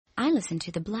I listen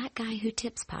to the Black Guy Who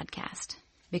Tips podcast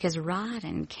because Rod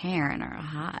and Karen are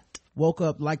hot. Woke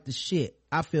up like the shit.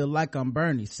 I feel like I'm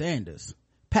Bernie Sanders.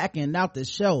 Packing out the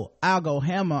show. I'll go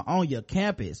hammer on your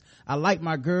campus. I like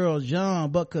my girls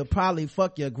young, but could probably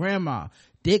fuck your grandma.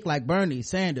 Dick like Bernie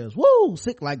Sanders. Woo!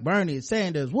 Sick like Bernie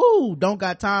Sanders. Woo! Don't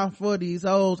got time for these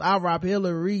hoes. I rob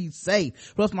Hillary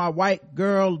safe. Plus my white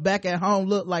girl back at home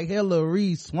look like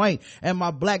Hillary Swank. And my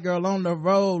black girl on the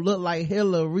road look like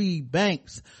Hillary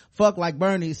Banks. Fuck like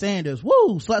Bernie Sanders.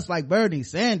 Woo! Sluts like Bernie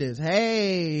Sanders.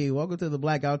 Hey! Welcome to the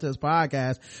Black Guy Who Tips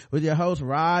podcast with your host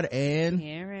Rod and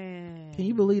Karen. Can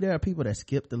you believe there are people that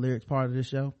skip the lyrics part of this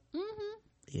show?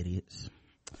 Idiots.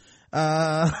 We're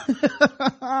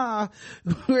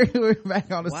back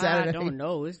on a Saturday. I don't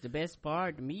know. It's the best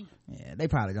part to me. Yeah, they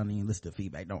probably don't even listen to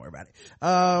feedback. Don't worry about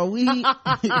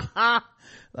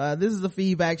it. This is the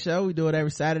feedback show. We do it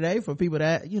every Saturday for people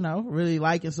that, really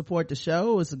like and support the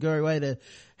show. It's a great way to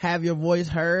have your voice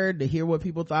heard, to hear what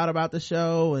people thought about the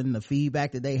show and the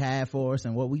feedback that they had for us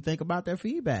and what we think about their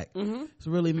feedback. It's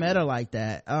really meta like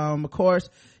that. Of course,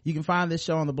 you can find this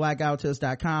show on the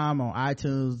blackouttips.com, on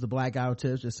iTunes, the Blackout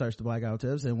Tips. Just search the Blackout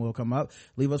Tips and we'll come up.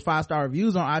 Leave us 5-star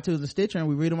reviews on iTunes and Stitcher and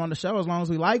we read them on the show as long as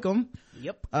we like them.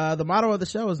 Yep. The motto of the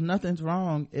show is nothing's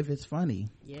wrong if it's funny.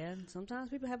 Yeah,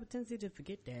 sometimes people have a tendency to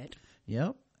forget that.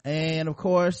 Yep. And of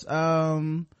course,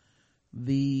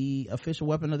 the official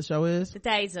weapon of the show is the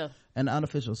taser, and the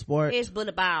unofficial sport is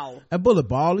bullet ball. A bullet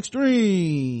ball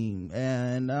extreme.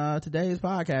 And today's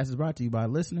podcast is brought to you by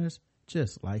listeners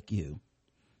just like you.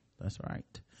 That's right.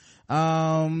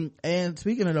 And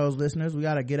speaking of those listeners, we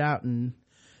got to get out and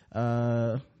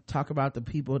talk about the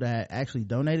people that actually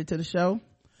donated to the show.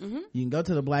 You can go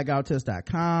to the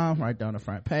blackouttips.com. Right there on the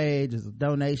front page is a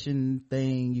donation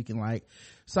thing. You can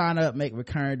sign up, make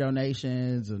recurring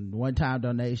donations and one-time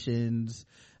donations,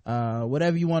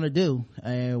 whatever you want to do,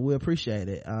 and we appreciate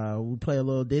it. We'll play a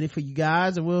little ditty for you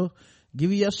guys and we'll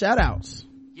give you your shout outs.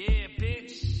 Yeah,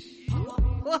 bitch.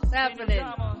 What's happening?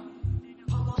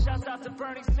 Shouts out to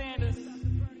Bernie Sanders.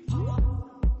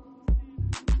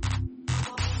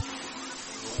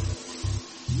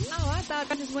 Oh, I thought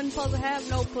I just wasn't supposed to have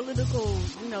no political,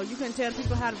 you couldn't tell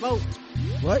people how to vote.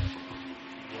 What?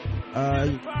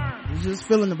 You're just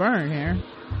feeling the burn here.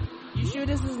 You sure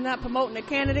this is not promoting a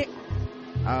candidate?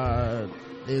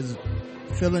 Is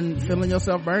feeling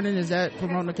yourself burning, is that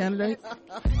promoting a candidate?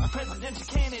 Presidential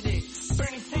candidate,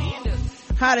 Bernie Sanders.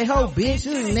 Howdy ho, bitch. This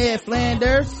is Ned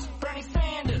Flanders. Bernie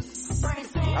Sanders. Bernie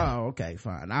Sanders. Oh, okay,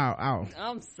 fine.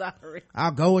 I'm sorry.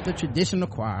 I'll go with the traditional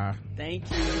choir. Thank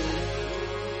you.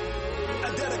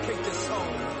 I dedicate this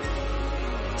song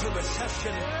to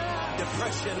recession,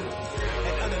 depression,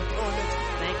 and unemployment.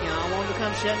 Thank you. I don't want to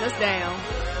come shutting us down.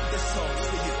 This song's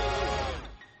for you.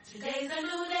 Today's a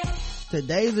new day.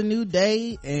 Today's a new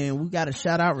day, and we got to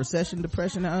shout out recession,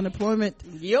 depression, and unemployment.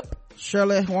 Yep.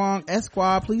 Shirley Huang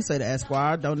Esquire, please say the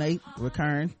Esquire, donate,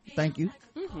 recurring, thank you.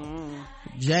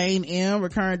 Jane M,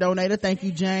 recurring donator, thank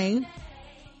you, Jane.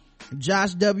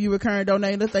 Josh W, recurring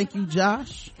donator, thank you,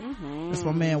 Josh. That's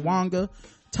my man Wonga.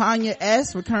 Tanya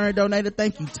S, recurring donator,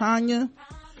 thank you, Tanya.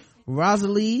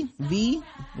 Rosalie V,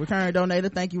 recurring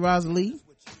donator, thank you, Rosalie.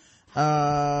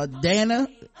 Dana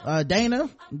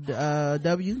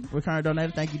W, recurring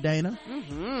donator, thank you, Dana.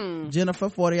 Jennifer,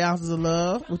 40 ounces of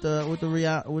love with the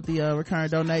recurring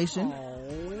donation.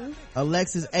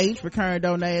 Alexis H, recurring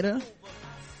donator.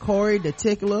 Corey the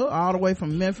Tickler, all the way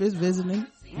from Memphis, visiting,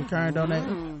 recurring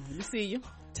donator. We see you.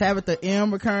 Tabitha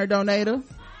M, recurring donator.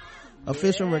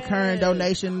 Official recurring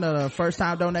donation, first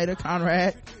time donator,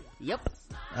 Conrad. Yep.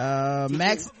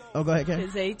 Max, go ahead, Ken.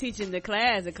 He teaching the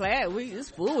class, it's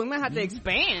full. We might have to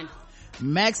expand.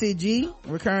 Maxie G,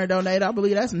 recurring donator. I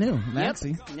believe that's new. Maxie.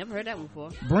 Yep. Never heard that one before.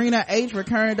 Brina H,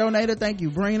 recurring donator. Thank you,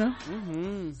 Brina.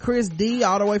 Chris D,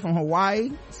 all the way from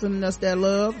Hawaii, sending us that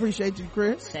love. Appreciate you,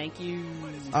 Chris. Thank you.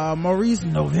 Maurice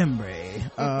November,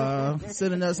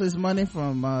 sending us his money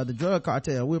from the drug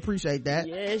cartel. We appreciate that.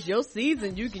 Yeah, it's your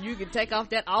season. You can take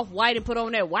off that off-white and put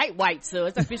on that white, so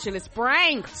it's officially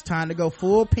spring. It's time to go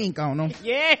full pink on them.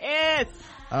 Yes.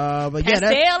 But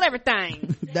pastel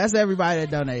everything. That's everybody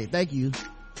that donated. Thank you.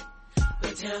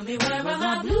 But tell me, where are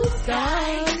my blue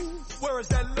skies? Where is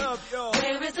that love, y'all?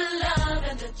 Where is the love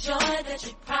and the joy that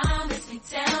you promised me?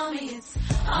 Tell me it's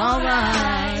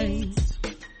alright.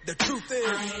 The truth is,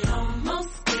 I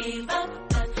almost gave up,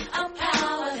 but a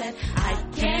power that I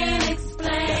can't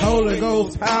explain. The Holy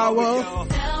Ghost power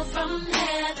fell from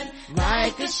heaven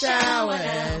like a shower.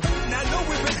 Now I know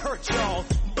we've been hurt, y'all,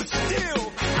 but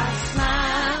still I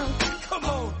smile. Come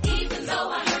on. Even though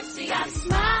I hurt, see, I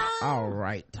smile.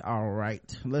 All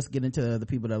right. Let's get into the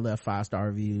people that left 5-star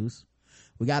reviews.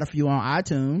 We got a few on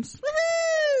iTunes.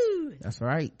 Woohoo! That's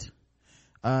right.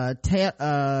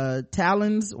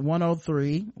 Talons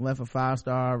 103 left a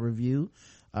 5-star review.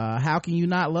 How can you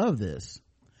not love this?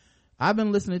 I've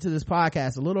been listening to this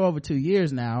podcast a little over 2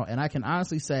 years now, and I can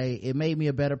honestly say it made me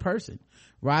a better person.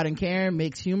 Rod and Karen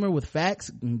mix humor with facts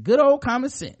and good old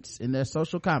common sense in their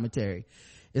social commentary.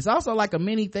 It's also like a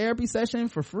mini therapy session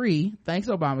for free. Thanks,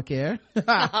 Obamacare.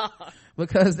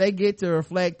 Because they get to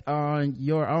reflect on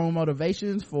your own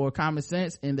motivations for common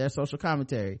sense in their social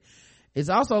commentary. It's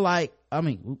also like, I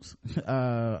meant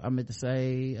to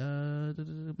say,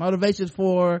 motivations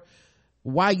for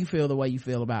why you feel the way you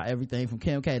feel about everything from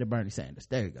Kim K to Bernie Sanders.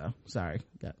 There you go. Sorry.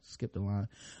 Skipped a line.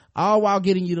 All while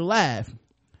getting you to laugh.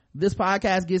 This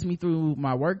podcast gets me through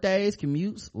my work days,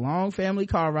 commutes, long family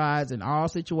car rides, and all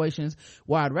situations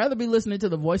where I'd rather be listening to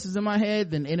the voices in my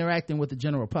head than interacting with the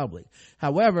general public.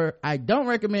 However, I don't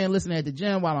recommend listening at the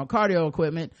gym while on cardio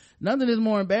equipment. Nothing is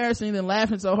more embarrassing than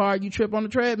laughing so hard you trip on the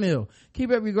treadmill.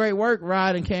 Keep up your great work,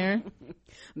 Rod and Karen.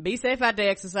 Be safe out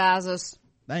there, exercisers.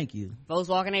 Thank you. Folks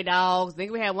walking their dogs. I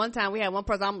think we had one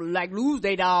person I'm like lose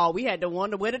their dog. We had to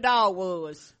wonder where the dog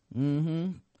was.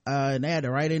 And they had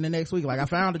to write in the next week like, I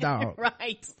found a dog.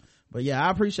 Right. But yeah, I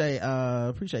appreciate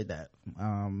that.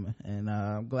 And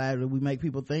I'm glad that we make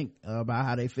people think about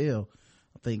how they feel.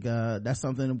 I think that's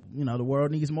something, the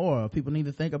world needs more. People need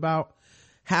to think about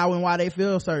how and why they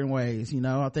feel certain ways.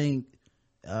 I think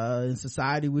in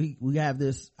society we have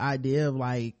this idea of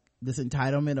like this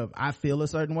entitlement of I feel a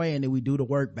certain way, and then we do the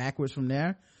work backwards from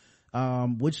there,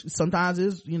 which sometimes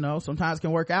is sometimes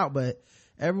can work out, but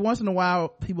every once in a while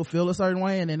people feel a certain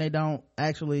way and then they don't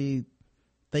actually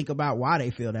think about why they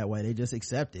feel that way. They just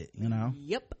accept it.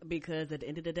 Yep, because at the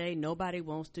end of the day nobody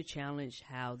wants to challenge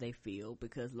how they feel,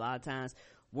 because a lot of times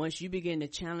once you begin to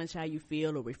challenge how you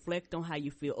feel or reflect on how you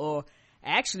feel, or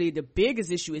actually the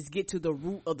biggest issue is get to the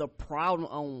root of the problem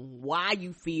on why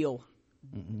you feel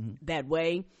that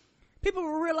way, people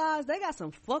will realize they got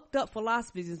some fucked up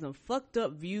philosophies and some fucked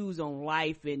up views on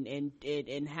life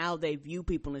and how they view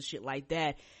people and shit like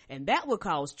that. And that would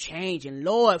cause change. And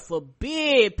Lord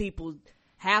forbid people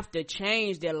have to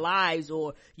change their lives,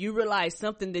 or you realize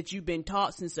something that you've been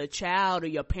taught since a child or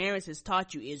your parents has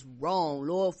taught you is wrong.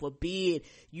 Lord forbid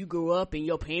you grew up and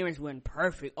your parents weren't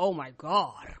perfect. Oh my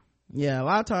God. Yeah, a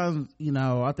lot of times,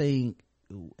 I think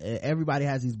everybody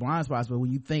has these blind spots, but when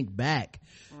you think back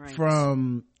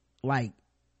from like,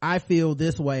 I feel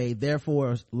this way,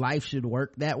 therefore life should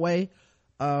work that way,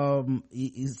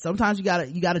 sometimes you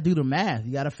gotta do the math.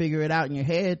 You gotta figure it out in your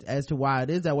head as to why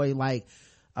it is that way. Like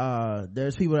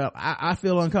there's people that I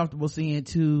feel uncomfortable seeing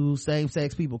two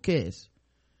same-sex people kiss.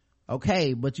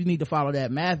 Okay, but you need to follow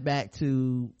that math back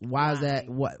to why is that,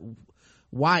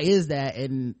 why is that?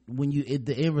 And when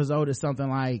the end result is something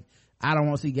like, I don't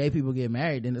want to see gay people get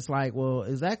married, then it's like, well,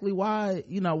 exactly why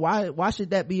why should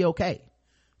that be okay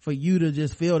for you to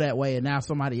just feel that way and now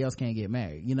somebody else can't get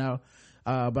married?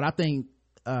 But I think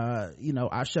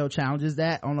our show challenges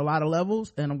that on a lot of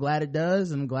levels, and I'm glad it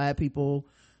does, and I'm glad people,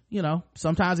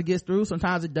 sometimes it gets through,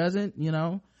 sometimes it doesn't,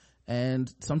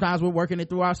 and sometimes we're working it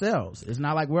through ourselves. It's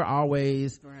not like we're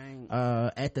always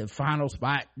at the final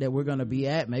spot that we're gonna be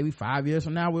at. Maybe 5 years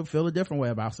from now we'll feel a different way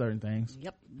about certain things.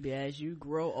 Yep. As you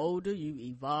grow older, you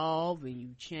evolve and you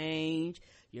change,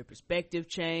 your perspective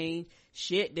change.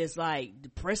 Shit that's like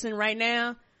depressing right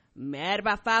now, mad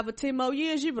about 5 or 10 more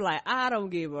years, you be like, I don't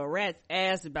give a rat's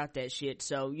ass about that shit.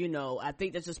 So I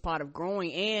think that's just part of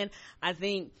growing, and I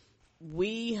think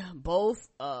we both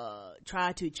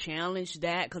try to challenge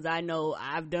that, because I know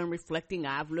I've done reflecting,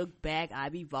 I've looked back,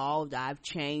 I've evolved, I've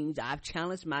changed, I've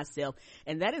challenged myself,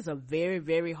 and that is a very,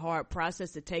 very hard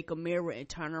process to take a mirror and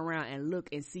turn around and look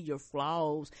and see your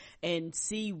flaws and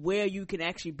see where you can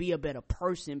actually be a better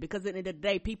person, because at the end of the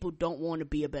day people don't want to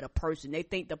be a better person. They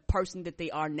think the person that they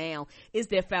are now is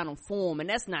their final form, and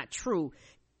that's not true.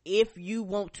 If you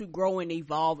want to grow and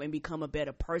evolve and become a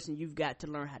better person, you've got to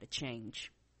learn how to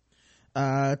change.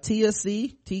 Tia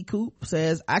C T Coop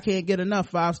says, I can't get enough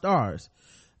 5 stars.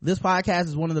 This podcast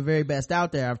is one of the very best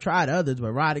out there. I've tried others,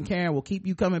 but Rod and Karen will keep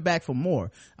you coming back for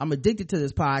more. I'm addicted to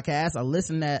this podcast. I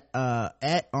listen at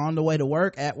on the way to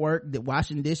work, at work,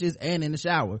 washing dishes, and in the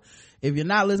shower. If you're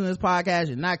not listening to this podcast,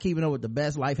 you're not keeping up with the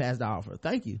best life has to offer.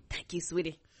 Thank you. Thank you,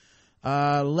 sweetie.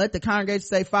 Let the congregation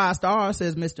say 5 stars,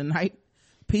 says Mr. Knight.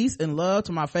 Peace and love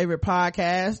to my favorite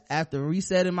podcast. After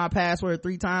resetting my password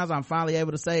 3 times, I'm finally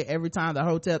able to say every time the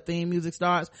hotel theme music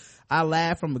starts, I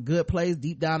laugh from a good place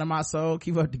deep down in my soul.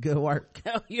 Keep up the good work.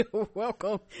 Oh, you're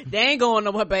welcome. They ain't going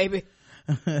nowhere, baby.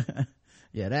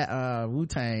 Yeah, that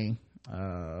Wu-Tang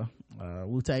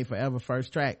Forever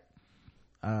first track,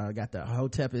 got the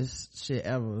hotepest shit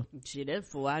ever. Shit, that's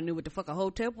before I knew what the fuck a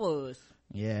hotep was.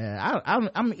 Yeah,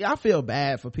 I feel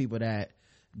bad for people that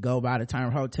go by the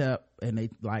term hotep and they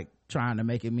like trying to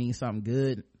make it mean something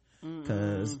good,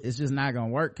 because it's just not gonna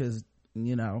work, because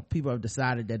you know people have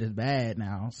decided that it's bad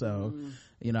now. So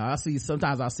you know,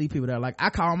 sometimes I'll see people that are like,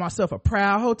 I call myself a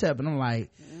proud hotep, and I'm like,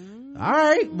 all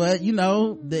right, but you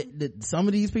know some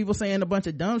of these people saying a bunch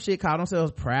of dumb shit call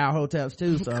themselves proud hoteps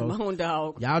too. So Come on,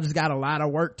 dog. y'all just got a lot of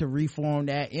work to reform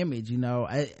that image, you know.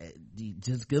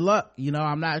 Just good luck, you know.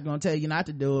 I'm not gonna tell you not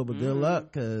to do it, but good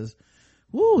luck, because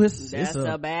woo, it's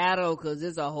a battle, because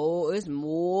it's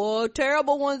more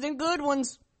terrible ones than good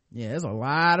ones. Yeah, there's a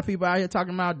lot of people out here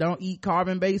talking about don't eat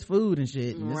carbon-based food and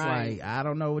shit, and Right. it's like, I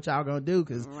don't know what y'all gonna do,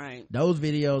 because Right. those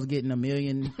videos getting 1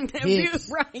 million hits,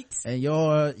 Right. and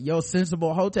your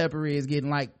sensible hotepery is getting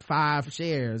like 5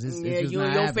 shares. It's just You not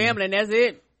and your happening. family, and that's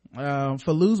it.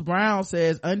 Faluz Brown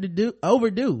says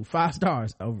overdue 5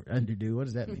 stars. Underdue, what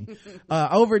does that mean?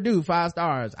 Overdue 5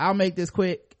 stars. I'll make this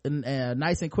quick and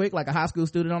nice and quick, like a high school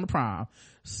student on the prom.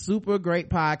 Super great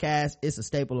podcast. It's a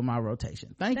staple of my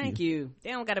rotation. Thank you.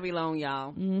 They don't gotta be long,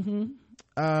 y'all.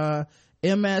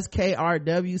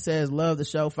 MSKRW says love the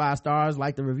show, 5 stars,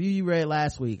 like the review you read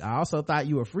last week. I also thought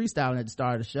you were freestyling at the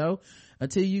start of the show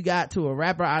until you got to a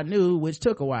rapper I knew, which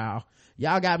took a while.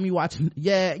 Y'all got me watching.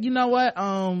 Yeah, you know what,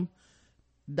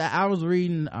 that I was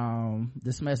reading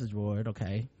this message board.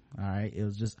 Okay, all right, it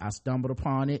was just I stumbled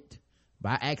upon it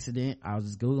by accident. I was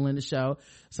just googling the show,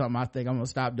 something I think I'm gonna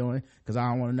stop doing because I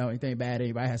don't want to know anything bad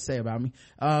anybody has to say about me.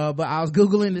 But I was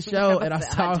googling the show and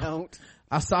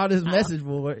I saw this message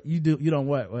board. You don't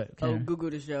what Karen?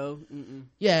 Google the show.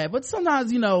 Yeah, but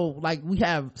sometimes, you know, like we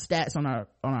have stats on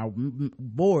our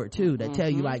board too that tell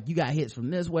you like you got hits from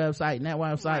this website and that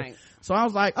website. Right. So I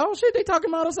was like, oh shit, they talking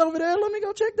about us over there, let me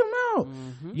go check them out.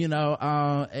 You know,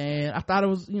 and I thought it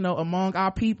was, you know, among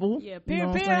our people. Yeah, you know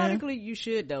what I'm saying? periodically you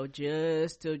should though,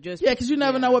 just yeah, because you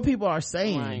never know what people are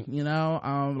saying. Right. You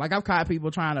know, like I've caught people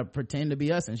trying to pretend to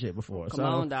be us and shit before. Come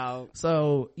on, dog.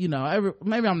 So, you know,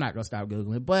 maybe I'm not gonna stop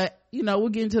googling, but you know, we're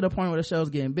getting to the point where the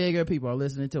show's getting bigger. People are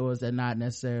listening to us. They're not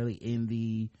necessarily in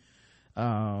the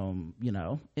you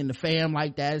know, in the fam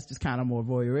like that. It's just kind of more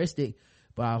voyeuristic.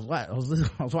 But I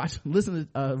was watching, listening,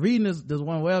 reading this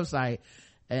one website,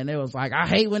 and it was like, I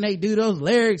hate when they do those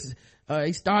lyrics.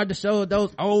 He started to show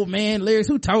those old man lyrics.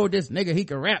 Who told this nigga he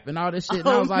could rap and all this shit? And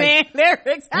I was like, man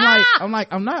lyrics.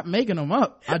 I'm not making them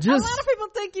up. A lot of people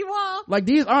think you are. Like,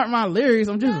 these aren't my lyrics.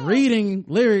 I'm just reading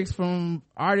lyrics from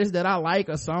artists that I like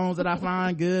or songs that I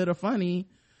find good or funny.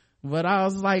 But I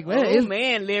was like, well, old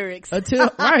man lyrics.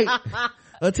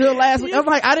 Until last week, I'm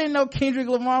like, I didn't know Kendrick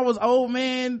Lamar was old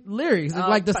man lyrics. It's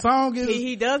like the song is,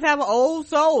 he does have an old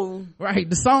soul, right?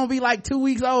 The song be like 2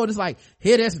 weeks old. It's like,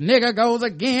 here this nigga goes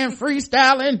again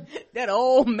freestyling. That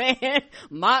old man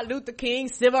Martin Luther King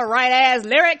civil right ass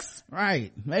lyrics.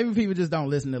 Right? Maybe people just don't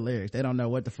listen to lyrics. They don't know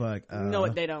what the fuck. No,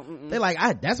 they don't. They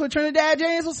like, that's what Trinidad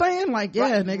James was saying. Like,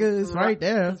 yeah, right. Nigga, it's right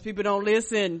there. People don't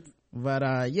listen.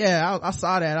 But yeah, I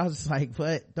saw that. I was just like,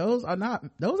 but those ain't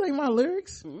my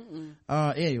lyrics.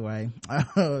 Anyway,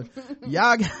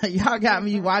 y'all got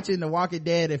me watching The Walking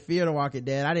Dead and Fear the Walking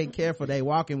Dead. I didn't care for Day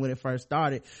Walking when it first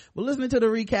started, but listening to the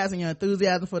recast and your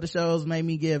enthusiasm for the shows made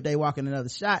me give Day Walking another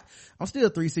shot. I'm still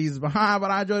 3 seasons behind,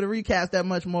 but I enjoy the recast that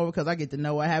much more because I get to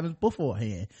know what happens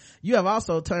beforehand. You have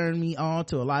also turned me on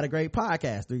to a lot of great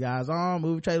podcasts, 3 Guys On,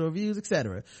 movie trailer reviews,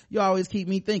 etc. You always keep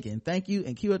me thinking. Thank you,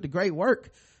 and keep up the great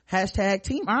work. #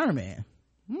 Team Iron Man.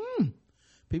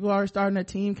 People are starting a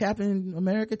Team Captain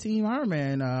America, Team Iron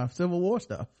Man, Civil War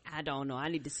stuff. I don't know. I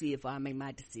need to see if I make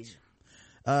my decision.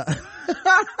 I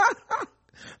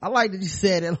like that you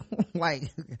said it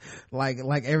like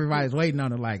everybody's waiting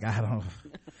on it. Like, I don't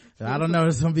know.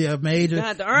 There's gonna be a major. I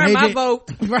have to earn my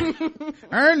vote. Right.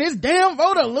 Earn this damn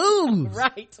vote or lose.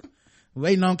 Right.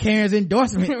 Waiting on Karen's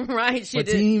endorsement. Right. For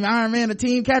Team Iron Man or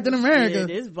Team Captain America. Yeah,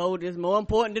 this vote is more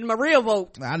important than my real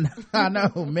vote. I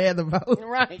know. Man, the vote.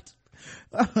 Right.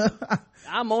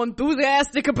 I'm more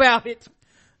enthusiastic about it.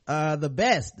 The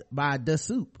Best by The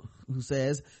Soup, who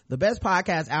says, the best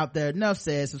podcast out there. Enough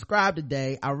said. Subscribe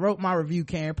today. I wrote my review,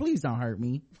 Karen. Please don't hurt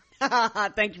me.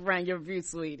 Thank you for writing your review,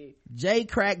 sweetie.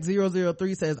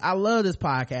 JCrack003 says, I love this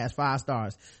podcast, 5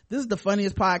 stars. This is the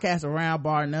funniest podcast around,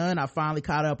 bar none. I finally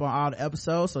caught up on all the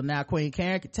episodes, so now Queen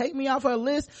Karen can take me off her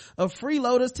list of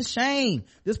freeloaders to shame.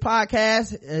 This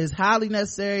podcast is highly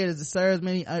necessary as it serves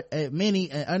many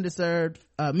underserved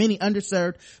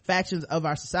factions of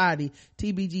our society.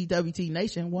 TBGWT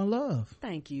Nation, one love.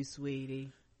 Thank you, sweetie.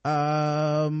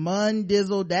 Mun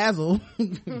Dizzle Dazzle.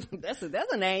 That's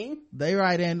a name. They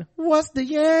write in, what's the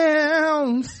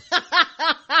yams?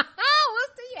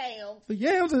 What's the yams? The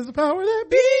yams is the power that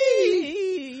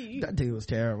be. That dude was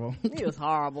terrible. He was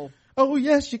horrible. Oh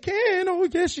yes you can, oh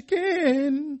yes you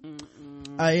can.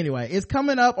 Anyway, it's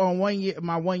coming up on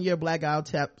my 1 year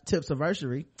Blackout Tips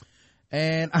anniversary,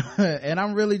 and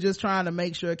I'm really just trying to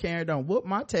make sure Karen don't whoop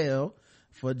my tail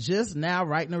for just now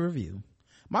writing a review.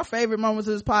 My favorite moments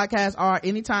of this podcast are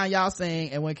anytime y'all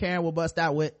sing and when Karen will bust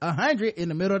out with 100 in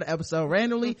the middle of the episode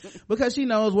randomly because she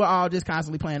knows we're all just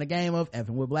constantly playing a game of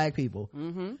effing with black people.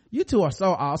 You two are so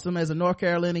awesome. As a North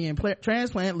Carolinian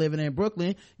transplant living in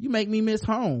Brooklyn, you make me miss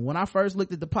home. When I first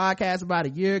looked at the podcast about a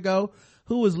year ago,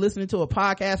 who was listening to a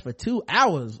podcast for 2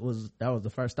 hours was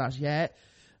the first thought she had.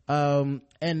 And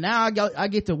now I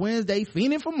get to Wednesday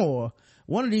fiending for more.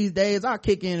 One of these days I'll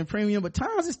kick in a premium, but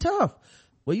times is tough.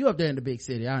 Well, you up there in the big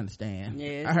city, I understand.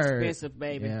 Yeah, it's expensive,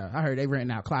 baby. Yeah, I heard they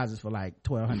renting out closets for like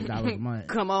 $1,200 a month.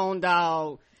 Come on,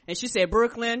 dog. And she said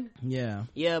Brooklyn. Yeah,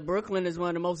 Brooklyn is one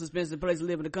of the most expensive places to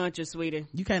live in the country, sweetie.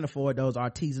 You can't afford those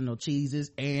artisanal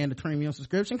cheeses and the premium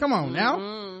subscription. Come on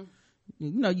now.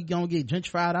 You know you gonna get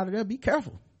gentrified out of there. Be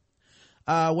careful.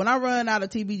 When I run out of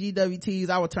TBGWTs,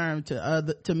 I will turn to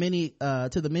the many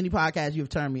podcasts you've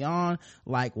turned me on,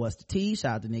 like What's the Tea?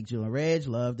 Shout out to Nick, Jill, and Reg,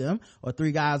 love them. Or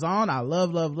Three Guys On. I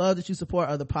love that you support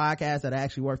other podcasts that are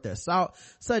actually worth their salt.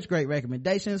 Such great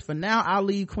recommendations. For now, I'll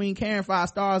leave Queen Karen 5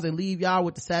 stars and leave y'all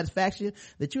with the satisfaction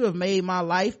that you have made my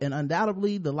life and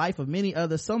undoubtedly the life of many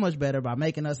others so much better by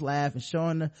making us laugh and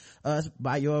showing us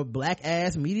by your black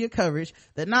ass media coverage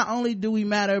that not only do we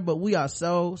matter, but we are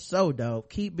so dope.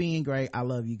 Keep being great. I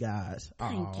love you guys.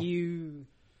 Thank you.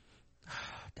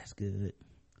 That's good.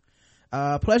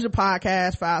 Pleasure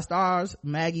podcast 5 stars.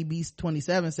 Maggie Beast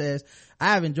 27 says,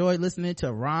 I have enjoyed listening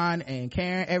to Ron and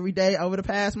Karen every day over the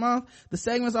past month. The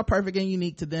segments are perfect and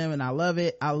unique to them and I love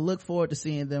it. I look forward to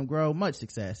seeing them grow. Much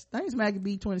success. Thanks, Maggie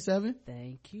B 27.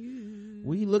 Thank you.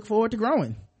 We look forward to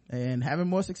growing and having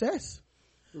more success.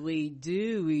 We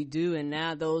do. And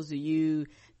now those of you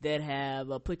that have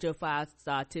put your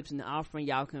 5-star tips in the offering,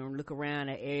 y'all can look around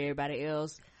at everybody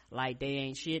else like they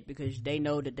ain't shit because they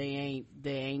know that they ain't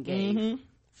gay.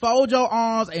 Fold your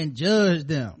arms and judge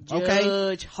them. Okay,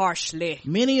 judge harshly.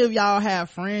 Many of y'all have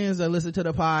friends that listen to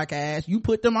the podcast. You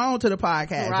put them on to the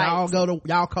podcast. Right. Y'all go to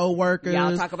y'all co-workers.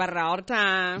 Y'all talk about it all the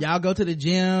time. Y'all go to the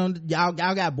gym. Y'all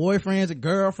got boyfriends and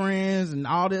girlfriends and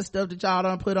all this stuff that y'all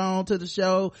done put on to the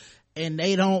show, and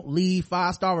they don't leave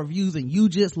 5-star reviews, and you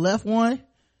just left one.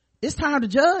 It's time to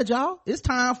judge, y'all. It's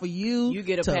time for you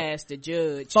get a pass to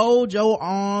judge. Fold your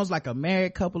arms like a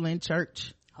married couple in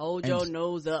church. Hold your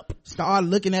nose up. Start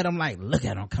looking at them like, look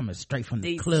at them coming straight from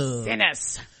the club.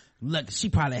 Sinners. Look, she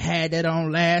probably had that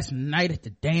on last night at the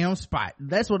damn spot.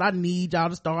 That's what I need y'all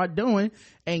to start doing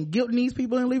and guilting these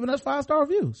people and leaving us 5-star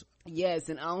reviews. Yes,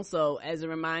 and also as a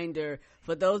reminder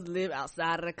for those that live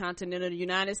outside of the continental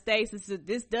United States,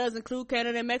 this does include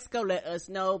Canada and Mexico. Let us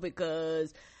know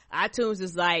because iTunes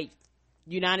is like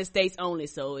United States only.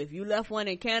 So if you left one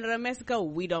in Canada and Mexico,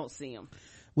 we don't see them.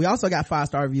 We also got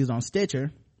 5-star reviews on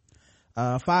Stitcher.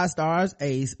 5 stars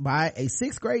by a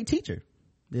 6th grade teacher.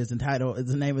 Is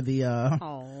the name of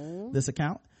the this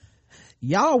account.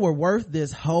 Y'all were worth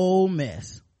this whole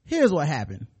mess. Here's what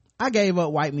happened. I gave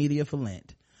up white media for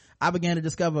Lent. I began to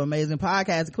discover amazing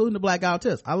podcasts, including the Blackout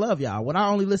Tips. I love y'all. When I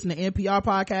only listened to NPR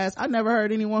podcasts, I never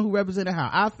heard anyone who represented how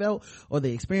I felt or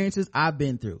the experiences I've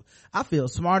been through. I feel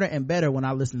smarter and better when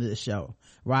I listen to this show.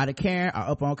 Rod and Karen are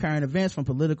up on current events from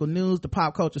political news to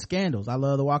pop culture scandals. I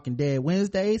love the Walking Dead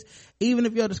Wednesdays. Even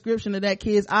if your description of that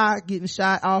kid's eye getting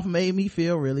shot off made me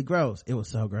feel really gross. It was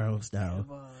so gross though.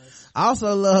 I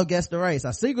also love Guess the Race.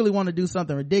 I secretly want to do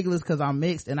something ridiculous because I'm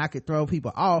mixed and I could throw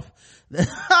people off. You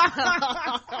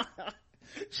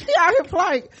out here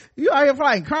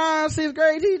playing crime, 6th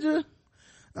grade teacher?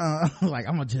 Like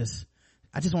I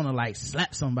just want to like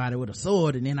slap somebody with a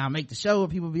sword and then I'll make the show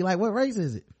and people be like, what race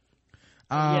is it?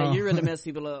 Yeah, you really mess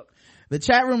people up. The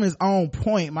chat room is on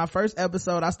point. My first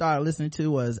episode I started listening to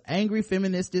was Angry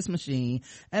Feminist This Machine,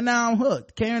 and now I'm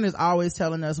hooked. Karen is always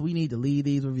telling us we need to leave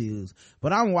these reviews,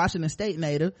 but I'm a Washington State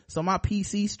native, so my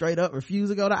PC straight up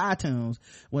refused to go to iTunes.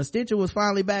 When Stitcher was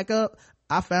finally back up,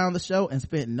 I found the show and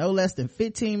spent no less than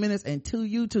 15 minutes and 2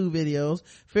 YouTube videos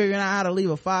figuring out how to leave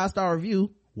a 5-star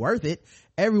review. Worth it.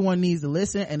 Everyone needs to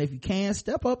listen, and if you can,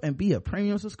 step up and be a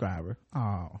premium subscriber.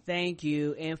 Oh, thank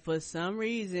you. And for some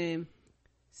reason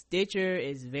Stitcher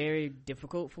is very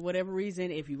difficult for whatever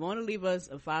reason. If you want to leave us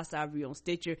a 5-star review on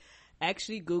Stitcher,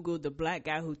 actually Google the Black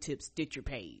Guy Who Tips Stitcher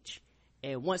page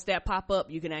And once that pop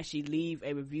up, you can actually leave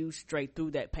a review straight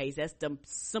through that page. That's the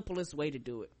simplest way to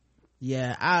do it.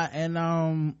 Yeah,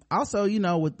 also, you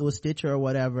know, with Stitcher or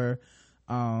whatever,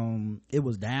 it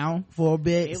was down for a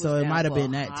bit, so it might have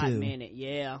been that too. Minute,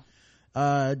 yeah.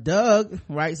 Doug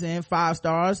writes in 5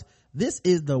 stars. This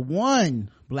is the one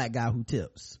black guy who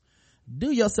tips. Do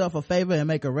yourself a favor and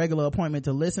make a regular appointment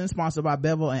to listen. Sponsored by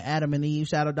Bevel and Adam and Eve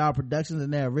Shadow Dog Productions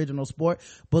and their original sport,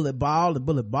 Bullet Ball and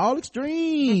Bullet Ball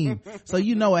Extreme. So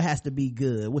you know it has to be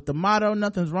good. With the motto,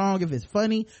 nothing's wrong if it's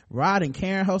funny, Rod and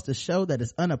Karen host a show that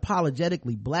is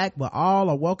unapologetically black, but all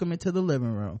are welcome into the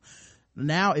living room.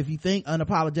 Now, if you think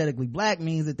unapologetically black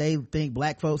means that they think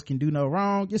black folks can do no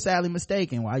wrong, you're sadly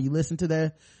mistaken. While you listen to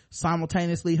their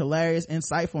simultaneously hilarious,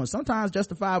 insightful, and sometimes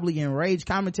justifiably enraged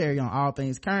commentary on all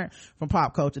things current, from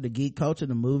pop culture to geek culture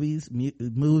to movies,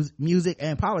 music,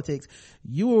 and politics,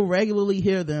 you will regularly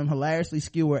hear them hilariously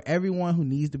skewer everyone who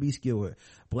needs to be skewered.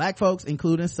 Black folks,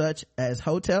 including such as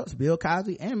Hotels, Bill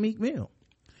Cosby, and Meek Mill.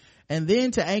 And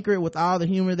then to anchor it with all the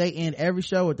humor, they end every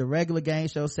show with the regular game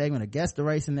show segment of guest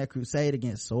erasing their crusade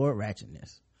against sword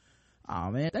ratchetness. Oh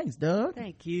man, thanks Doug.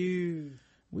 Thank you.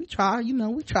 We try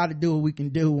to do what we can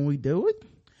do when we do it.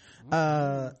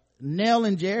 Nell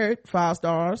and Jared, 5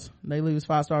 stars. They leave us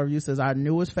 5-star review, says our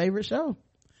newest favorite show.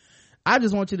 I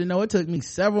just want you to know it took me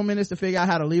several minutes to figure out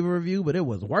how to leave a review, but it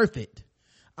was worth it.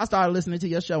 I started listening to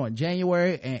your show in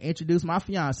January and introduced my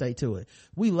fiance to it.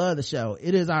 We love the show.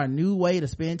 It is our new way to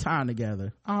spend time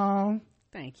together. Oh,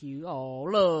 thank you. Oh,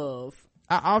 love.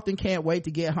 I often can't wait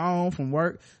to get home from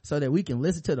work so that we can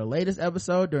listen to the latest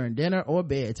episode during dinner or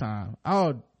bedtime.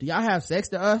 Oh, do y'all have sex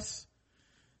to us?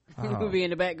 We'll be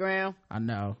in the background. I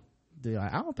know. Dude,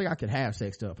 I don't think I could have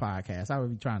sex to a podcast. I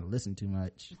would be trying to listen too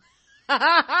much.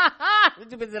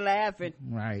 Too busy laughing.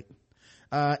 Right.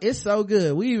 It's so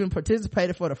good. We even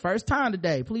participated for the first time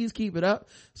today. Please keep it up.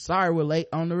 Sorry we're late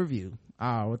on the review.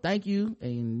 Well, thank you.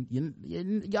 And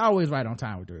you're always right on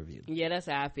time with the review. Yeah, that's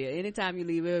how I feel. Anytime you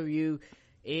leave a review,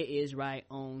 it is right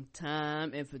on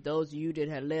time. And for those of you that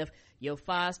have left your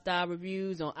 5-star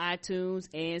reviews on iTunes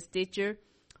and Stitcher,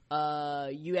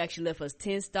 you actually left us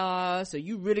 10 stars, so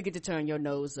you really get to turn your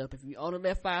nose up. If you only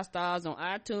left 5 stars on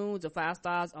iTunes or 5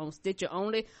 stars on Stitcher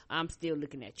only, I'm still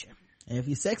looking at you. And if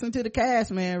you're sexing to the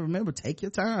cast, man, remember, take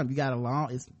your time. You got a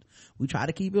long, we try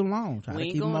to keep it long. Try to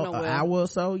keep them an hour or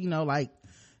so,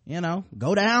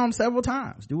 go down several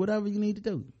times. Do whatever you need to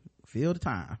do. Feel the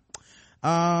time.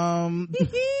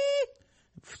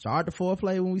 Start the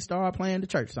foreplay when we start playing the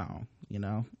church song,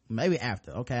 maybe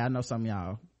after. Okay, I know some of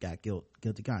y'all got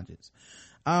guilty conscience.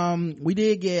 We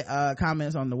did get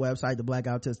comments on the website,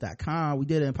 theblackguywhotips.com. We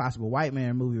did an Impossible White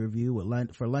Man movie review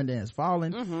for London Has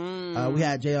Fallen. We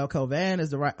had JL Covan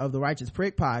of the Righteous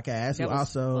Prick podcast, that who was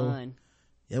also fun.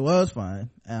 It was fun.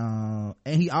 And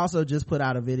he also just put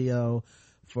out a video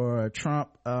for Trump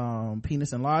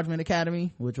Penis Enlargement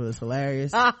Academy, which was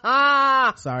hilarious.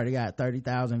 Sorry, they got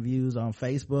 30,000 views on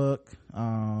Facebook,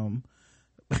 and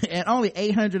only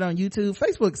 800 on YouTube.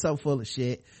 Facebook's so full of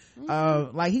shit.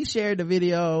 Like, he shared the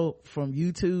video from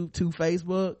YouTube to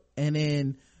Facebook, and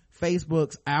then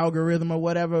Facebook's algorithm or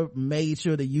whatever made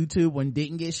sure the YouTube one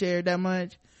didn't get shared that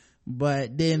much,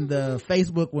 but then the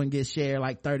Facebook one gets shared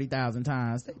like 30,000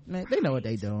 times. They know what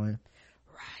they doing.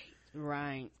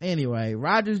 Right. Anyway,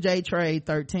 Rogers J Trade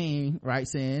 13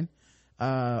 writes in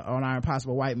on our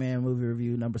Impossible White Man movie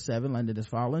review number 7, London Has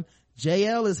Fallen.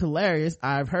 JL is hilarious.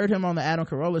 I've heard him on the Adam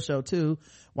Carolla show too.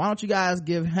 Why don't you guys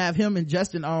have him and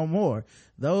Justin on more?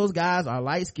 Those guys are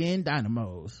light-skinned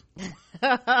dynamos.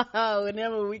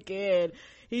 Whenever we can.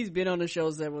 He's been on the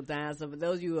show several times. So for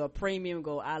those of you who are premium,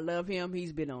 I love him.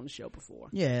 He's been on the show before.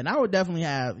 Yeah, and I would definitely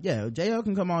JL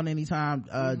can come on anytime.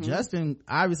 Justin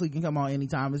obviously can come on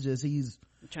anytime. It's just he's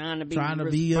trying to be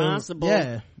responsible.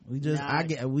 I'm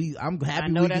happy. I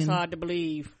know that's hard to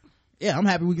believe. Yeah, I'm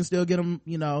happy we can still get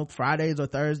them, Fridays or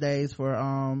Thursdays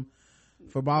for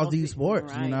Balls Deep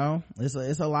Sports. Right.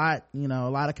 It's a lot, a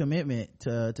lot of commitment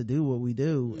to do what we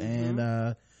do.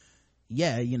 And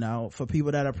for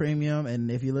people that are premium, and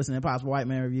if you listen to Impossible White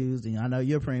Man reviews, and I know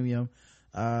you're premium,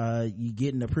 you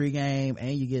getting the pregame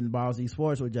and you getting Balls Deep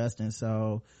Sports with Justin.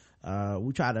 So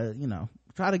we try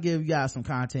to give you guys some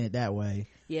content that way.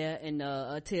 Yeah, and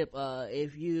a tip,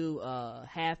 if you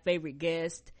have favorite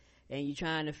guests and you're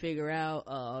trying to figure out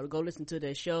go listen to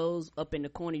their shows, up in the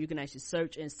corner you can actually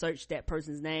search that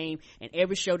person's name, and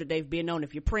every show that they've been on.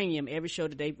 If you're premium, every show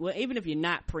that even if you're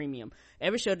not premium,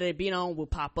 every show that they've been on will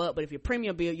pop up, but if you're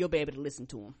premium, you'll be able to listen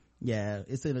to them. Yeah,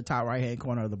 it's in the top right hand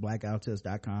corner of the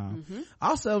blackguywhotips.com.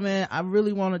 Also, man, I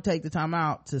really want to take the time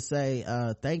out to say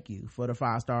thank you for the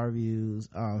 5-star reviews,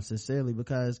 sincerely,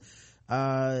 because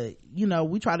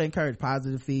we try to encourage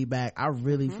positive feedback. I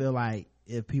really feel like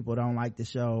if people don't like the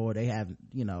show or they have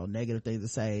negative things to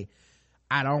say,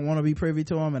 I don't want to be privy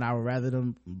to them, and I would rather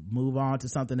them move on to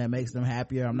something that makes them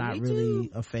happier. I'm not really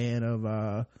a fan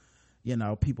of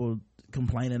people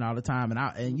complaining all the time,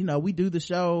 and we do the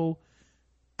show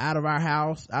out of our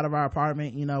house, out of our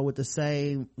apartment, with the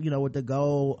same, with the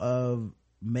goal of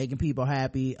making people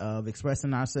happy, of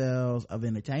expressing ourselves, of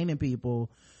entertaining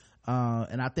people,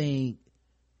 and I think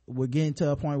we're getting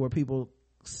to a point where people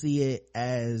see it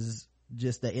as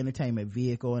just the entertainment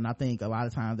vehicle, and I think a lot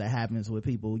of times that happens with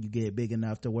people. You get big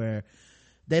enough to where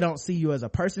they don't see you as a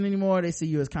person anymore. They see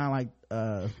you as kind of like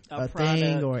a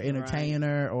thing or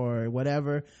entertainer, right, or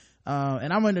whatever.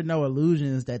 And I'm under no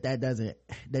illusions that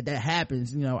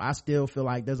happens. I still feel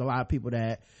like there's a lot of people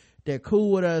that they're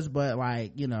cool with us, but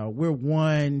like, we're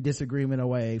one disagreement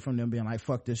away from them being like,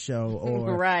 fuck this show,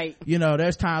 or right.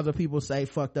 There's times where people say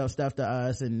fucked up stuff to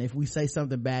us, and if we say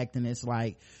something back, then it's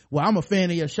like, well, I'm a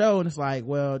fan of your show, and it's like,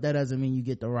 well, that doesn't mean you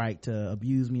get the right to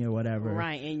abuse me or whatever,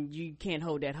 right? And you can't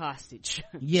hold that hostage.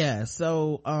 Yeah.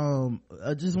 So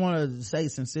I just want to say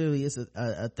sincerely, it's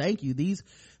a thank you. These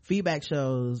feedback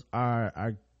shows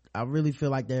are I really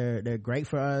feel like they're great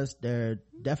for us. They're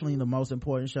definitely the most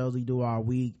important shows we do all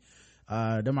week.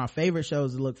 They're my favorite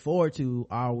shows to look forward to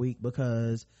all week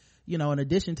because, in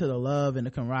addition to the love and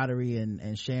the camaraderie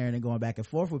and sharing and going back and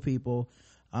forth with people,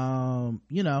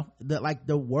 the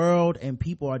world and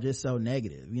people are just so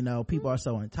negative. People are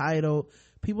so entitled.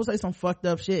 People say some fucked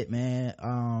up shit, man.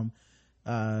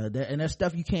 And there's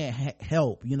stuff you can't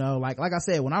help, like I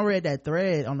said, when I read that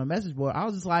thread on the message board, I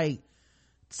was just like,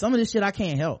 some of this shit I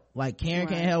can't help. Like Karen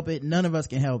can't help it, none of us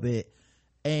can help it,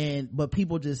 but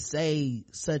people just say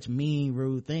such mean,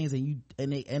 rude things, and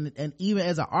even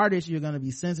as an artist, you're going to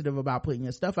be sensitive about putting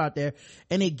your stuff out there,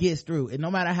 and it gets through. And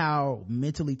no matter how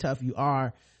mentally tough you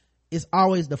are, it's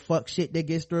always the fuck shit that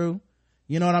gets through.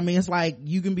 You know what I mean? It's like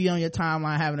you can be on your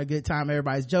timeline having a good time,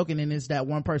 everybody's joking, and it's that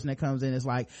one person that comes in, it's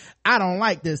like, I don't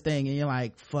like this thing, and you're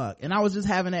like, fuck. And I was just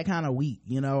having that kind of week,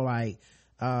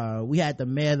 we had the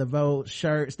Mayor the Vote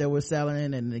shirts that we're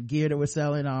selling and the gear that we're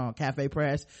selling on Cafe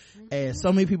Press, and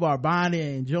so many people are buying it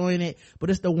and enjoying it,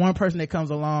 but it's the one person that comes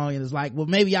along and is like, well,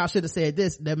 maybe y'all should have said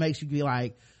this. That makes you be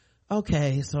like,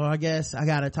 okay, so I guess I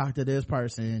gotta talk to this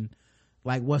person.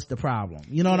 Like, what's the problem?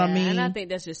 You know what I mean? And I think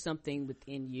that's just something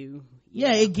within you.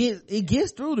 Yeah, it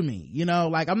gets through to me.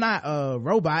 Like, I'm not a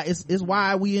robot. It's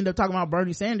why we end up talking about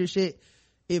Bernie Sanders shit.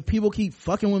 If people keep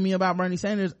fucking with me about Bernie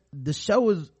Sanders, the show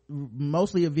is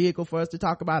mostly a vehicle for us to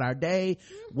talk about our day,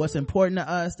 what's important to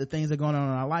us, the things that are going on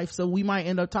in our life. So we might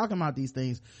end up talking about these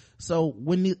things. So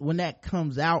when that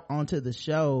comes out onto the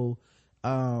show,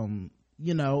 I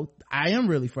am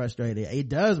really frustrated. It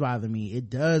does bother me. It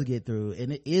does get through,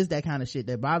 and it is that kind of shit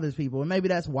that bothers people. And maybe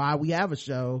that's why we have a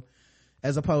show,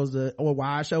 as opposed to, or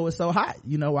why our show is so hot.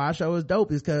 Why our show is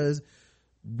dope is because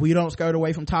we don't skirt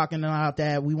away from talking about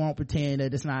that. We won't pretend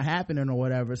that it's not happening or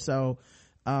whatever. So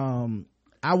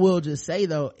I will just say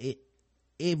though,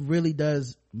 it really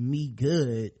does me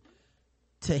good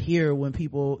to hear when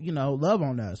people love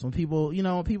on us, when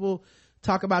people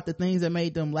talk about the things that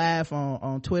made them laugh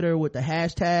on Twitter with the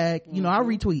hashtag. I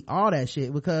retweet all that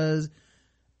shit because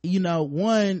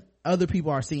one, other people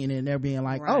are seeing it and they're being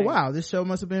like, right, oh wow, this show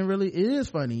must have been it is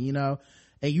funny,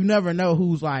 and you never know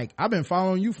who's like, I've been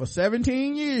following you for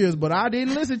 17 years, but I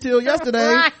didn't listen till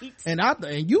yesterday. Right.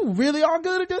 And you really are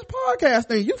good at this podcast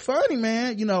thing. You funny,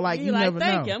 man. You never know.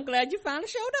 Thank you. I'm glad you finally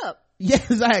showed up. Yeah,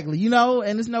 exactly.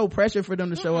 And it's no pressure for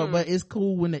them to show up, but it's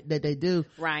cool that they do.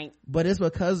 Right. But it's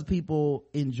because people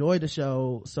enjoy the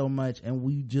show so much, and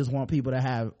we just want people to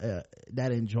have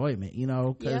that enjoyment,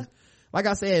 cause like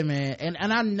I said, man, and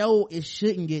I know it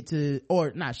shouldn't get to,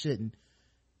 or not shouldn't,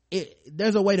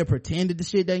 there's a way to pretend that the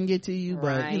shit doesn't get to you,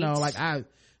 but right.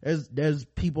 There's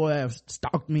people that have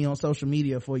stalked me on social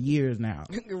media for years now.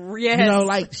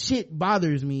 Yes. Shit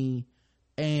bothers me,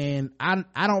 and I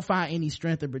don't find any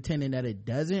strength in pretending that it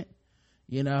doesn't,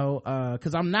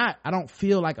 cause I don't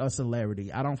feel like a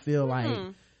celebrity. I don't feel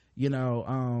like,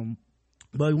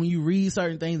 but when you read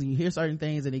certain things and you hear certain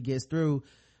things and it gets through,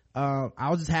 I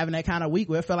was just having that kind of week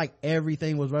where it felt like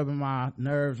everything was rubbing my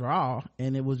nerves raw,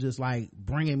 and it was just like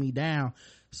bringing me down.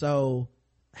 So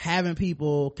having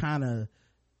people kind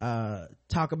of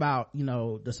talk about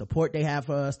the support they have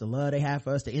for us, the love they have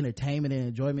for us, the entertainment and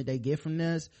enjoyment they get from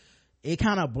this, it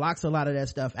kind of blocks a lot of that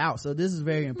stuff out. So this is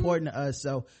very important to us.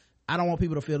 So I don't want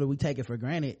people to feel that we take it for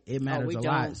granted. It matters a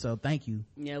lot. So thank you.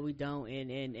 Yeah, we don't.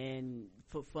 And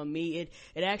for me,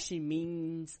 it actually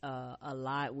means a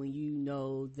lot when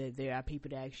that there are people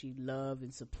that actually love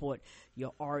and support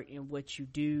your art and what you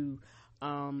do.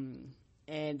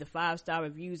 And the 5-star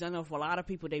reviews, I know for a lot of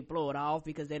people they blow it off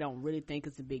because they don't really think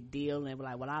it's a big deal, and they're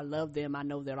like, well, I love them, I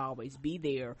know they'll always be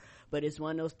there. But it's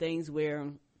one of those things where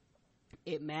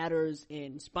it matters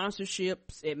in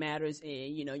sponsorships, it matters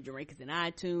in, you know, your rankings in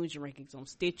iTunes, your rankings on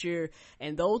Stitcher,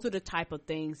 and those are the type of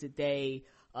things that they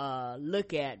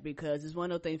look at, because it's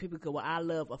one of those things people go, well, I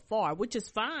love afar, which is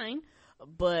fine.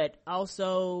 But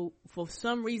also, for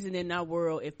some reason in our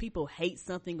world, if people hate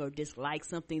something or dislike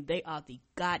something, they are the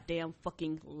goddamn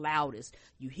fucking loudest.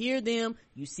 You hear them,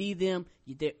 you see them,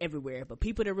 they're everywhere. But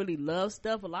people that really love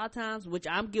stuff, a lot of times, which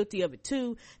I'm guilty of it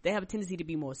too, they have a tendency to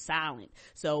be more silent.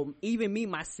 So even me,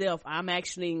 myself, I'm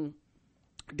actually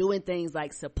doing things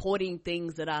like supporting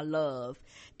things that I love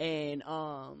and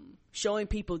showing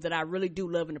people that I really do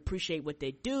love and appreciate what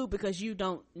they do, because you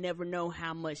don't never know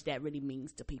how much that really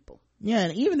means to people. Yeah,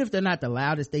 and even if they're not the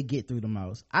loudest, they get through the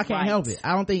most. I can't help it.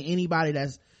 I don't think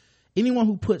anyone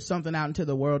who puts something out into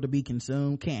the world to be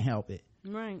consumed can't help it.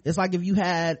 Right. It's like if you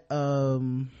had a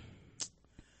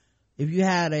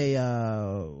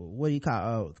what do you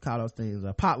call those things,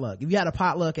 a potluck. If you had a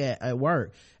potluck at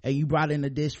work and you brought in a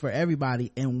dish for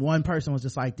everybody and one person was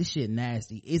just like, this shit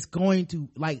nasty, it's going to,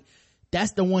 like,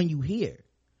 that's the one you hear.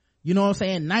 You know what I'm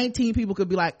saying? 19 people could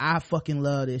be like, I fucking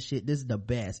love this shit, this is the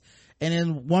best. And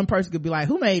then one person could be like,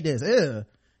 who made this? Ugh.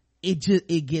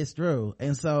 It gets through.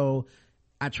 And so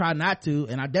I try not to,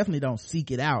 and I definitely don't seek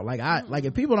it out. Like like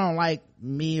if people don't like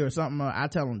me or something, I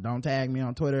tell them, don't tag me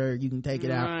on Twitter, you can take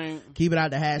it out, keep it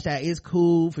out the hashtag. It's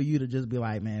cool for you to just be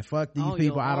like, man, fuck these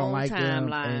people, I don't like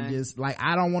them, and just like,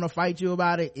 I don't want to fight you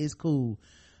about it. It's cool.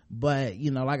 But you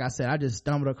know, like I said, I just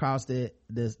stumbled across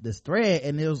this thread,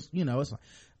 and it was, you know, it's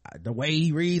like the way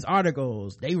he reads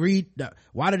articles,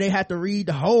 why do they have to read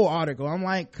the whole article? I'm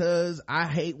like, cause I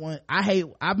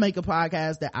make a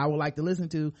podcast that I would like to listen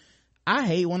to. I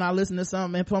hate when I listen to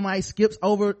something and somebody skips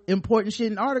over important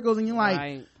shit in articles, and you're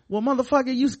like, well,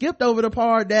 motherfucker, you skipped over the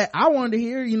part that I wanted to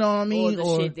hear, you know what I mean?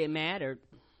 Or the shit that mattered.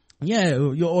 Yeah,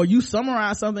 or you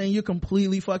summarize something and you're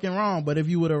completely fucking wrong. But if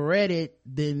you would have read it,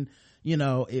 then, you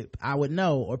know, I would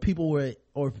know.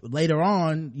 Or later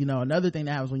on, you know, another thing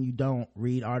that happens when you don't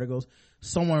read articles,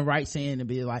 someone writes in and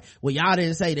be like, well, y'all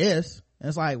didn't say this. And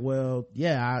it's like, well,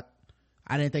 yeah,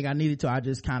 I didn't think I needed to. I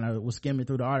just kind of was skimming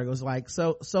through the articles. Like,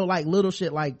 so like little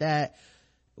shit like that.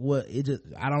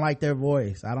 I don't like their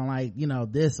voice. I don't like, you know,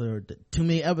 this, or too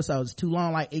many episodes, too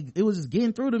long. Like it was just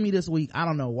getting through to me this week. I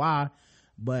don't know why,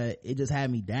 but it just had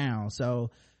me down.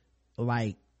 So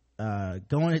like,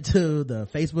 going into the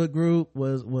Facebook group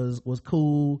was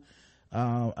cool.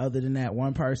 Other than that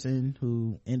one person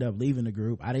who ended up leaving the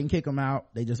group, I didn't kick them out.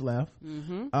 They just left.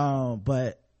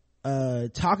 But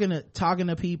talking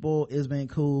to people has been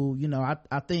cool. You know,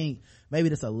 I think maybe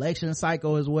this election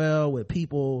cycle as well, with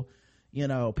people, you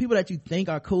know, people that you think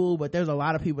are cool, but there's a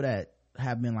lot of people that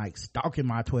have been like stalking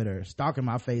my Twitter, stalking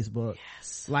my Facebook,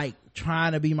 like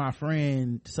trying to be my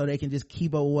friend so they can just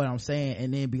keep up with what I'm saying,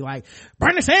 and then be like,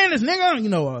 Bernie Sanders, nigga, you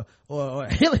know, or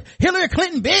Hillary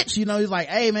Clinton, bitch. You know, he's like,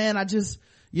 hey man, I just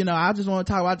want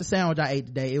to talk about the sandwich I ate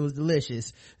today. It was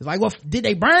delicious. It's like, well, did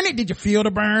they burn it? Did you feel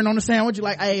the burn on the sandwich? You're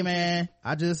like, hey man,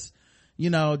 I just, you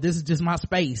know, this is just my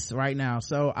space right now.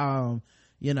 So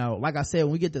you know, like I said,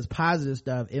 when we get this positive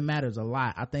stuff, it matters a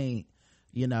lot. I think,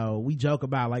 you know, we joke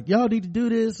about like, y'all need to do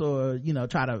this, or, you know,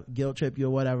 try to guilt trip you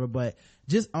or whatever, but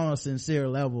just on a sincere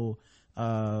level,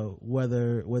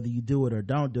 whether you do it or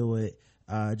don't do it,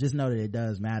 just know that it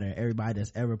does matter. Everybody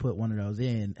that's ever put one of those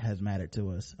in has mattered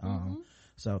to us.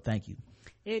 So thank you.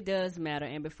 It does matter.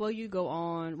 And before you go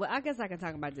on, well, I guess I can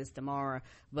talk about this tomorrow,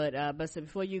 but so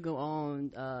before you go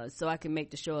on, so I can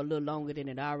make the show a little longer than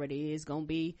it already is gonna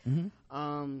be,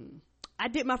 I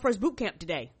did my first boot camp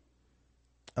today.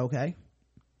 Okay.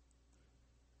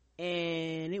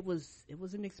 And it was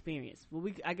an experience.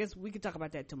 Well, I guess we could talk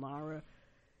about that tomorrow.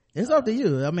 It's up to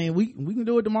you. I mean, we can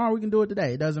do it tomorrow, we can do it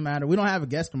today. It doesn't matter. We don't have a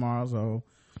guest tomorrow, so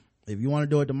if you want to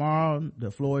do it tomorrow,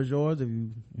 the floor is yours. If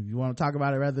you want to talk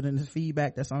about it rather than the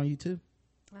feedback, that's on you too.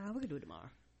 We can do it tomorrow.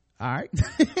 All right.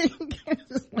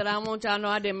 But I want y'all to know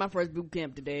I did my first boot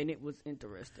camp today, and it was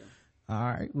interesting. All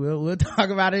right, we'll talk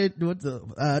about it with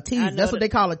the tease. That's what they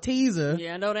call a teaser.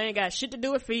 Yeah, I know they ain't got shit to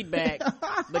do with feedback,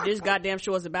 but this goddamn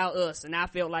show is about us, and I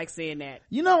felt like saying that.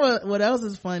 You know what else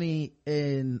is funny?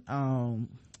 And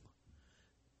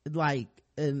like,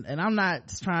 and I'm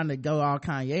not trying to go all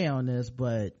Kanye on this,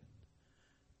 but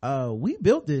we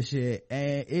built this shit,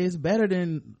 and it's better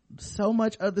than so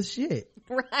much other shit.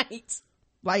 Right.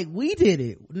 Like, we did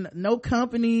it. No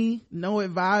company, no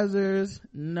advisors,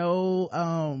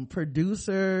 no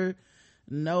producer,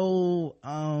 no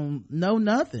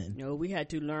nothing. You know, we had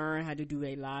to learn how to do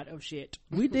a lot of shit.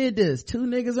 We did this 2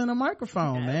 niggas in a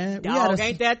microphone, man. Dog,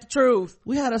 ain't that the truth?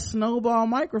 We had a snowball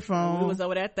microphone. We was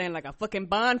over that thing like a fucking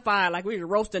bonfire, like we were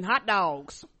roasting hot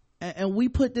dogs. And we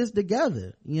put this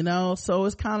together, you know. So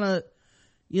it's kind of,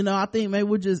 you know, I think maybe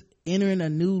we're just entering a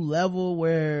new level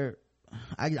where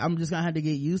I'm just gonna have to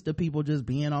get used to people just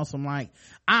being on some like,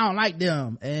 I don't like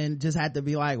them, and just have to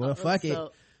be like, well, fuck it,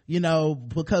 you know,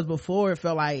 because before it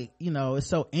felt like, you know, it's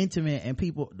so intimate, and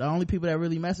the only people that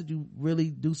really message you really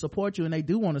do support you, and they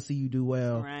do want to see you do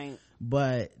well, right?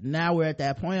 But now we're at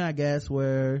that point, I guess,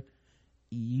 where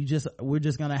we're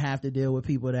just gonna have to deal with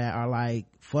people that are like,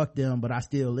 fuck them, but I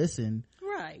still listen,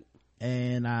 right?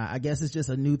 And I guess it's just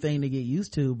a new thing to get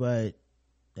used to, but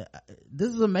this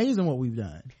is amazing what we've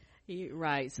done.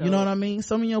 Right. So, you know what I mean?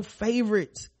 Some of your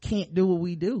favorites can't do what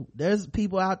we do. There's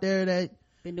people out there that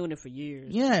been doing it for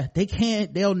years. Yeah,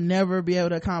 they'll never be able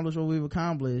to accomplish what we've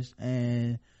accomplished.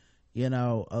 And, you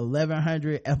know,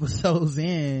 1,100 episodes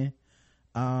in,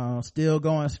 still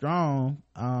going strong.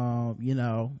 You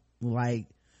know, like,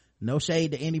 no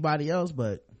shade to anybody else,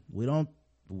 but we're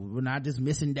not just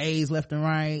missing days left and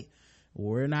right.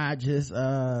 We're not just,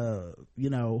 you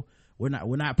know, we're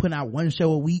not putting out one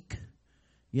show a week.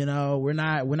 You know, we're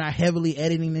not heavily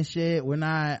editing this shit. We're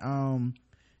not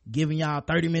giving y'all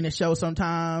 30-minute show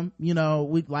sometime. You know,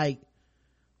 we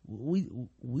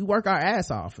work our ass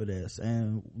off for this,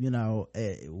 and you know,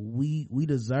 we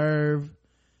deserve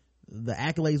the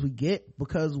accolades we get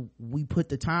because we put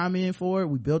the time in for it.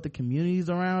 We built the communities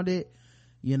around it.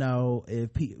 You know, if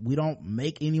we don't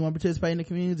make anyone participate in the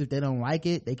communities, if they don't like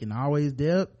it, they can always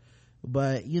dip.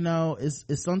 But you know, it's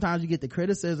sometimes you get the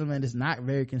criticism and it's not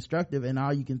very constructive, and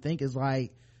all you can think is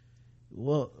like,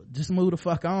 well, just move the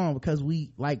fuck on, because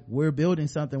we're building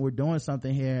something, we're doing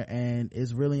something here, and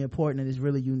it's really important and it's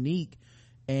really unique.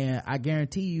 And I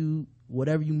guarantee you,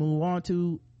 whatever you move on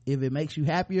to, if it makes you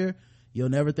happier, you'll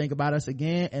never think about us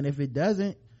again, and if it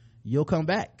doesn't, you'll come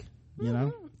back. You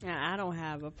know, I don't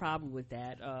have a problem with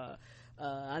that.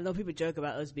 I know people joke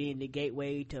about us being the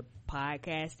gateway to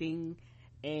podcasting,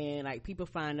 and like people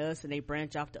find us and they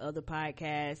branch off to other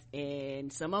podcasts,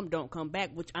 and some of them don't come back,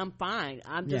 which I'm fine.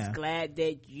 I'm just glad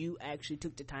that you actually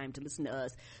took the time to listen to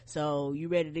us. So you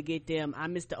ready to get them I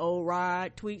miss the old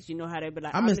Rod tweets? You know how they be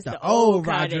like, I miss the old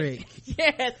Roderick.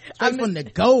 Yes, straight from the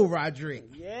go Roderick.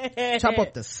 Yeah, chop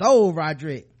up the soul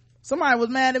Roderick. Somebody was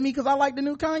mad at me because I like the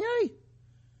new Kanye.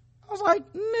 I was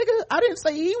like, nigga, I didn't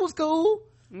say he was cool.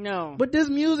 No, but this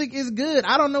music is good.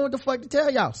 I don't know what the fuck to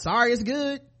tell y'all. Sorry, it's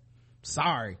good.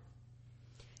 Sorry.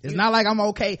 It's not like I'm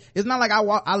okay. It's not like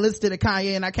I listened to the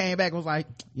Kanye and I came back and was like,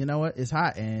 you know what, it's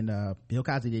hot, and Bill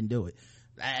Cosby didn't do it.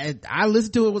 I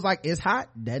listened to it, was like, it's hot,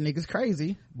 that nigga's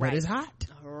crazy, but right. It's hot,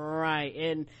 right?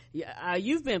 And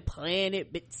you've been playing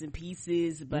it bits and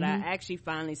pieces, but I actually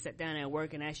finally sat down at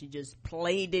work and actually just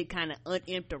played it kind of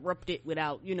uninterrupted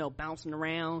without, you know, bouncing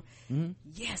around.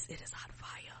 Yes, it is on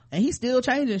fire, and he's still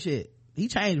changing shit. He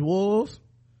changed Wolves.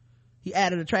 He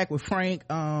added a track with Frank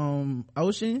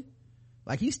Ocean.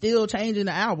 Like, he's still changing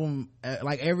the album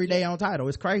like every day on Tidal.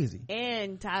 It's crazy.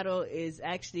 And Tidal is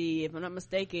actually, if I'm not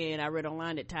mistaken, I read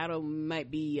online that Tidal might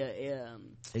be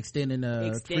extending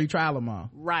the free trial a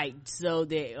month, right, so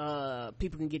that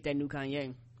people can get that new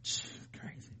Kanye.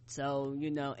 Crazy. So, you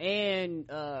know, and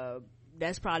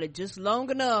that's probably just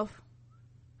long enough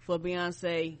for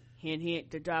Beyonce, hint hint,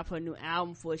 to drop her new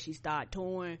album before she start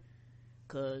touring.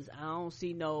 Cause I don't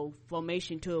see no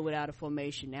Formation tour without a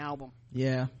Formation album.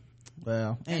 Yeah,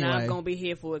 well, anyway, and I'm gonna be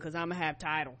here for it because I'm gonna have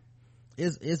Tidal.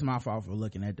 It's my fault for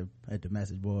looking at the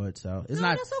message board, so it's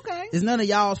not. That's okay. It's none of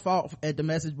y'all's fault at the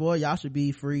message board. Y'all should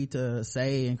be free to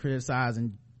say and criticize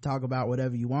and talk about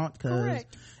whatever you want, because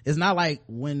it's not like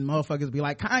when motherfuckers be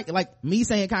like, Kanye, like me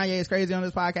saying Kanye is crazy on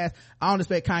this podcast, I don't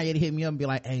expect Kanye to hit me up and be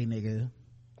like, hey nigga,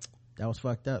 that was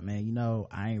fucked up, man, you know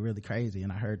I ain't really crazy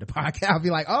and I heard the podcast. I'll be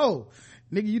like, oh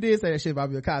nigga, you did say that shit about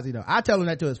Bill Cosby though. I tell him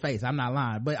that to his face, I'm not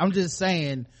lying, but I'm just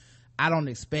saying, I don't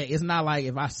expect, it's not like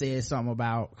if I said something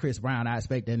about Chris Brown, I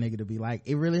expect that nigga to be like,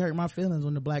 it really hurt my feelings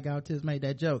when the Black Autist made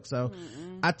that joke. So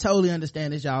I totally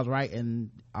understand this, y'all's right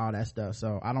and all that stuff,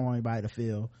 so I don't want anybody to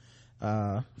feel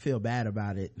bad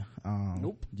about it.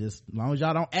 Nope. Just as long as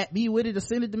y'all don't at me with it or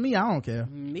send it to me, I don't care.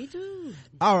 Me too.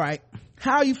 All right,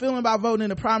 how are you feeling about voting in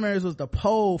the primaries? Was the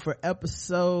poll for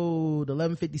episode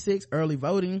 1156, early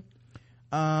voting.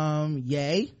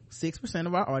 Yay, 6%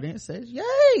 of our audience says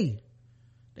yay,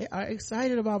 they are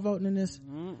excited about voting in this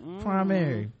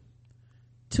primary.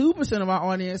 2% of our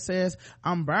audience says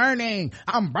I'm burning,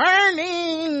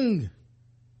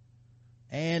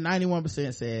 and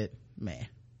 91% said man.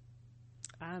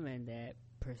 I'm in that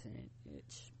percentage.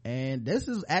 And this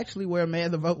is actually where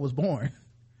Man the Vote was born.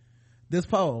 This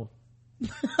poll.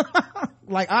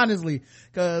 Like, honestly,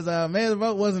 because Man the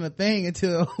Vote wasn't a thing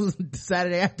until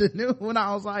Saturday afternoon when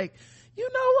I was like, you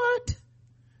know what?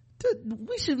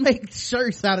 We should make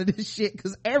shirts out of this shit,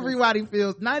 because everybody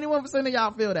feels, 91% of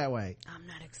y'all feel that way. I'm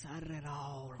not excited at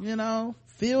all. You know,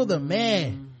 feel the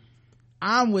man.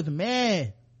 I'm with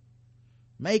man.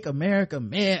 Make America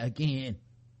man again.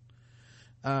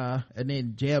 And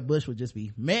then Jeb Bush would just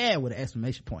be mad with an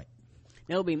exclamation point.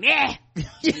 It'll be meh.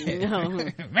 You know?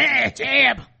 Man,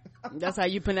 Jeb. That's how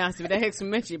you pronounce it with that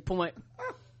exclamation point.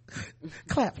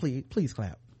 Clap, please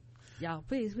clap. Y'all,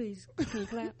 please, can you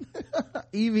clap?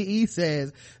 EVE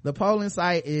says the polling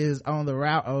site is on the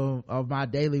route of my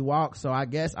daily walk, so I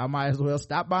guess I might as well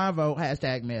stop by and vote.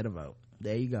 # Man to Vote.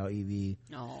 There you go, EVE.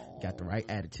 Oh. Got the right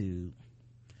attitude.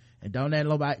 And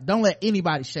don't let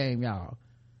anybody shame y'all.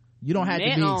 You don't have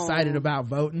to be excited about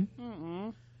voting.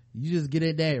 You just get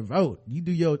in there and vote. You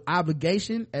do your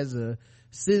obligation as a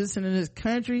citizen in this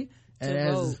country,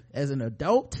 and as an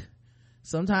adult.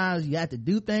 Sometimes you have to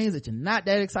do things that you're not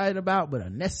that excited about but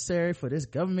are necessary for this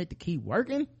government to keep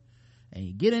working, and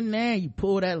you get in there and you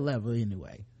pull that lever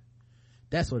anyway.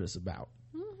 That's what it's about.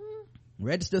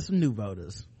 Register some new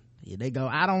voters. Yeah, they go,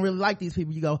 I don't really like these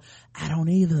people. You go, I don't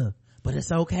either, but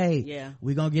it's okay. Yeah,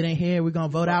 we're gonna get in here, we're gonna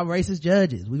vote out racist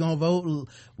judges, we're gonna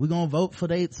vote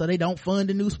for so they don't fund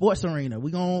the new sports arena,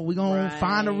 we're gonna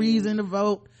find a reason to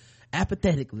vote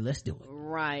apathetically. Let's do it.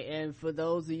 Right. And for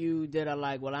those of you that are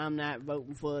like, well, I'm not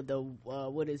voting for the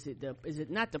what is it, is it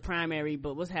not the primary,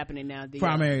 but what's happening now? The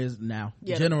primary is now,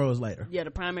 general is later.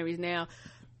 The primaries now.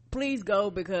 Please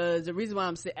go, because the reason why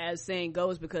I'm saying go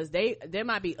is because there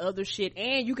might be other shit,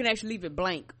 and you can actually leave it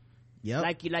blank.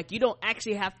 Yep. Like you don't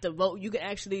actually have to vote. You can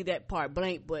actually leave that part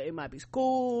blank, but it might be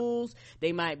schools.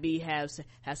 They might be have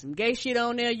some gay shit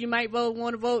on there. You might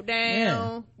want to vote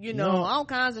down. Yeah. You know, all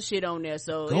kinds of shit on there.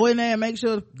 So go in there and make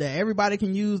sure that everybody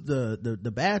can use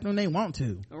the bathroom they want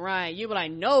to. Right. You be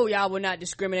like, no, y'all will not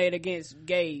discriminate against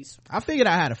gays. I figured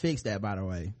out how to fix that, by the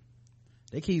way.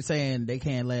 They keep saying they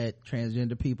can't let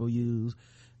transgender people use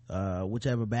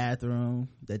whichever bathroom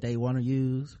that they want to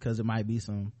use, because it might be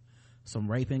some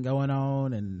raping going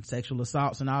on and sexual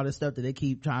assaults and all this stuff that they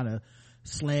keep trying to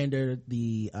slander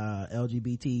the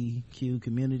LGBTQ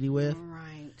community with.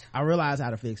 Right. I realized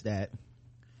how to fix that.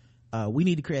 We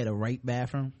need to create a rape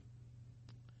bathroom,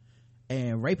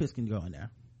 and rapists can go in there,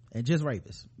 and just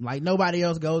rapists, like nobody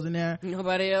else goes in there.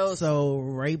 Nobody else. So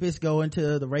rapists go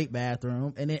into the rape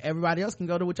bathroom, and then everybody else can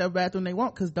go to whichever bathroom they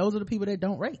want, because those are the people that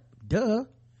don't rape. Duh.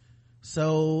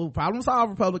 So problem solved,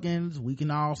 Republicans. We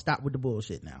can all stop with the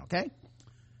bullshit now, okay?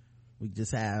 We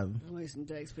just have wasting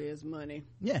taxpayers' money.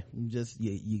 Yeah,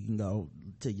 you can go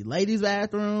to your ladies'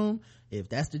 bathroom if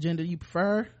that's the gender you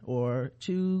prefer, or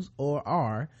choose, or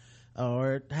are,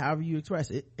 or however you express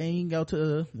it, and you can go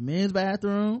to the men's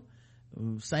bathroom.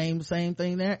 Same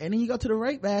thing there. And then you go to the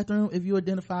rape bathroom if you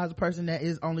identify as a person that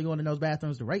is only going to those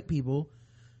bathrooms to rape people.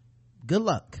 Good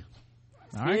luck.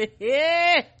 All right.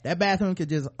 Yeah. That bathroom could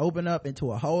just open up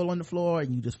into a hole on the floor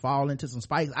and you just fall into some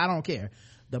spikes. I don't care.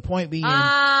 The point being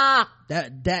that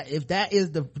if that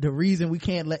is the reason we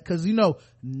can't let, because you know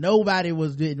nobody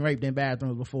was getting raped in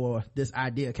bathrooms before this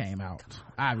idea came out.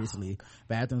 Obviously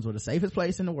bathrooms were the safest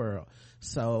place in the world,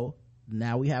 so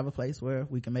now we have a place where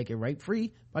we can make it rape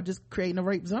free by just creating a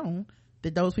rape zone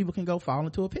that those people can go fall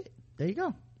into a pit. There you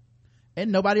go.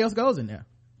 And nobody else goes in there.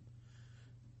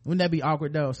 Wouldn't that be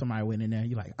awkward though if somebody went in there and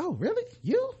you're like, oh really,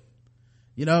 you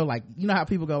know, like, you know how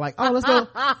people go like, oh let's go,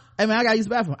 hey man, I gotta use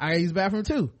the bathroom, I gotta use the bathroom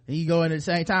too, and you go in at the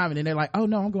same time, and then they're like, oh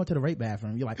no, I'm going to the rape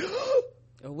bathroom. You're like,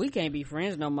 we can't be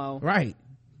friends no more. Right.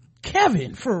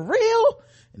 Kevin, for real?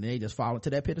 And then they just fall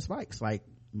into that pit of spikes like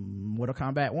Mortal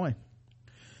Kombat 1.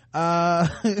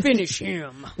 Finish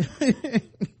him.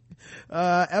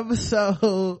 Episode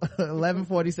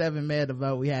 1147 Man to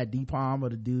Vote, we had D Palm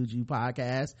of the Dudes You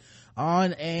podcast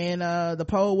on, and the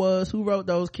poll was, who wrote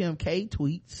those Kim K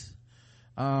tweets?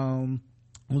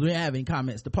 We didn't have any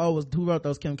comments. The poll was, who wrote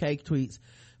those Kim K tweets?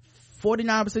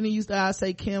 49% of you guys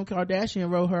say Kim Kardashian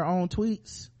wrote her own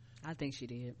tweets. I think she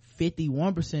did.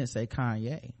 51% say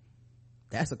Kanye.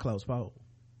 That's a close poll.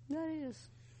 That is.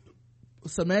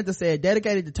 Samantha said,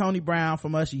 dedicated to Tony Brown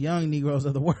from us young Negroes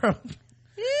of the world.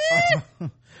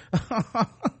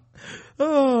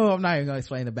 Oh, I'm not even gonna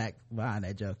explain the back behind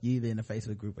that joke. You're either in the face of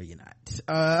the group or you're not.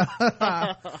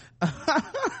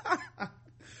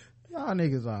 Y'all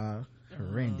niggas are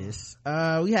horrendous.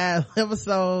 We have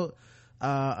episode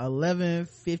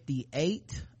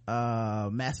 1158,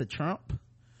 Massa Trump,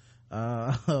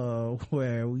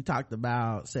 where we talked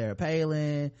about Sarah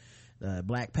Palin,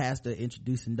 Black pastor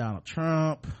introducing Donald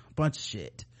Trump, bunch of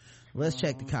shit. Let's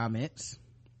check the comments.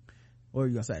 What were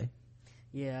you gonna say?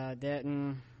 Yeah,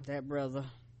 that brother.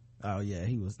 Oh yeah,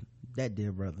 he was that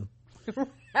dear brother.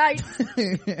 Right.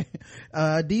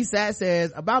 DSAT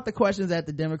says about the questions at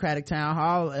the Democratic town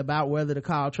hall about whether to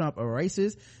call Trump a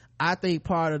racist. I think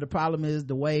part of the problem is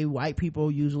the way white people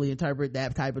usually interpret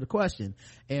that type of the question.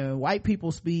 And when white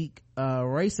people speak,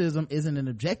 racism isn't an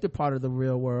objective part of the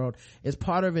real world. It's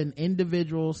part of an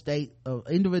individual state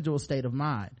of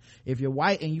mind. If you're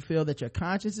white and you feel that your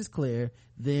conscience is clear,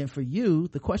 then for you,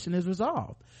 the question is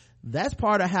resolved. That's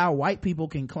part of how white people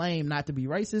can claim not to be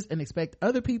racist and expect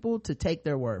other people to take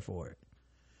their word for it.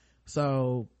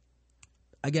 So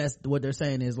I guess what they're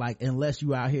saying is like, unless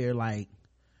you out here like,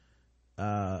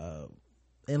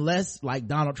 unless like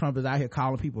Donald Trump is out here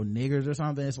calling people niggers or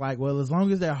something, it's like, well, as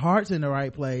long as their heart's in the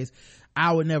right place,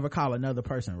 I would never call another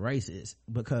person racist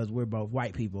because we're both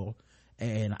white people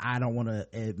and I don't want to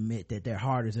admit that their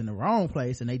heart is in the wrong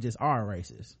place and they just are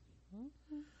racist.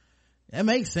 That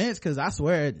makes sense, because I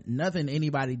swear nothing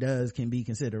anybody does can be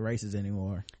considered racist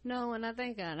anymore. No, and I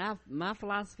think my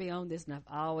philosophy on this, and I've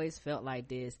always felt like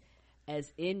this,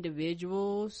 as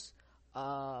individuals,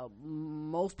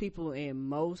 most people in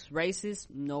most races,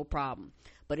 no problem.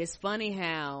 But it's funny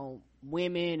how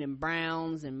women and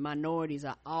browns and minorities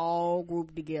are all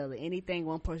grouped together. Anything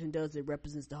one person does, it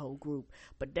represents the whole group.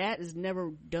 But that is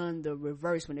never done the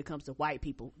reverse when it comes to white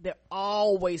people. They're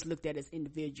always looked at as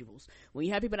individuals. When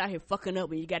you have people out here fucking up,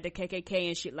 when you got the KKK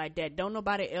and shit like that, don't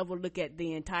nobody ever look at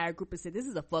the entire group and say, this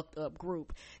is a fucked up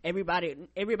group.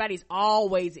 Everybody's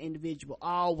always individual,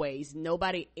 always.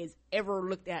 Nobody is ever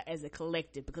looked at as a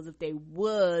collective, because if they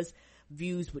was,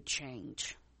 views would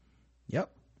change. Yep.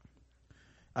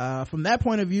 From that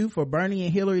point of view, for Bernie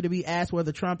and Hillary to be asked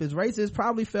whether Trump is racist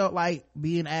probably felt like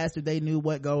being asked if they knew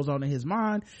what goes on in his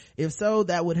mind. If so,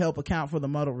 that would help account for the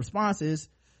muddled responses.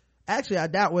 Actually, I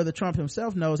doubt whether Trump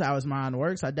himself knows how his mind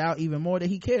works. I doubt even more that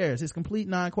he cares. His complete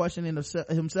non-questioning of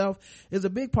himself is a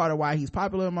big part of why he's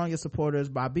popular among his supporters.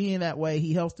 By being that way,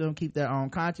 he helps them keep their own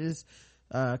conscience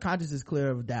is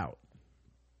clear of doubt.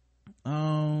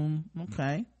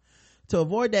 Okay. To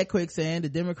avoid that quicksand, the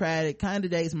Democratic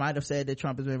candidates might have said that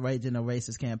Trump has been waging a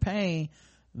racist campaign.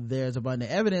 There's abundant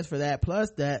evidence for that.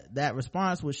 Plus, that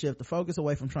response would shift the focus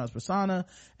away from Trump's persona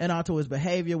and onto his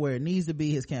behavior where it needs to be.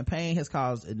 His campaign has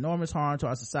caused enormous harm to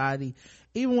our society,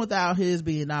 even without his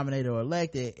being nominated or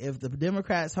elected. If the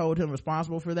Democrats hold him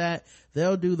responsible for that,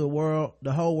 they'll do the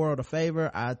whole world a favor.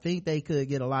 I think they could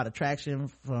get a lot of traction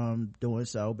from doing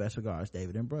so. Best regards,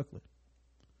 David in Brooklyn.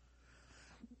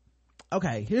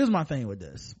 Okay, here's my thing with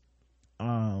this.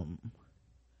 I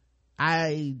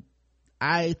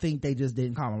think they just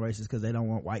didn't call them racist because they don't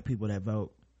want white people that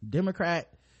vote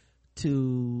Democrat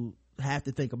to have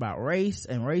to think about race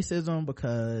and racism,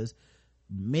 because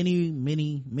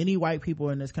many white people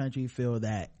in this country feel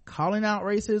that calling out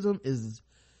racism is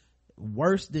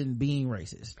worse than being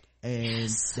racist. And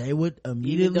yes, they would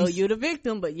immediately, even though you're the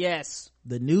victim, but yes,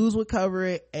 the news would cover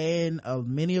it, and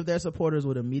many of their supporters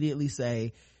would immediately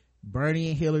say Bernie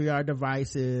and Hillary are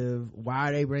divisive. Why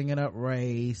are they bringing up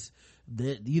race?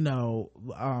 That,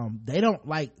 they don't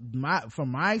like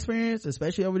from my experience,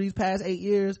 especially over these past 8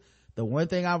 years, the one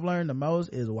thing I've learned the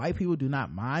most is white people do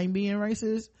not mind being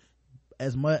racist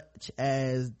as much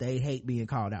as they hate being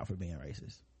called out for being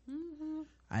racist. Mm-hmm.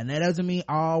 And that doesn't mean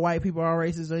all white people are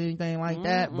racist or anything like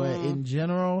that, but in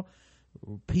general,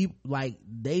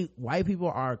 white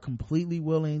people are completely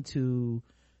willing to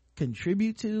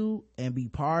contribute to and be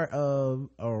part of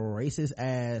a racist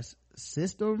ass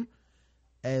system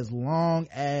as long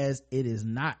as it is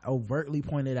not overtly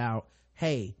pointed out,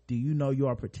 hey, do you know you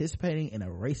are participating in a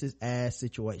racist ass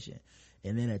situation?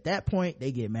 And then at that point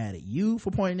they get mad at you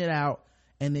for pointing it out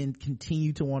and then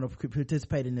continue to want to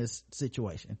participate in this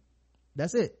situation.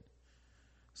 That's it.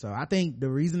 So I think the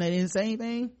reason they didn't say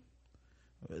anything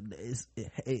is,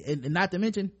 and not to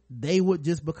mention, they would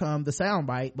just become the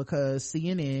soundbite, because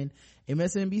CNN,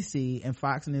 MSNBC, and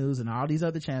Fox News and all these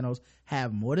other channels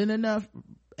have more than enough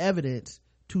evidence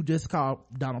to just call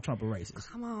Donald Trump a racist.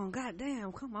 Come on,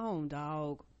 goddamn, come on,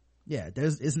 dog. Yeah,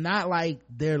 it's not like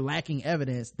they're lacking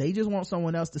evidence. They just want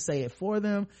someone else to say it for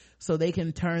them so they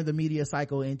can turn the media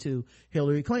cycle into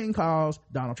Hillary Clinton calls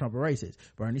Donald Trump a racist,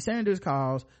 Bernie Sanders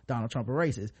calls Donald Trump a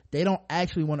racist. They don't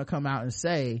actually want to come out and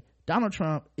say Donald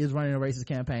Trump is running a racist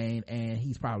campaign and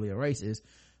he's probably a racist,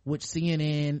 which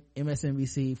CNN,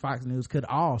 MSNBC, Fox News could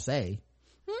all say.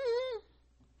 Mm-hmm.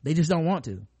 They just don't want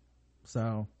to.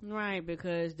 So right,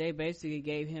 because they basically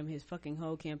gave him his fucking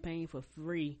whole campaign for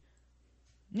free.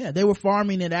 Yeah, they were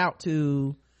farming it out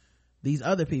to these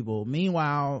other people.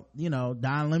 Meanwhile,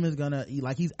 Don Lemon's gonna,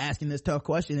 like, he's asking this tough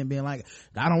question and being like,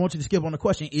 I don't want you to skip on the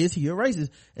question, is he a racist?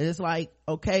 And it's like,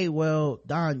 okay, well,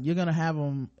 Don, you're gonna have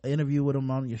him interview with him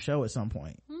on your show at some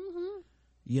point.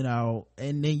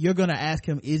 And then you're gonna ask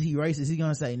him, is he racist? He's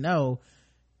gonna say no,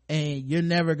 and you're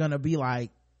never gonna be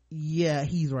like, yeah,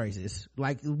 he's racist.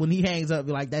 Like, when he hangs up,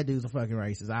 be like, that dude's a fucking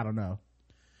racist. I don't know.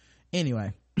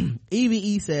 Anyway,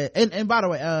 EVE said, and by the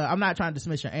way, I'm not trying to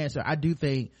dismiss your answer. I do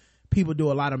think people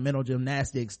do a lot of mental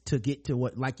gymnastics to get to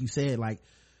what, like you said, like,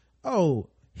 oh,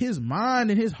 his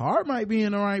mind and his heart might be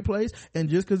in the right place, and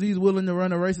just because he's willing to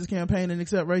run a racist campaign and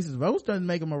accept racist votes doesn't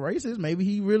make him a racist. Maybe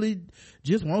he really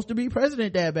just wants to be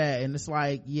president that bad. And it's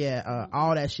like,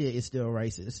 all that shit is still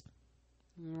racist.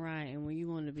 Right. And when you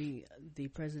want to be the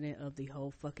president of the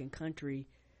whole fucking country,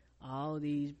 all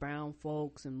these brown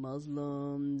folks and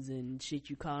Muslims and shit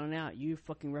you calling out, you're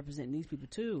fucking representing these people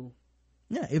too.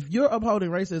 Yeah, if you're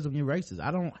upholding racism, you're racist. I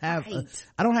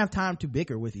don't have time to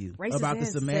bicker with you racist about the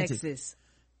and semantics. Sexist.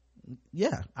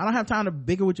 Yeah, I don't have time to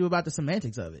bicker with you about the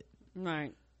semantics of it.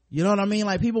 Right. You know what I mean?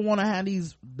 Like, people want to have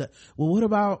well, what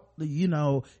about,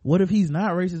 what if he's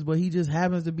not racist, but he just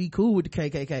happens to be cool with the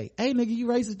KKK? Hey, nigga, you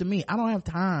racist to me. I don't have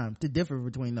time to differ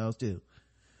between those two.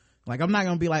 Like, I'm not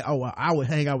gonna be like, oh, well, I would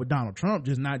hang out with Donald Trump,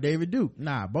 just not David Duke.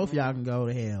 Nah, both of y'all can go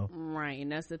to hell. Right.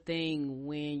 And that's the thing,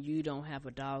 when you don't have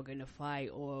a dog in the fight,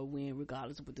 or when,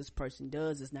 regardless of what this person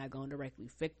does, it's not going to directly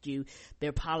affect you,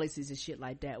 their policies and shit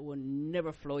like that will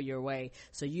never flow your way,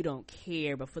 so you don't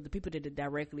care. But for the people that it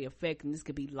directly affect, and this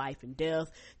could be life and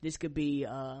death, this could be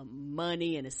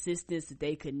money and assistance that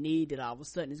they could need, that all of a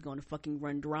sudden is going to fucking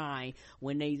run dry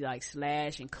when they like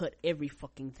slash and cut every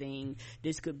fucking thing.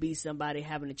 This could be somebody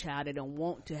having a child they don't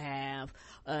want to have,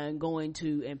 and going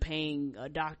to and paying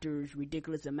doctors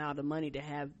ridiculous amount of money to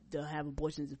have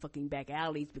abortions in fucking back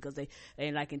alleys, because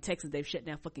and like in Texas, they've shut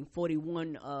down fucking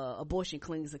 41 abortion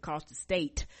clinics across the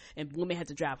state, and women have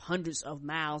to drive hundreds of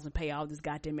miles and pay all this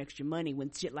goddamn extra money.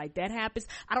 When shit like that happens,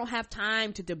 I don't have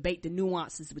time to debate the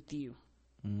nuances with you.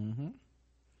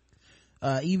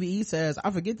 EVE says,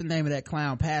 I forget the name of that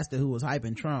clown pastor who was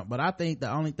hyping Trump, but I think the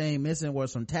only thing missing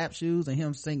was some tap shoes and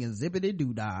him singing Zippity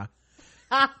Doo Dah.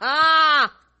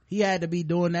 He had to be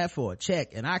doing that for a check,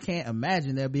 and I can't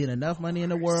imagine there being enough money in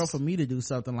the world for me to do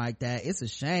something like that. It's a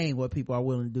shame what people are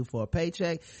willing to do for a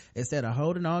paycheck instead of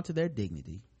holding on to their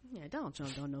dignity. Yeah, Donald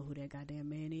Trump don't know who that goddamn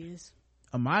man is.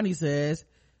 Amani says,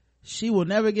 she will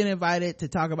never get invited to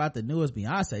talk about the newest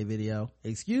Beyonce video.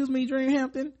 Excuse me,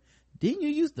 Dreamhampton? Didn't you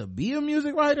used to be a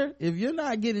music writer? If you're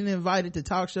not getting invited to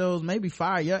talk shows, maybe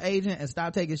fire your agent and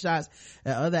stop taking shots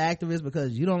at other activists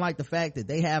because you don't like the fact that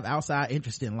they have outside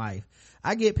interest in life.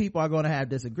 I get people are going to have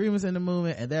disagreements in the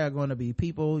movement, and there are going to be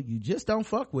people you just don't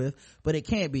fuck with, but it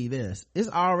can't be this. It's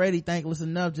already thankless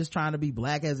enough just trying to be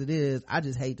black as it is. I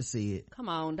just hate to see it. Come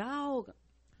on, dog.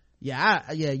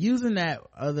 Using that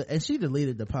other, and she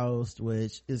deleted the post,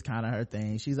 which is kind of her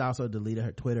thing. She's also deleted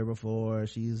her Twitter before.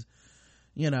 She's,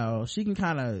 she can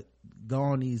kind of go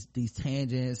on these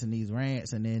tangents and these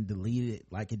rants and then delete it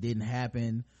like it didn't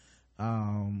happen.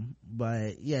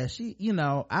 But yeah, she,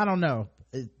 I don't know.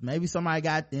 Maybe somebody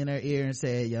got in her ear and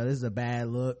said, yo, this is a bad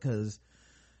look, because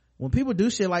when people do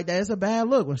shit like that, it's a bad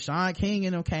look. When Sean King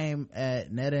and them came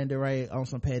at Netta and DeRay on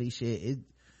some petty shit,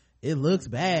 it looks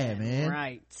bad, man.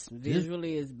 Right.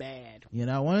 Visually is bad.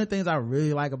 One of the things I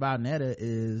really like about Netta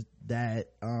is that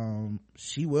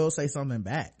she will say something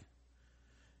back.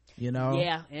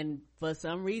 Yeah, and for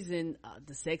some reason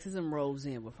the sexism rolls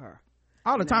in with her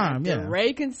all the time. Yeah,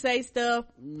 Ray can say stuff,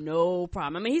 no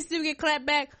problem. I mean, he still get clapped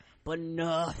back, but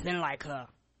nothing like her.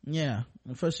 Yeah,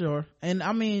 for sure. And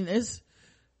I mean,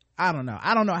 I don't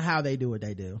know how they do what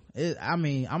they do.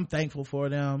 I'm thankful for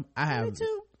them. Me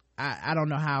too. I don't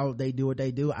know how they do what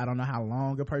they do. I don't know how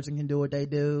long a person can do what they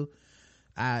do.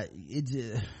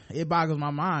 It boggles my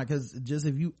mind, because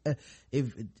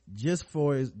just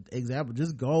for example,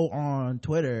 just go on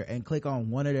Twitter and click on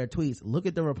one of their tweets, look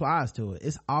at the replies to it.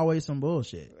 It's always some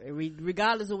bullshit,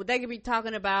 regardless of what they could be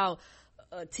talking about.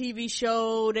 A TV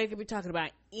show, they could be talking about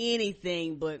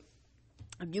anything, but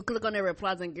if you click on their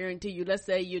replies, I guarantee you, let's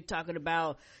say you're talking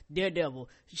about Daredevil,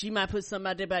 she might put something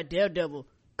out there about Daredevil,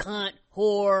 cunt,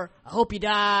 whore, I hope you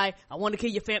die, I want to kill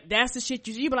your fam. That's the shit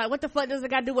you be like, what the fuck does it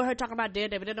got to do with her talking about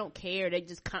Daredevil? They don't care. They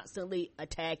just constantly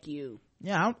attack you.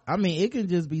 Yeah, I mean, it can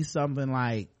just be something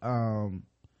like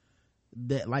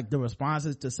that, like the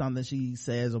responses to something she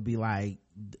says will be like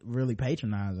really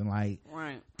patronizing, like,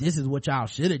 right, this is what y'all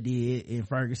should have did in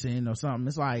Ferguson or something.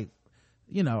 It's like,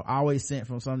 always sent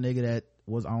from some nigga that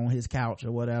was on his couch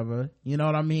or whatever, you know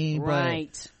what I mean? Right.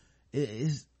 But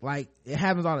it's like it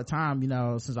happens all the time, you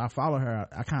know. Since I follow her,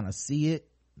 I kind of see it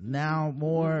now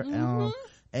more.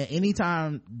 And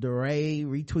anytime DeRay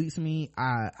retweets me,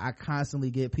 I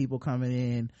constantly get people coming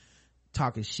in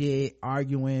talking shit,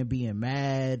 arguing, being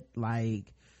mad,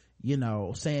 like, you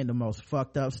know, saying the most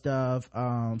fucked up stuff.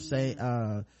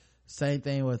 Same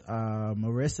thing with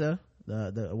Marissa,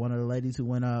 the one of the ladies who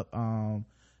went up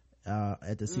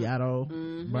at the Seattle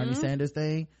Bernie Sanders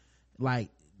thing. Like,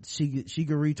 she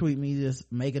could retweet me just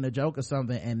making a joke or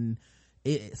something, and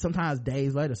it sometimes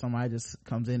days later somebody just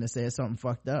comes in and says something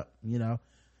fucked up, you know,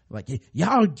 like,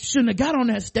 y'all shouldn't have got on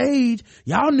that stage,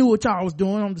 y'all knew what y'all was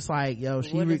doing. I'm just like, yo,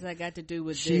 what does that got to do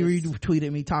with she this?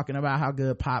 retweeted me talking about how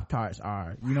good Pop-Tarts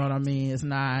are, you know what I mean? It's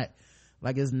not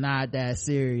that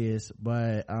serious.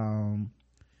 But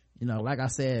you know, like I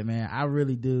said, man, I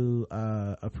really do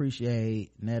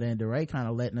appreciate Netta and DeRay kind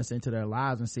of letting us into their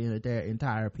lives and seeing that they're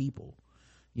entire people,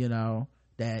 you know,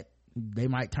 that they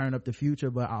might turn up the future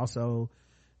but also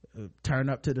turn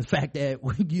up to the fact that,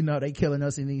 you know, they killing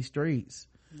us in these streets.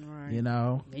 Right. You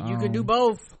know, and you can do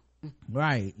both,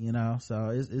 right? You know,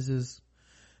 so it's just,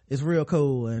 it's real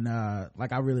cool. And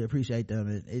like, I really appreciate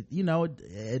them. It you know,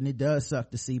 and it does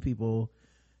suck to see people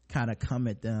kind of come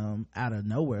at them out of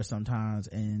nowhere sometimes,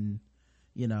 and,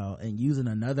 you know, and using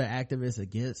another activist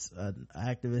against an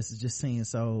activist is just seems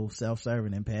so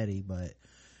self-serving and petty. But,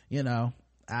 you know,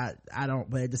 I don't,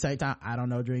 but at the same time, I don't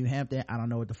know Dream Hampton. I don't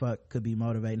know what the fuck could be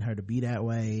motivating her to be that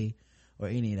way or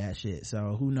any of that shit.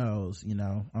 So who knows, you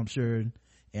know. I'm sure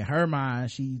in her mind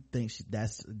she thinks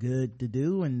that's good to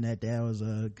do, and that was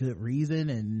a good reason,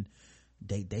 and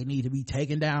they need to be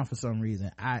taken down for some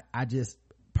reason. I just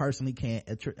personally can't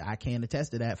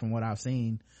attest to that from what I've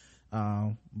seen.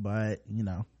 But, you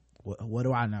know, what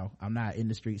do I know? I'm not in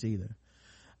the streets either.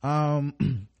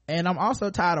 And I'm also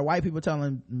tired of white people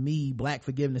telling me black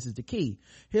forgiveness is the key.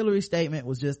 Hillary's statement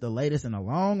was just the latest in a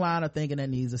long line of thinking that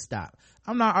needs to stop.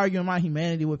 I'm not arguing my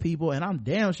humanity with people, and I'm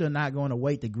damn sure not going to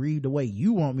wait to grieve the way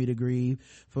you want me to grieve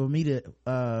for me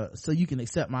to so you can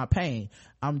accept my pain.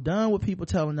 I'm done with people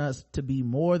telling us to be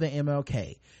more than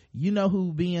MLK. You know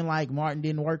who being like Martin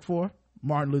didn't work for?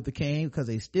 Martin Luther King, because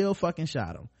they still fucking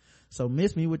shot him. So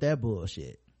miss me with that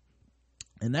bullshit.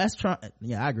 And that's Trump.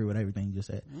 Yeah, I agree with everything you just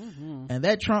said. And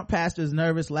that Trump pastor's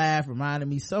nervous laugh reminded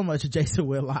me so much of Jason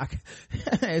Whitlock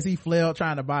as he flailed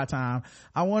trying to buy time.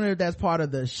 I wonder if that's part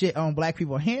of the shit on black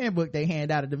people handbook they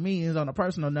hand out at the meetings. On a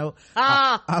personal note,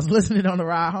 I was listening on the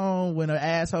ride home when an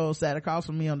asshole sat across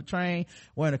from me on the train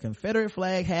wearing a Confederate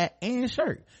flag hat and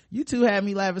shirt. You two had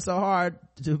me laughing so hard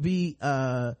to be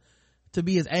as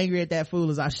angry at that fool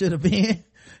as I should have been.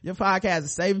 Your podcast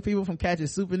is saving people from catching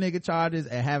super nigga charges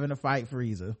and having to fight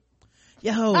Freezer.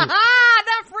 Yo.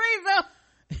 That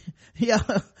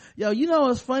Freezer. Yo, you know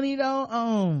what's funny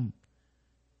though?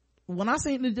 When I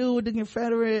seen the dude with the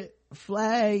Confederate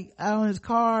flag out on his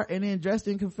car and then dressed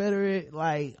in Confederate,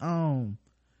 like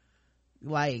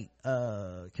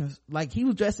he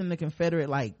was dressed in the Confederate,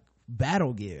 like,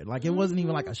 battle gear. Like, it wasn't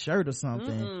even like a shirt or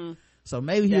something. So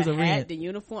maybe he was the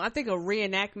uniform. I think a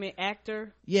reenactment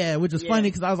actor. Yeah, which is funny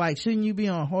because I was like, shouldn't you be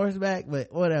on horseback?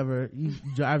 But whatever, you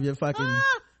drive your fucking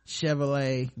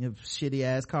Chevrolet, your shitty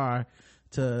ass car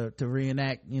to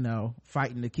reenact, you know,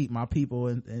 fighting to keep my people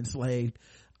enslaved.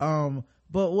 But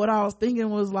what I was thinking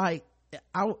was, like,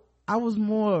 I was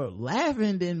more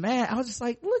laughing than mad. I was just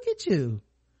like, look at you,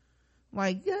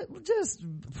 like, just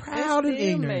proud and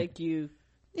ignorant.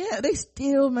 They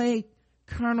still make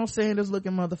Colonel Sanders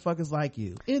looking motherfuckers like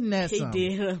you. Isn't that something?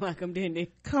 He did look like him, didn't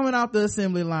he? Coming off the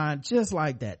assembly line just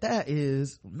like that. That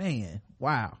is, man,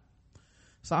 wow.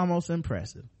 It's almost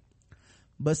impressive.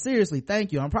 But seriously,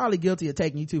 thank you. I'm probably guilty of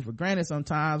taking you two for granted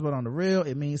sometimes, but on the real,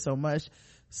 it means so much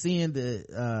seeing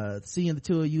the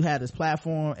two of you have this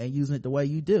platform and using it the way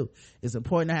you do. It's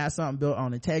important to have something built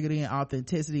on integrity and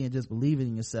authenticity and just believing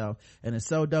in yourself. And it's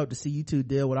so dope to see you two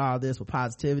deal with all this with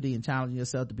positivity and challenging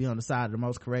yourself to be on the side of the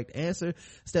most correct answer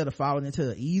instead of falling into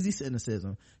the easy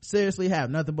cynicism. Seriously, have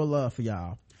nothing but love for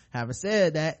y'all. Having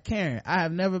said that, Karen, I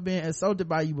have never been insulted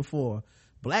by you before.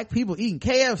 Black people eating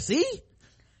KFC?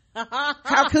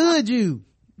 How could you?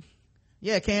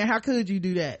 Yeah, Karen, how could you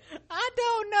do that? I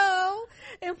don't know.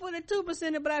 And for the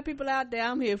 2% of black people out there,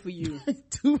 I'm here for you.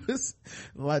 2%?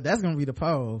 Well, that's gonna be the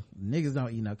poll. Niggas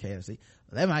don't eat no KFC.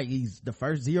 That might be the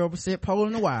first 0% poll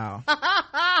in a while.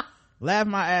 Laugh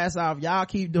my ass off. Y'all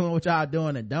keep doing what y'all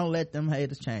doing and don't let them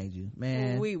haters change you,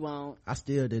 man. We won't. I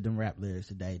still did them rap lyrics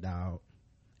today, dog.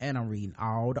 And I'm reading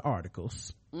all the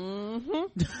articles. And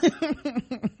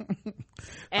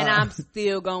I'm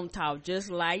still gonna talk just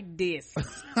like this.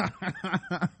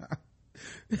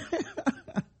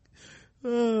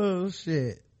 Oh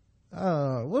shit.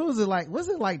 what was it like? What's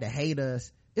it like to hate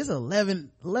us? It's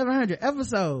 1100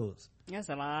 episodes. That's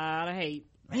a lot of hate.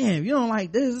 Man, if you don't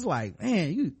like this, it's like,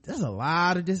 man, that's a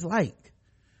lot of dislike.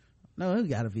 No, it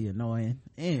gotta be annoying.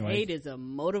 Anyway. Hate is a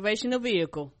motivational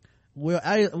vehicle. Well,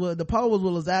 the poll was,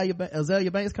 will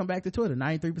Azalea Banks come back to Twitter?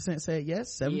 93% said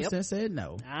yes, 7% said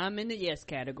no. I'm in the yes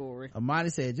category. Amani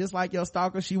said, just like your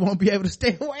stalker, she won't be able to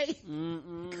stay away.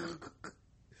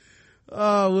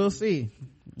 Oh, we'll see.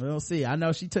 I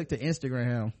know she took to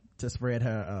Instagram to spread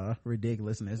her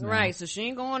ridiculousness now. Right, so she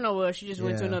ain't going nowhere. She just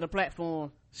went to another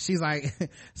platform. She's like,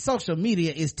 social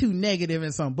media is too negative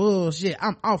and some bullshit.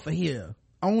 I'm off of here.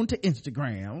 On to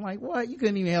Instagram. I'm like, what? You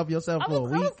couldn't even help yourself for a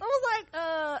week. I was like,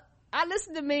 I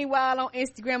listened to Meanwhile on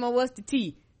Instagram on What's the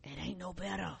Tea. It ain't no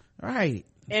better. Right.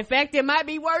 In fact, it might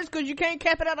be worse because you can't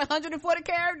cap it at 140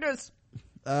 characters.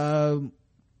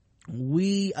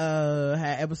 We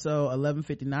had episode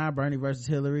 1159, Bernie versus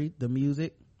Hillary, the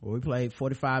music, where we played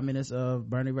 45 minutes of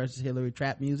Bernie versus Hillary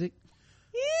trap music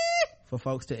for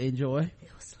folks to enjoy. It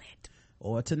was lit.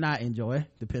 Or to not enjoy,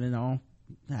 depending on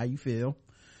how you feel.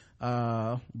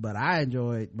 But I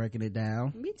enjoyed breaking it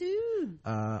down. Me too.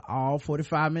 All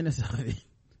 45 minutes of it,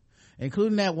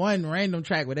 including that one random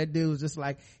track where that dude was just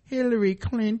like, Hillary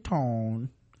Clinton,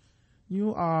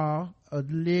 you are a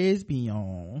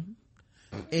lesbian.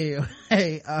 Anyway,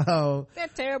 That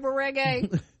terrible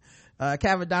reggae.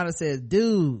 Cavadonna says,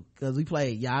 dude, because we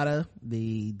played Yada,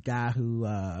 the guy who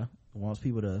wants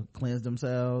people to cleanse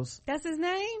themselves. That's his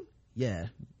name? Yeah.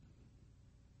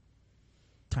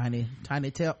 Tiny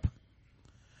Tip.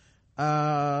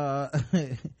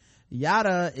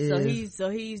 Yada is so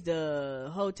he's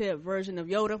the Hotep version of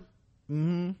Yoda.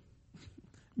 Mm-hmm.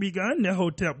 Begun the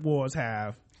Hotep wars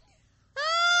have.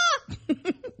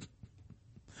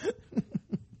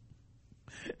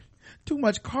 Too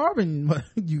much carbon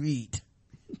you eat.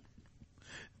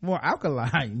 More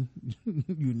alkaline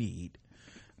you need.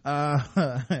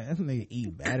 Nigga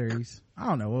eat batteries. I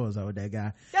don't know what was up with that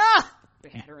guy.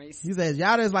 Batteries. He says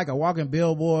Yada is like a walking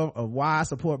billboard of why I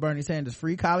support Bernie Sanders'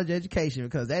 free college education,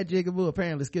 because that jigaboo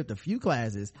apparently skipped a few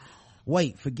classes.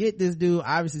 Wait, forget this dude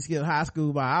obviously skipped high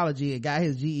school biology and got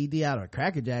his GED out of a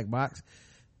Cracker Jack box.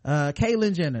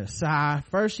 Caitlyn Jenner,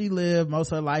 first she lived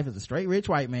most of her life as a straight rich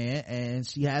white man, and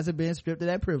she hasn't been stripped of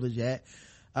that privilege yet.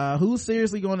 Who's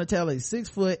seriously going to tell a 6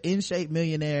 foot in shape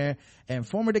millionaire and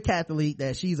former decathlete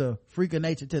that she's a freak of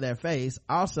nature to their face?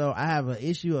 Also, I have an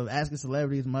issue of asking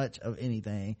celebrities much of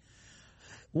anything.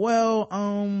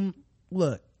 Well,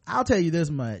 look, I'll tell you this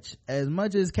much. As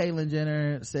much as Caitlyn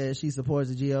Jenner says she supports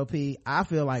the GOP, I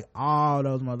feel like all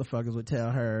those motherfuckers would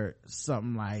tell her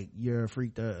something like, you're a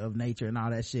freak of nature and all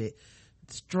that shit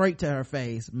straight to her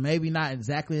face. Maybe not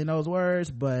exactly in those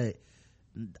words, but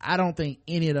I don't think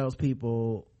any of those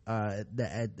people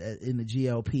that in the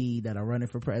GOP that are running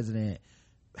for president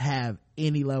have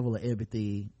any level of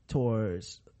empathy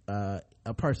towards a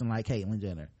person like Caitlyn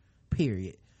Jenner,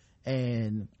 period.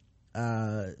 And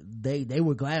they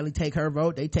would gladly take her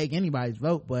vote. They take anybody's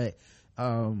vote, but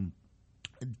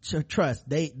trust,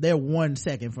 they're 1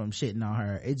 second from shitting on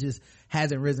her. It just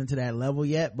hasn't risen to that level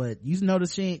yet. But you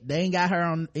notice they ain't got her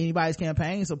on anybody's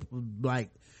campaign, so like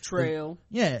trail.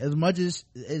 As much as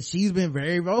she's been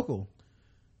very vocal,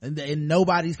 and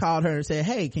nobody's called her and said,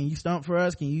 hey, can you stump for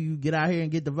us? Can you get out here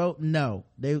and get the vote? No,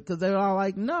 because they were all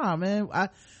like, nah, man,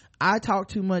 I talk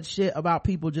too much shit about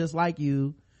people just like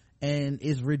you, and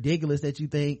it's ridiculous that you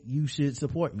think you should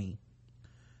support me.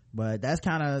 But that's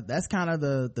kind of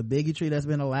the bigotry that's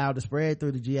been allowed to spread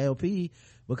through the GOP,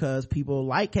 because people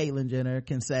like Caitlyn Jenner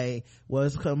can say, well,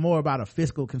 it's more about a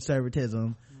fiscal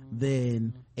conservatism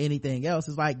than anything else.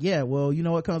 It's like, yeah, well, you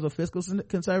know what comes with fiscal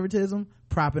conservatism?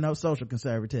 Propping up social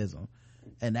conservatism.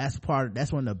 And that's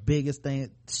one of the biggest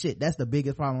that's the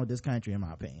biggest problem with this country, in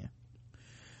my opinion.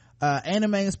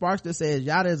 Anime Sparkster says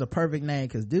Yada is a perfect name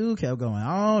because dude kept going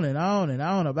on and on and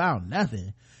on about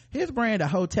nothing. His brand of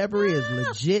hotepery is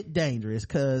legit dangerous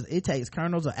because it takes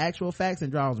kernels of actual facts and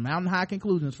draws mountain high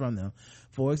conclusions from them.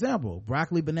 For example,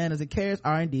 broccoli, bananas, and carrots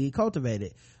are indeed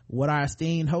cultivated. What our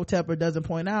esteemed Hotepper doesn't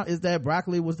point out is that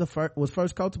broccoli was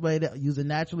first cultivated using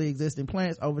naturally existing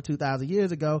plants over 2,000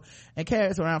 years ago, and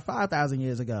carrots around 5,000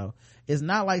 years ago. It's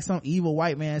not like some evil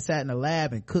white man sat in a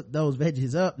lab and cooked those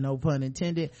veggies up, no pun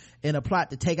intended, in a plot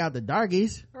to take out the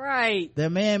darkies. Right. They're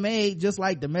man-made, just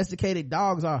like domesticated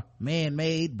dogs are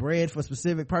man-made, bred for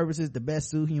specific purposes to best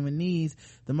suit human needs.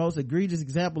 The most egregious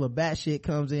example of batshit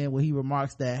comes in when he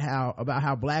remarks about about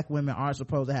how black women aren't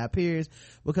supposed to have periods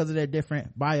because of their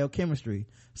different biochemistry.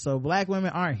 So black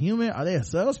women aren't human? Are they a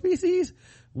subspecies?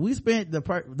 We spent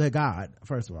the God,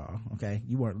 first of all, okay,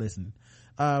 you weren't listening.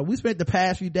 We spent the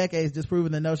past few decades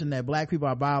disproving the notion that black people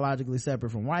are biologically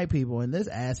separate from white people, and this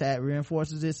asshat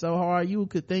reinforces it so hard you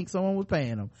could think someone was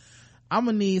paying them. I'm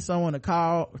gonna need someone to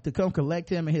come collect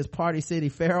him in his Party City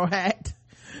Pharaoh hat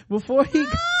before he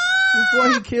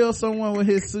kills someone with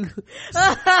his suit.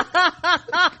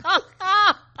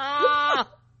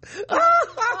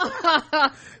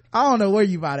 I don't know where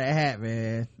you buy that hat,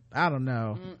 man. I don't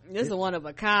know. This is one of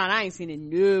a kind. I ain't seen it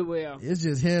nowhere. It's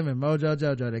just him and Mojo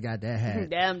Jojo that got that hat.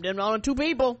 Damn, them the only two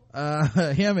people.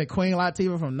 Him and Queen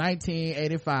Latifah from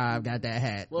 1985 got that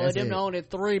hat. Well, That's them it. the only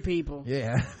three people.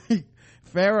 Yeah.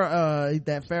 Farrah,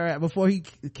 that Farrah, before he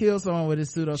killed someone with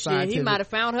his pseudoscientific. Shit, he might have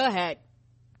found her hat.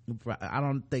 I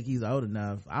don't think he's old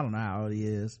enough. I don't know how old he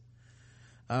is.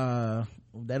 That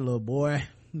little boy,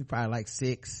 he probably like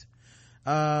 6.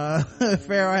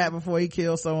 Farrah hat before he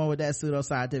killed someone with that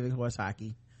pseudoscientific horse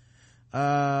hockey.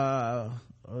 What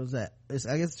was that?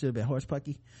 I guess it should have been horse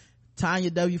pucky.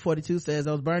 Tanya W42 says,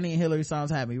 those Bernie and Hillary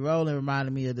songs had me rolling,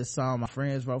 reminded me of this song my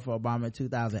friends wrote for Obama in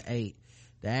 2008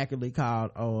 that accurately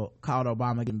called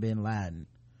Obama getting bin Laden.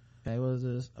 Okay, what is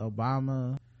this?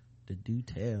 Obama, the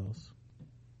details.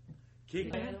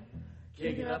 Kick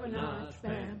it up a notch,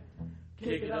 fam.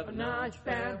 Kick it up a notch,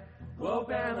 fam. Whoa,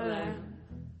 Bama.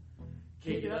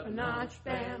 Kick it up a notch,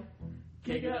 fam.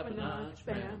 Kick it up a notch,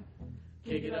 fam.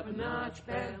 Kick it up a notch,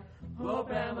 fam. Whoa,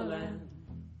 Bama.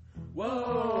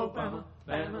 Whoa, Bama.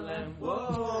 Bama.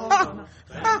 Whoa, Bama.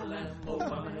 Bama.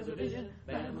 Obama has a vision.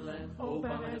 Bama.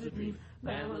 Obama has a dream.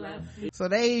 Bama. So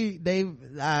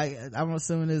I'm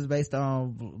assuming this is based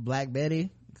on Black Betty.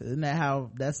 Isn't that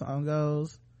how that song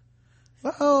goes?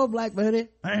 Oh, Black Betty,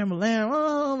 I am a lamb.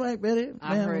 Oh, Black Betty,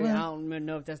 I heard. I don't even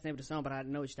know if that's the name of the song, but I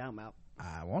know what you're talking about.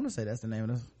 I want to say that's the name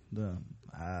of the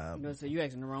So you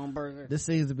asking the wrong burger. this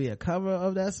seems to be a cover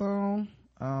of that song.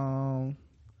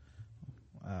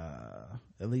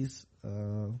 At least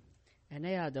And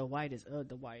they are the whitest of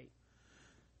the white.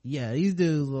 Yeah, these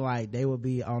dudes look like they would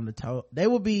be on the toe. They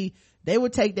would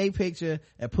take their picture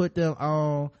and put them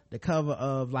on the cover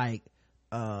of like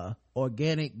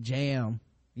organic jam,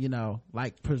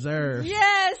 like preserves.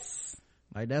 Yes,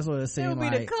 Like that's what it seemed that would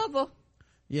like. be the cover.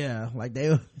 Yeah, like they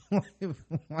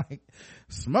like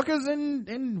Smuckers and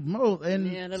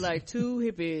Yeah, they're like two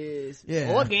hippies.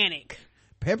 Yeah. Organic.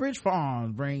 Pepperidge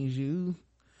Farm brings you.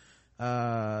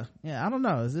 I don't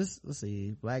know. Is this? Let's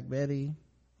see, Black Betty.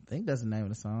 I think that's the name of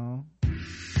the song.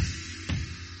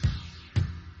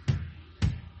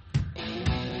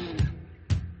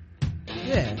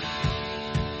 Yeah.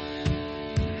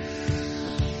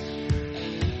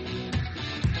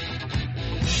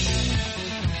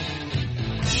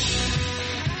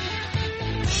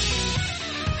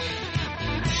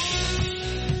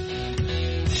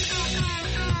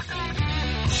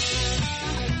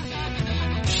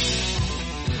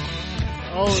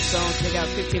 Old songs, they got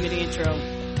 15-minute intro.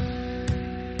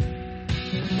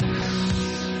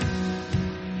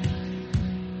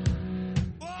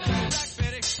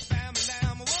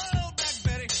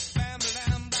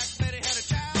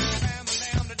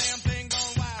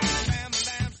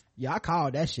 Yeah, I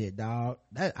called that shit, dog.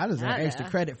 I deserve extra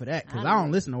credit for that because I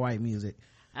don't listen to white music.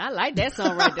 I like that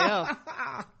song right there.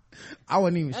 I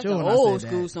wasn't even That's sure an when old I said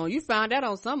school that. song. You found that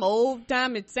on some old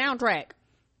time soundtrack.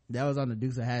 That was on the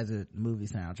Dukes of Hazzard movie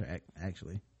soundtrack,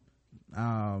 actually.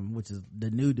 Which is the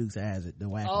new Dukes of Hazzard, the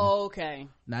whack one. Oh, okay.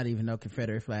 Not even no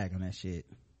Confederate flag on that shit.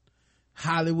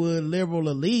 Hollywood liberal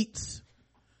elites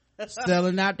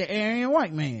selling out the Aryan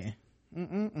white man.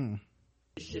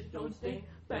 Shit don't stink.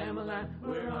 Bama,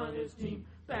 we're on his team.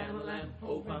 Bama,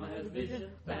 Obama has a vision.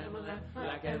 Bama,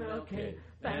 like MLK.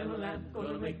 Bama,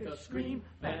 gonna make us scream.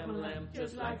 Bama,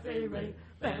 just like Fay Ray.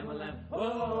 Bama,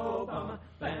 whoa, Obama.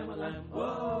 Bama,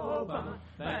 whoa, Obama.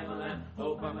 Bama,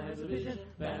 Obama has a vision.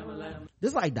 Bama.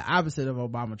 This like the opposite of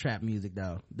Obama trap music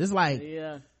though. This like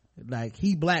like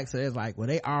he black, so it's like, well,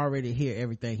 they already hear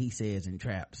everything he says in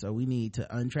trap, so we need to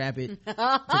untrap it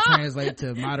to translate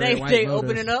to moderate white they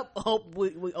voters. open it up. Hope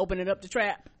we open it up to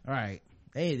trap. Right.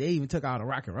 They even took all the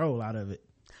rock and roll out of it.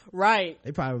 Right.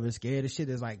 They probably been scared of shit.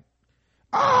 It's like,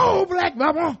 oh, black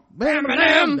mama, bam,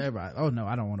 bam. Everybody, oh no,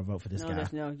 I don't want to vote for this guy.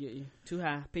 No, you too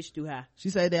high, pitch too high.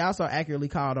 She said they also accurately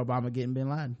called Obama getting bin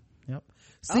Laden. Yep.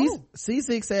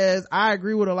 C6 says, I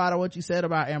agree with a lot of what you said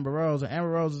about Amber Rose. When Amber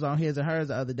Rose was on His and Hers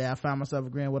the other day, I found myself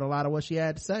agreeing with a lot of what she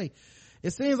had to say.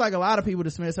 It seems like a lot of people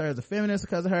dismiss her as a feminist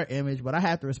because of her image, but I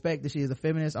have to respect that she is a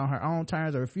feminist on her own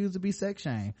terms and refuse to be sex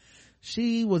shamed.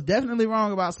 She was definitely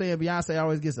wrong about saying Beyonce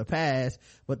always gets a pass,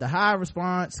 but the high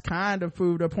response kind of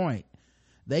proved her point.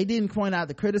 They didn't point out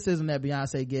the criticism that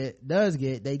Beyonce does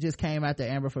get. They just came after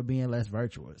Amber for being less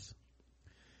virtuous.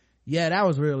 Yeah, that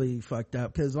was really fucked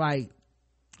up, because like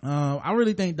I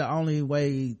really think the only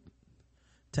way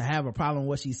to have a problem with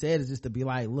what she said is just to be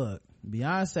like, look,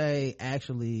 Beyonce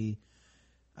actually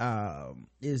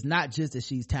is not just that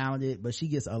she's talented, but she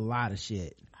gets a lot of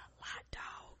shit. A lot,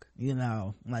 dog. You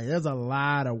know, like there's a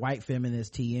lot of white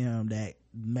feminist TM that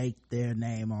make their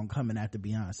name on coming after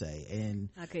Beyonce, and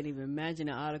I can't even imagine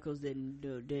the articles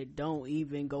that don't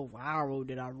even go viral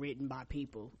that are written by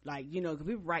people. Like, you know, 'cause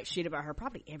people write shit about her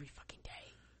probably every fucking day.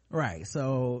 Right.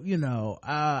 So, you know,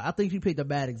 I think she picked a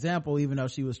bad example, even though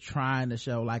she was trying to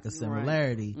show like a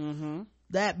similarity. Right. Mm-hmm.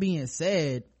 That being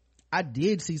said, I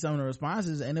did see some of the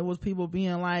responses, and it was people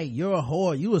being like, you're a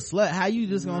whore, you a slut, how you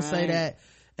just gonna say that?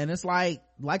 And it's like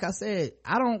I said,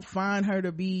 I don't find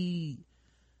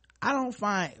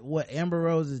what Amber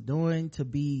Rose is doing to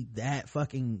be that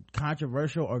fucking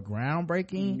controversial or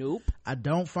groundbreaking. Nope. I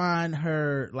don't find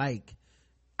her like,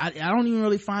 I don't even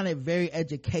really find it very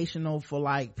educational for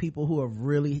like people who have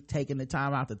really taken the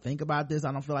time out to think about this.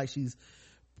 I don't feel like she's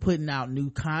putting out new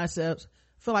concepts.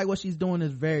 I feel like what she's doing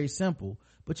is very simple.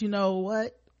 But you know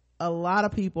what? A lot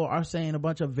of people are saying a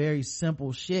bunch of very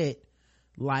simple shit,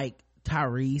 like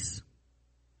Tyrese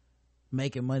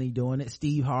making money doing it,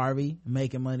 Steve Harvey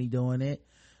making money doing it,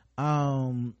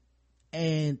 and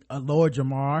Lord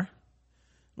Jamar.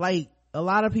 Like, a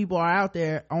lot of people are out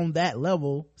there on that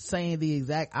level saying the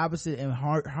exact opposite and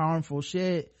harmful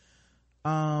shit.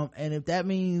 And if that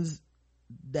means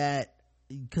that,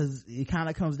 because it kind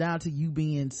of comes down to you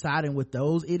being siding with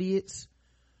those idiots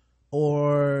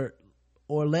or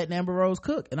letting Amber Rose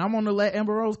cook, and I'm on the let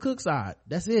Amber Rose cook side.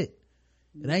 That's it.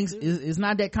 It's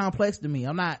not that complex to me.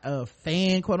 I'm not a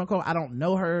fan, quote unquote. I don't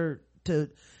know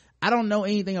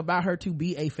anything about her to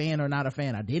be a fan or not a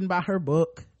fan. I didn't buy her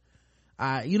book.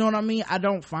 You know what I mean? I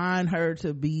don't find her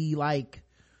to be like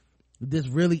this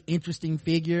really interesting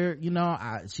figure. You know,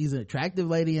 she's an attractive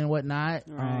lady and whatnot.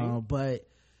 Right. But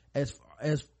as far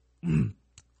as you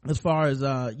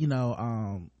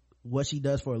know, what she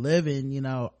does for a living, you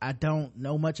know, I don't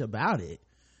know much about it,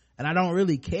 and I don't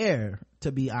really care,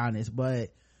 to be honest.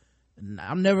 But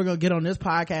I'm never gonna get on this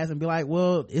podcast and be like,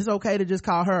 well, it's okay to just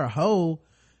call her a hoe,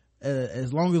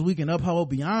 as long as we can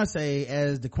uphold Beyonce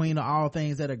as the queen of all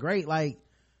things that are great. Like,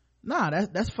 nah,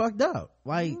 that's fucked up.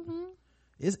 Like,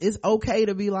 it's okay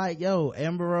to be like, yo,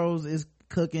 Amber Rose is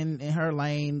cooking in her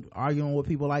lane, arguing with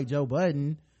people like Joe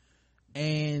Budden,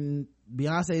 and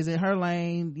Beyonce's in her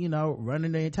lane, you know,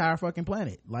 running the entire fucking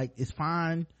planet. Like, it's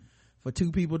fine for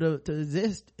two people to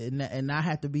exist and not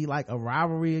have to be like a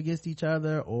rivalry against each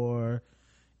other or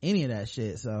any of that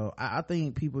shit. So I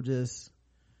think people just,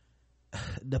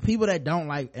 the people that don't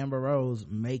like Amber Rose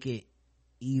make it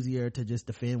easier to just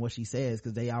defend what she says,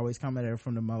 because they always come at her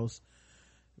from the most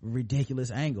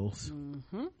ridiculous angles.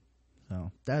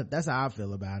 So that's how I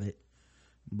feel about it.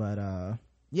 But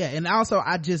yeah, and also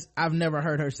I've never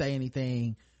heard her say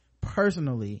anything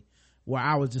personally where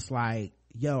I was just like,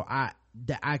 yo, I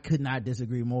could not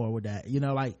disagree more with that. You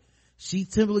know, like, she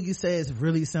simply says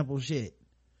really simple shit.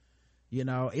 You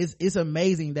know, it's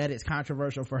amazing that it's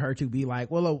controversial for her to be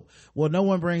like, well, no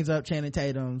one brings up Channing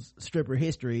Tatum's stripper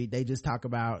history. They just talk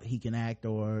about he can act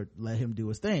or let him do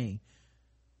his thing.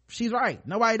 She's right.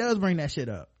 Nobody does bring that shit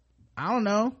up. I don't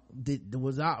know.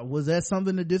 Was that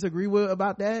something to disagree with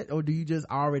about that? Or do you just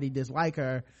already dislike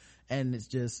her and it's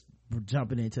just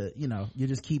jumping into, you know, you're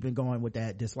just keeping going with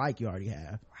that dislike you already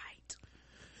have? Right.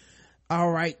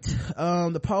 All right.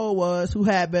 The poll was, who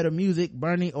had better music,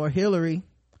 Bernie or Hillary?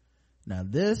 Now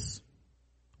this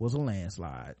was a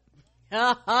landslide.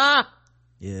 Yeah,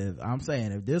 I'm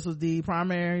saying if this was the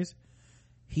primaries,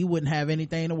 he wouldn't have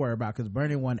anything to worry about, because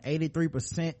Bernie won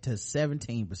 83% to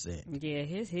 17%. Yeah,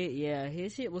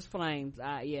 his shit was flames.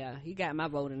 Yeah, he got my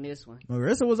vote in this one.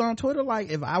 Marissa was on Twitter like,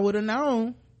 if I would have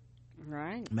known,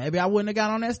 right, maybe I wouldn't have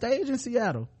got on that stage in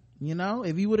Seattle. You know,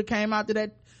 if he would have came out to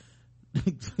that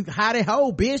howdy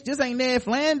ho, bitch, this ain't Ned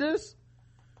Flanders,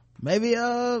 maybe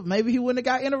he wouldn't have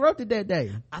got interrupted that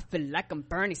day. I feel like I'm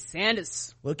Bernie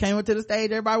Sanders. Well, came up to the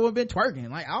stage, everybody would have been twerking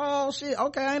like, oh shit,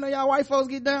 okay, I know y'all white folks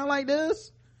get down like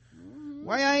this.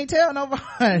 Why y'all ain't tell nobody?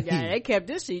 Yeah, they kept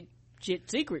this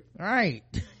shit secret, right?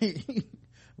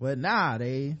 But nah,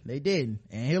 they didn't.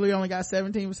 And Hillary only got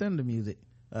 17% of the music,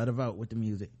 the vote with the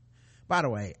music. By the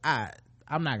way,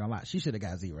 I'm not gonna lie, she should have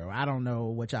got 0. I don't know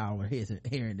what y'all were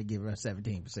hearing to give her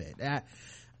 17%.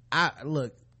 I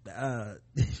look, I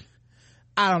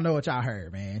don't know what y'all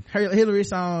heard, man. Hillary's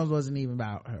songs wasn't even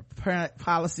about her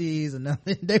policies or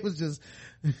nothing. They was just,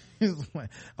 it was like,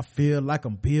 I feel like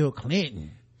I'm Bill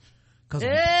Clinton because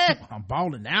I'm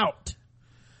balling out.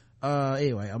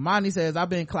 Anyway, Amani says, I've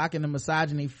been clocking the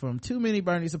misogyny from too many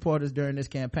Bernie supporters during this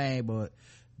campaign, but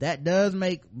that does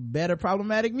make better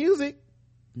problematic music.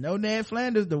 No Ned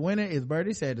Flanders, the winner is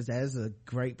Bernie Sanders. That is a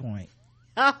great point.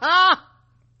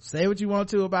 Say what you want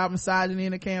to about misogyny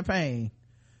in the campaign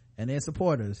and their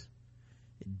supporters.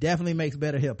 It definitely makes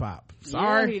better hip-hop.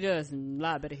 Sorry. Yeah, he does. A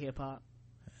lot better hip-hop.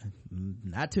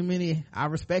 Not too many I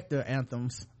respect their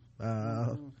anthems.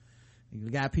 You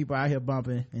got people out here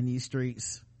bumping in these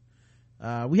streets.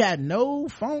 We had no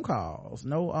phone calls,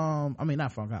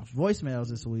 not phone calls, voicemails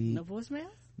this week.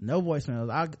 No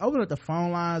voicemails. I open up the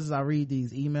phone lines as I read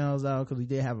these emails out because we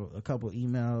did have a couple of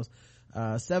emails.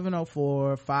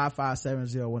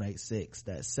 704-557-0186.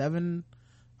 That's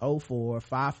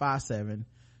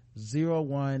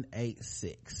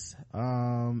 704-557-0186.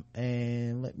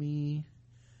 And let me,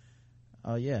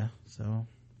 so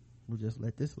we'll just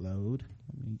let this load.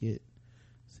 Let me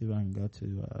see if I can go to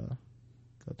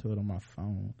it on my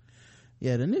phone.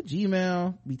 Yeah, the new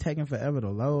Gmail be taking forever to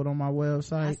load on my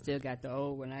website. I still got the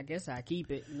old one. I guess I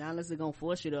keep it. Not unless it's gonna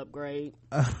force you to upgrade.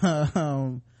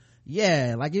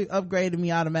 Yeah, like it upgraded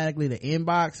me automatically to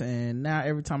inbox, and now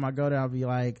every time I go there I'll be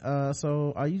like,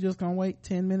 so are you just gonna wait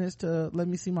 10 minutes to let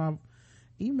me see my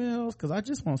emails? Because I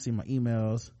just want to see my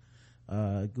emails.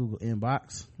 Google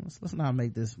inbox. Let's not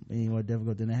make this any more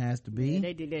difficult than it has to be. Yeah,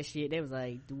 they did that shit. They was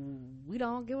like, we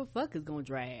don't give a fuck, it's gonna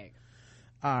drag.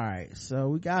 All right, so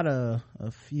we got a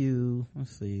few.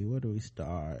 Let's see, where do we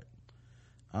start?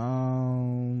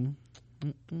 Mr.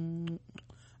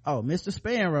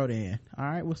 Span wrote in. All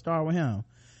right, we'll start with him.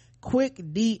 Quick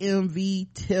DMV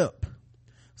tip.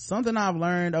 Something I've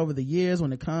learned over the years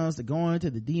when it comes to going to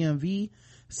the DMV,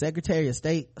 Secretary of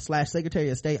State / Secretary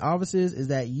of State offices, is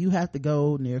that you have to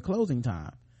go near closing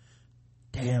time.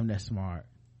 Damn, that's smart.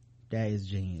 That is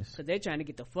genius. Cause they're trying to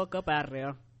get the fuck up out of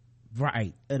there.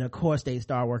 Right. And of course they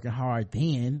start working hard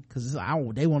then because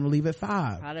they want to leave at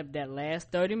 5. Out of that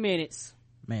last 30 minutes.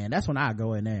 Man, that's when I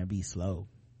go in there and be slow.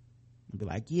 Be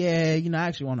like, yeah, I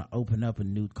actually want to open up a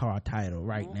new car title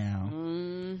right now.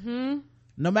 Mm-hmm.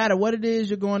 No matter what it is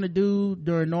you're going to do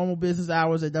during normal business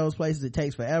hours at those places, it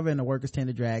takes forever and the workers tend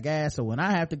to drag ass. So when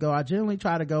I have to go, I generally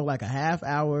try to go like an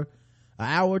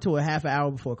hour to a half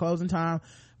hour before closing time,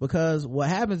 because what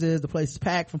happens is the place is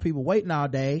packed from people waiting all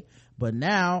day, but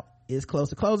now it's close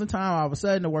to closing time. All of a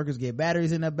sudden the workers get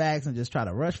batteries in their backs and just try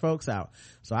to rush folks out.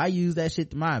 So I use that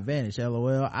shit to my advantage.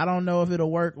 LOL. I don't know if it'll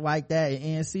work like that in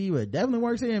NC, but it definitely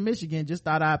works here in Michigan. Just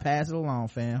thought I'd pass it along,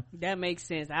 fam. That makes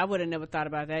sense. I would have never thought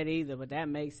about that either, but that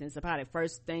makes sense. Probably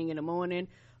first thing in the morning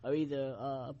or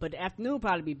either but the afternoon would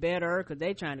probably be better because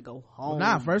they trying to go home.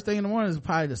 Well, first thing in the morning is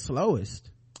probably the slowest.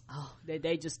 Oh,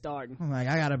 they just starting. I'm like,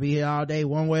 I gotta be here all day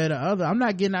one way or the other. I'm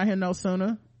not getting out here no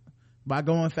sooner by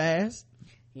going fast.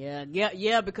 Yeah,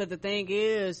 because the thing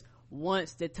is,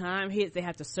 once the time hits, they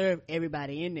have to serve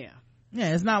everybody in there.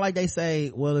 Yeah, it's not like they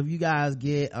say, well, if you guys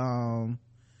get out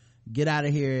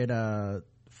of here at 4:30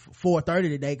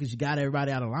 today because you got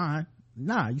everybody out of line.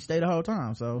 Nah, you stay the whole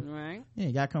time. So right, yeah,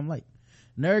 you gotta come late.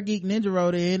 Nerd Geek Ninja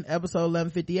wrote in episode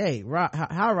 1158.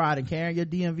 How Rod and Karen, your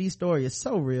DMV story is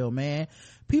so real, man.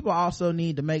 People also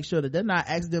need to make sure that they're not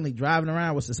accidentally driving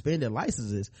around with suspended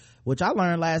licenses, which I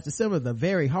learned last December the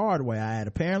very hard way. I had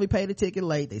apparently paid a ticket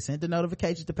late. They sent the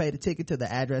notification to pay the ticket to the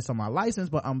address on my license,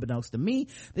 but unbeknownst to me,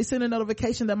 they sent a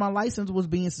notification that my license was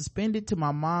being suspended to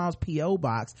my mom's P.O.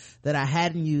 box that I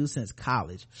hadn't used since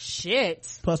college. Shit.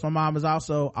 Plus my mom is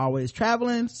also always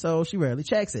traveling, so she rarely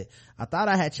checks it. I thought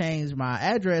I had changed my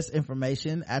address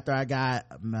information after I got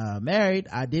married.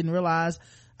 I didn't realize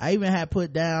I even had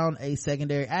put down a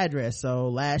secondary address. So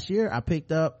last year I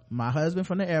picked up my husband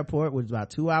from the airport, which is about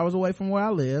 2 hours away from where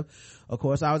I live. Of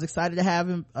course, I was excited to have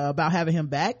him about having him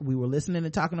back. We were listening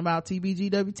and talking about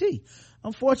TBGWT.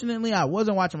 Unfortunately, I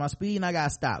wasn't watching my speed and I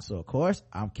got stopped. So of course,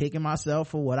 I'm kicking myself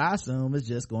for what I assume is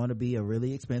just going to be a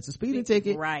really expensive speeding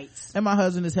ticket. Right. And my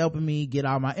husband is helping me get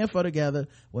all my info together.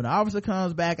 When the officer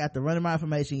comes back after running my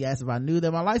information, he asks if I knew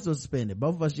that my license was suspended.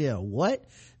 Both of us yell, what?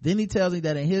 Then he tells me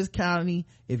that in his county,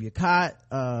 if you're caught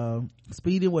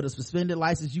speeding with a suspended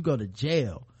license, you go to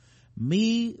jail.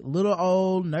 Me, little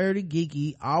old nerdy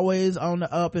geeky, always on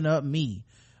the up and up me.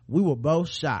 We were both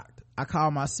shocked. I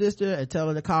call my sister and tell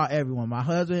her to call everyone. My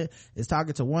husband is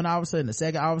talking to one officer, and the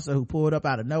second officer, who pulled up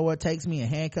out of nowhere, takes me and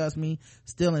handcuffs me.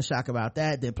 Still in shock about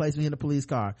that, then placed me in the police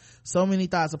car. So many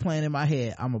thoughts are playing in my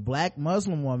head. I'm a black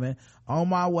Muslim woman on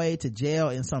my way to jail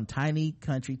in some tiny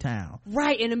country town.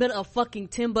 Right in the middle of fucking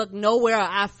Timbuk nowhere.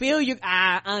 I feel you.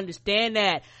 I understand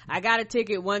that. I got a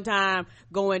ticket one time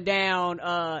going down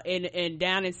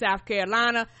down in South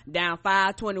Carolina, down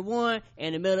 521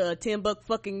 in the middle of Timbuk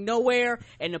fucking nowhere,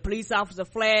 and the police officer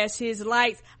flashed his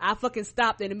lights. I fucking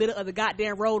stopped in the middle of the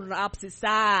goddamn road on the opposite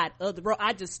side of the road.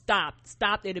 I just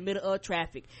stopped in the middle of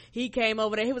traffic. He came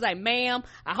over there. He was like, ma'am,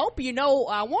 I hope you know,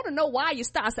 I want to know why you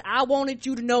stopped. I said, I wanted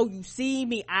you to know you see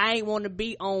me. I ain't want to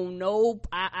be on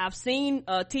I've seen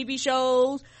TV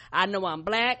shows. I know I'm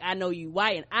black. I know you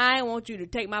white, and I ain't want you to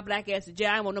take my black ass to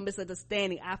jail. I ain't want no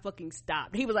misunderstanding. I fucking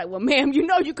stopped. He was like, well, ma'am, you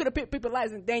know you could have put people's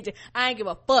lives in danger. I ain't give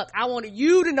a fuck. I wanted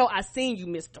you to know I seen you,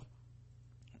 mister.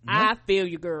 I feel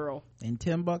you, girl. In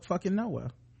Timbuk fucking nowhere.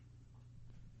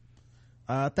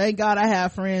 Thank God I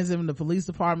have friends in the police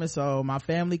department, so my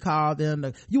family called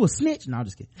them you a snitch? No, I'm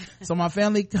just kidding. So my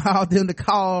family called them to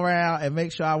call around and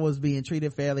make sure I was being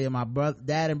treated fairly, and my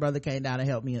dad and brother came down to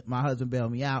help me. My husband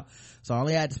bailed me out, so I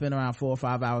only had to spend around 4 or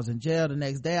 5 hours in jail. The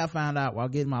next day I found out, while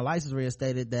getting my license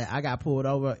reinstated, that I got pulled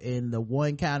over in the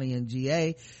one county in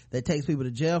GA that takes people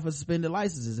to jail for suspended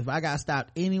licenses. If I got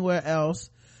stopped anywhere else,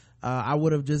 I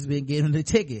would have just been given the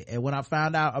ticket. And when I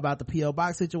found out about the P.O.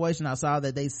 Box situation, I saw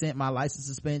that they sent my license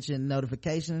suspension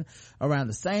notification around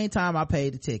the same time I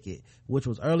paid the ticket, which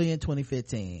was early in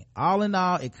 2015. All in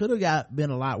all, it could have been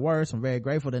a lot worse. I'm very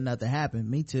grateful that nothing happened.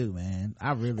 Me too, man.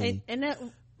 I really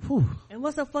and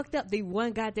what's so fucked up, the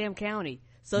one goddamn county.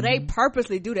 So they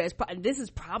purposely do that. This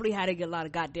is probably how they get a lot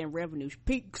of goddamn revenue.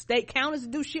 State counties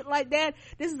do shit like that.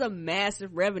 This is a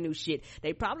massive revenue shit.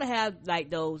 They probably have like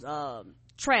those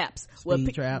traps where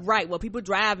people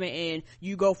driving and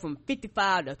you go from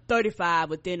 55 to 35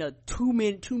 within a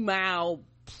 2 mile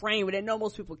frame where they know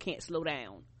most people can't slow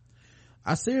down.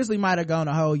 I seriously might have gone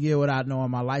a whole year without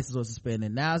knowing my license was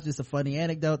suspended. Now it's just a funny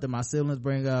anecdote that my siblings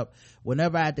bring up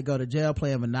whenever I had to go to jail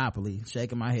playing Monopoly.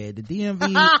 Shaking my head. The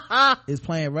DMV is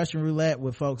playing Russian roulette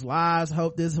with folks' lives.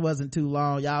 Hope this wasn't too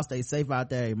long. Y'all stay safe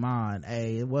out there, Iman.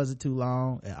 Hey, it wasn't too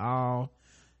long at all,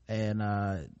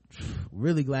 and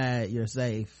really glad you're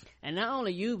safe. And not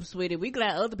only you, sweetie, we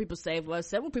glad other people safe. Well,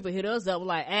 several people hit us up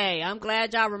like, hey, I'm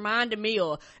glad y'all reminded me,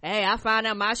 or hey, I found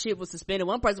out my shit was suspended.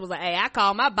 One person was like, hey, I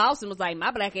called my boss and was like,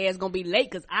 my black ass gonna be late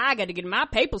because I got to get my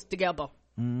papers together.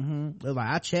 It was like,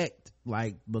 I checked,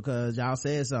 like, because y'all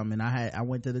said something, and I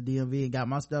went to the DMV and got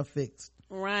my stuff fixed.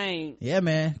 Right. Yeah,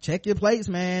 man, check your plates,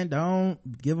 man. Don't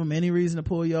give them any reason to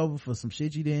pull you over for some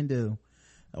shit you didn't do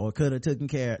or could have taken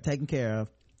care of.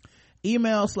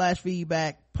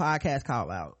 Email/feedback podcast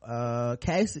call out.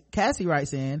 Cassie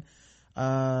writes in,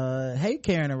 hey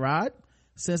Karen and Rod,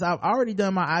 since I've already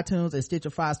done my iTunes and Stitcher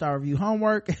 5-star review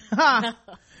homework,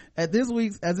 as this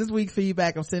week's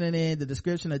feedback, I'm sending in the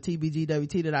description of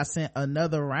TBGWT that I sent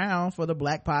another round for the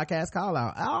Black Podcast call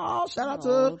out. Oh, shout out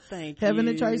to Heaven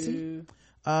and Tracy.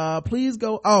 Please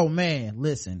go. Oh man,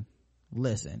 listen,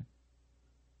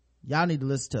 y'all need to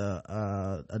listen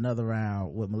to another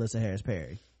round with Melissa Harris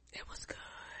Perry. It was good.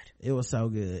 It was so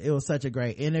good. It was such a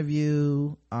great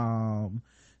interview.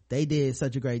 They did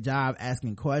such a great job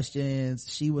asking questions.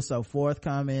 She was so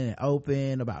forthcoming and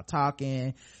open about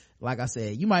talking. Like I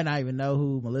said, you might not even know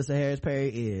who Melissa Harris Perry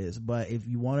is, but if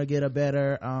you want to get a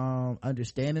better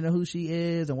understanding of who she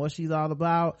is and what she's all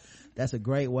about, that's a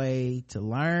great way to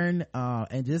learn,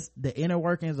 and just the inner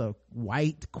workings of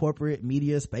white corporate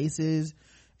media spaces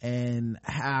and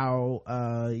how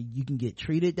you can get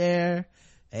treated there,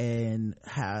 and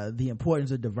how the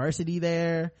importance of diversity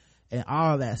there and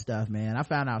all that stuff, man. I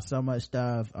found out so much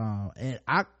stuff, and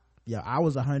I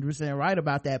was 100% right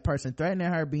about that person threatening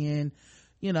her being,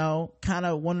 kind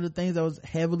of one of the things that was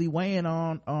heavily weighing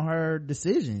on her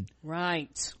decision.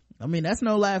 Right. I mean, that's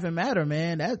no laughing matter,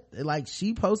 man. That, like,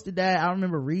 she posted that. I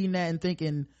remember reading that and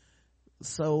thinking,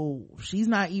 so she's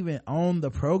not even on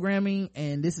the programming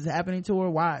and this is happening to her.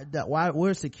 Why,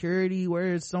 where's security?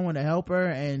 Where is someone to help her?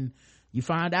 And you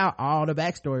find out all the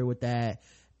backstory with that.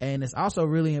 And it's also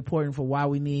really important for why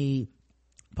we need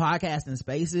podcasting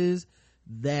spaces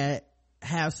that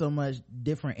have so much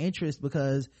different interest,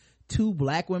 because 2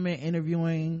 black women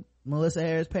interviewing Melissa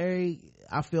Harris Perry,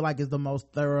 I feel like is the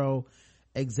most thorough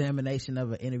examination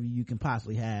of an interview you can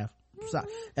possibly have. So,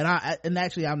 and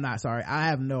actually I'm not sorry. I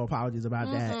have no apologies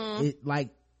about that. It, like,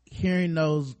 hearing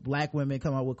those black women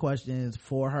come up with questions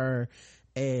for her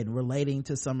and relating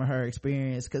to some of her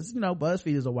experience, because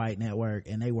BuzzFeed is a white network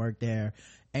and they work there,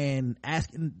 and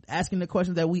asking the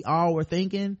questions that we all were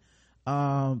thinking.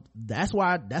 That's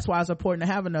why it's important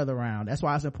to have another round. That's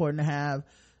why it's important to have,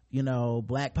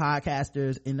 black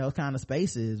podcasters in those kind of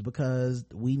spaces, because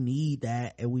we need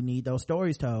that, and we need those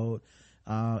stories told,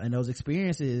 and those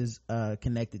experiences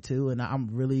connected to. And I'm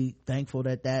really thankful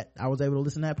that I was able to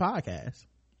listen to that podcast.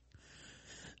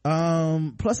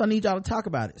 Plus I need y'all to talk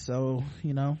about it, so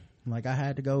like I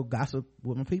had to go gossip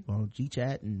with my people on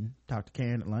G-Chat and talk to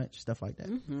Karen at lunch, stuff like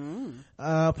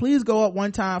that. Please go up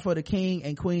one time for the king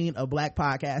and queen of black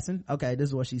podcasting. Okay, this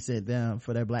is what she sent them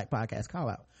for their black podcast call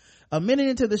out. A minute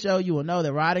into the show, you will know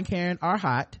that Rod and Karen are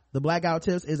hot. The Blackout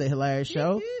Tips is a hilarious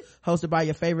show hosted by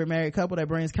your favorite married couple that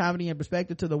brings comedy and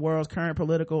perspective to the world's current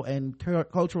political and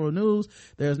cultural news.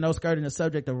 There's no skirting the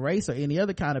subject of race or any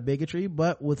other kind of bigotry,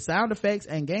 but with sound effects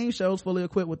and game shows fully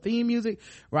equipped with theme music,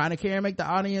 Rod and Karen make the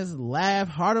audience laugh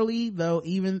heartily, though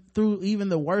even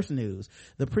the worst news.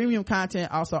 The premium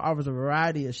content also offers a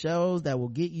variety of shows that will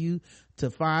get you to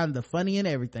find the funny in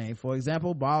everything. For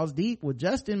example, Balls Deep with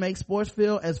Justin makes sports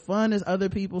feel as fun as other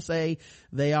people say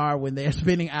they are when they're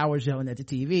spending hours yelling at the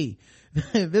TV.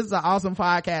 This is an awesome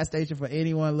podcast station for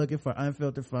anyone looking for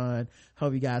unfiltered fun.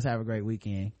 Hope you guys have a great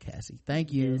weekend. Cassie,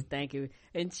 thank you. Yes, thank you.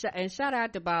 And shout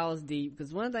out to Balls Deep,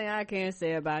 because one thing I can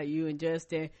say about you and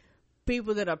Justin,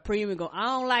 people that are premium go, I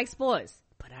don't like sports,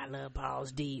 but I love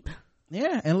Balls Deep.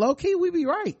 Yeah, and low key we be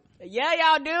right. Yeah,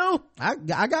 y'all do.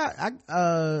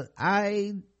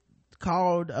 I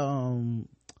called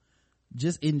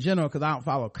just in general, because I don't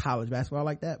follow college basketball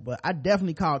like that, but I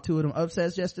definitely called two of them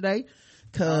upsets yesterday,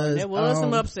 because there was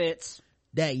some upsets.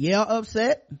 That Yale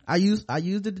upset, I used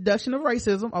the deduction of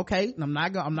racism. Okay, and I'm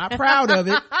not proud of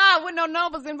it. With no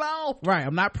numbers involved. Right,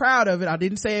 I'm not proud of it. I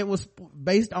didn't say it was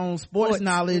based on sports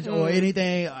knowledge or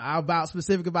anything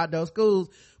specific about those schools,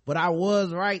 but I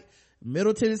was right.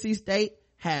 Middle Tennessee State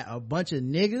had a bunch of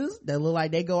niggas that look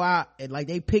like they go out and like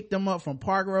they picked them up from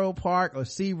Park Road Park or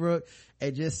Seabrook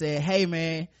and just said, hey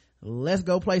man, let's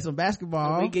go play some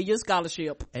basketball. We get your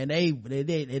scholarship. And they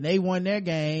did, and they won their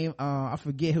game. I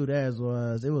forget who theirs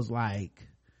was. It was like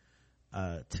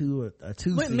two with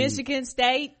seed. Michigan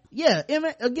State. Yeah,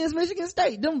 against Michigan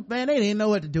State. Them, man, they didn't know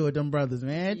what to do with them brothers,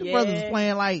 man. The brothers was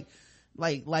playing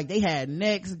like they had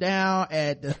necks down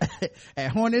at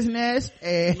Hornets Nest.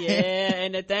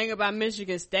 And the thing about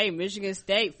Michigan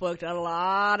State fucked a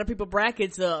lot of people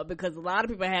brackets up, because a lot of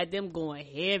people had them going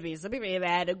heavy. Some people even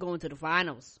had them going to the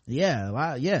finals.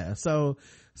 Yeah. So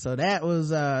that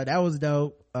was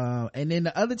dope. And then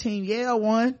the other team, Yale,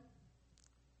 won.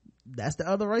 That's the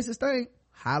other racist thing.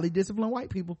 Highly disciplined white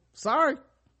people. Sorry.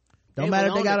 Don't matter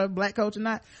if they got a black coach or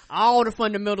not. All the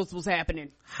fundamentals was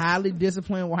happening. Highly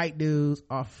disciplined white dudes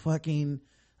are fucking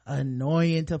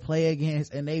annoying to play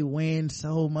against, and they win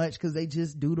so much because they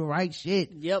just do the right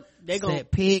shit. Yep. They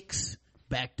set picks,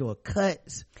 backdoor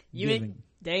cuts. They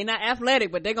ain't not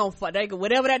athletic, but they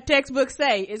whatever that textbook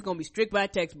say, it's gonna be strict by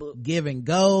textbook. Give and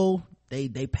go.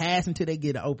 They pass until they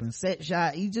get an open set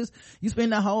shot. You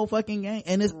spend the whole fucking game,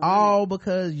 and it's all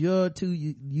because you're too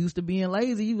used to being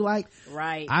lazy. You like,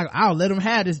 right, I'll let him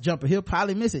have this jumper. He'll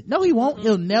probably miss it. No, he won't.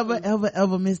 He'll never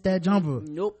ever miss that jumper.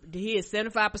 Nope. He is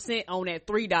 75% on that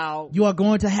 3, dog. You are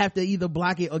going to have to either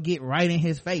block it or get right in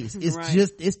his face. It's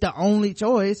it's the only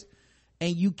choice.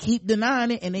 And you keep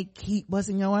denying it, and they keep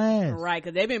busting your ass. Right,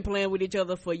 because they've been playing with each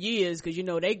other for years, because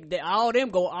they all of them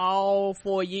go all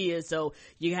 4 years. So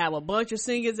you have a bunch of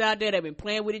singers out there that have been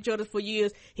playing with each other for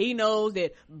years. He knows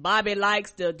that Bobby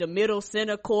likes the middle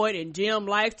center court, and Jim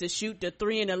likes to shoot the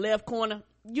 3 in the left corner.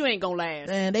 You ain't gonna last.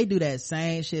 Man, they do that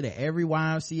same shit at every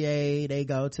YMCA they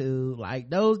go to. Like,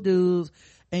 those dudes.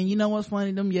 And you know what's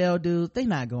funny? Them Yale dudes, they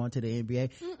not going to the NBA.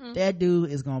 That dude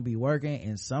is gonna be working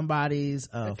in somebody's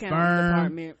firm.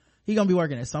 Department. He gonna be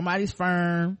working at somebody's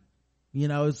firm,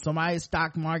 somebody's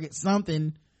stock market,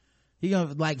 something. He's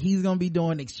gonna be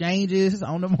doing exchanges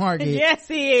on the market. Yes,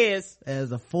 he is.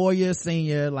 As a 4-year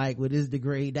senior, like with his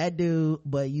degree, that dude.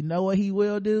 But you know what he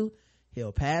will do?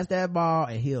 He'll pass that ball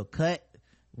and he'll cut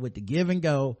with the give and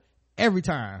go. Every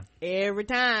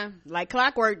time, like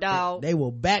clockwork, dog. They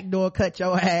will backdoor cut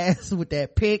your ass with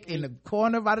that pick in the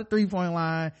corner by the 3-point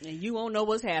line, and you won't know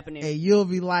what's happening. And you'll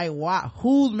be like, "Wow,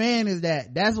 whose man is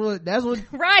that?" That's what.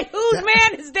 Right? Whose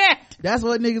man is that? That's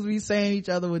what niggas be saying to each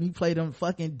other when you play them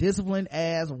fucking disciplined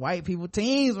ass white people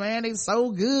teams. Man, they so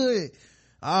good.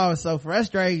 Oh, it's so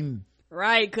frustrating.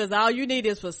 Right, because all you need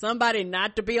is for somebody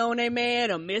not to be on their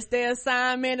man or miss their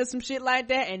assignment or some shit like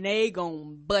that, and they gonna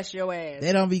bust your ass.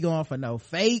 They don't be going for no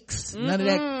fakes. None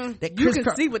of that you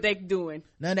can see what they doing.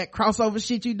 None of that crossover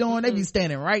shit you doing. They be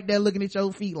standing right there looking at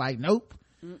your feet like, nope.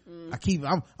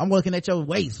 I'm looking at your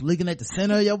waist, looking at the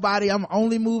center of your body. I'm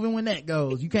only moving when that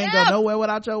goes. You can't go nowhere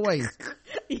without your waist.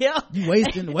 Yeah. You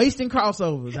wasting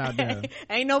crossovers out there.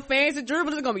 Ain't no fancy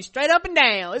dribbles. It's gonna be straight up and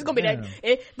down. It's gonna be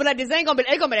but like, this ain't gonna be,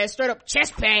 it's gonna be that straight up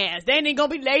chest pass. They ain't gonna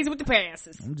be lazy with the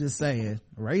passes. I'm just saying,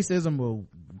 racism will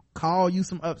call you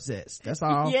some upsets. That's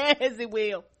all. Yes, it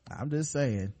will. I'm just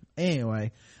saying.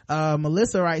 Anyway,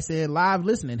 Melissa Wright said, live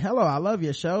listening. Hello, I love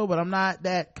your show, but I'm not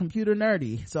that computer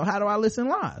nerdy. So how do I listen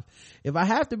live? If I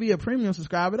have to be a premium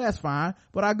subscriber, that's fine.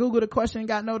 But I Googled a question and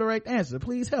got no direct answer.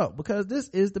 Please help, because this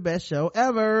is the best show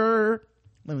ever.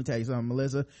 Let me tell you something,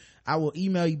 Melissa. I will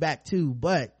email you back too,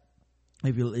 but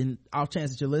if you're in off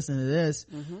chance that you're listening to this,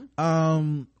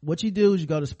 what you do is you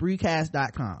go to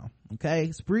Spreecast.com. Okay.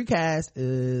 Spreecast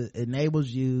enables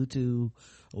you to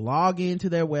log into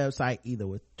their website either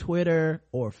with Twitter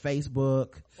or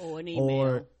Facebook or an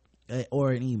email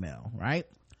or an email, right?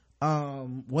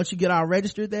 Once you get all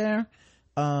registered there,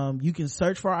 you can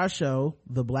search for our show,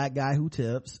 The Black Guy Who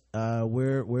Tips.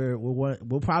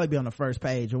 We'll probably be on the first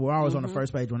page, or we're always on the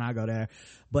first page when I go there,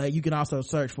 but you can also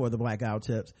search for The Black Guy Who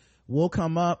Tips. We'll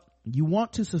come up. You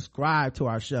want to subscribe to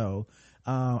our show.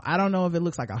 I don't know if it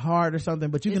looks like a heart or something,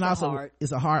 but you can also,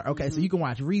 it's a heart. Okay. So you can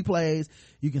watch replays.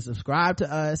 You can subscribe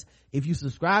to us. If you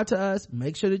subscribe to us,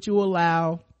 make sure that you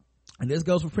allow, and this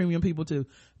goes for premium people too,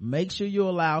 make sure you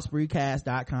allow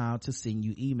Spreecast.com to send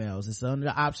you emails. It's under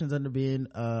the options under being,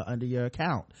 under your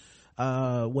account.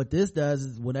 What this does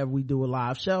is whenever we do a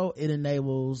live show, it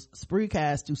enables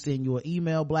Spreecast to send you an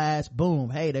email blast. Boom.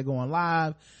 Hey, they're going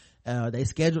live. It'll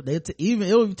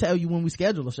tell you when we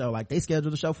schedule the show, like they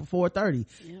schedule the show for 4:30.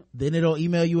 Yep. Then it'll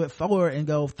email you at 4 and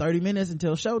go 30 minutes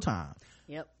until showtime.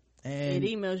 Yep. And it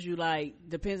emails you, like,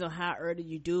 depends on how early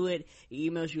you do it. It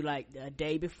emails you like a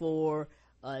day before,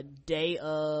 a day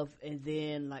of, and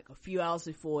then like a few hours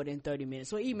before, then 30 minutes.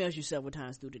 So it emails you several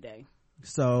times through the day.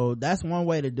 So that's one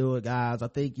way to do it, guys. I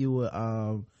think you would,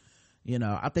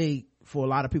 I think for a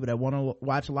lot of people that want to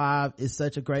watch live, it's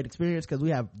such a great experience because we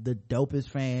have the dopest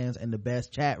fans and the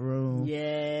best chat room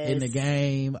in the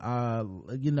game.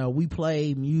 We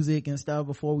play music and stuff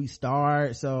before we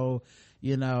start. So,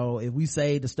 if we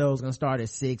say the show's gonna start at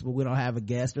 6 but we don't have a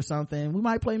guest or something, we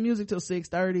might play music till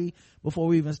 6:30 before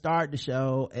we even start the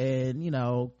show, and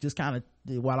just kind of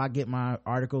while I get my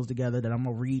articles together that I'm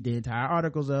gonna read the entire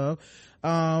articles of.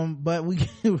 But we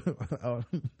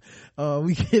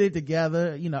we get it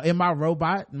together, in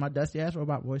my dusty ass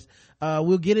robot voice.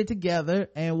 We'll get it together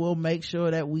and we'll make sure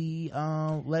that we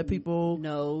let people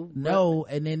know,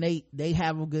 and then they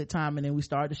have a good time, and then we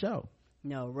start the show.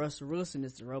 No, Russell Wilson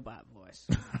is the robot voice.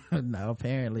 No,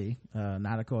 apparently,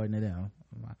 not according to them.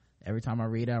 Every time I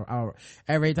read an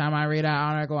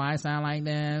article, I sound like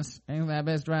this. Ain't that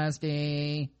best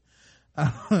trusty?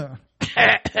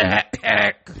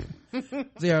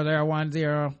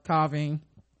 0010 coughing.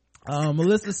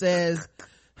 Melissa says,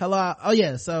 hello. Oh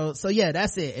yeah. So yeah,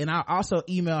 that's it. And I'll also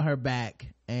email her back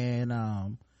and,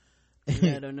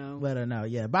 let her know. Let her know.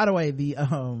 Yeah. By the way, the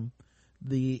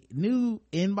new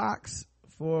inbox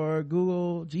for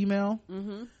Google Gmail,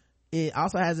 it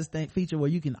also has this feature where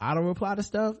you can auto reply to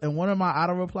stuff, and one of my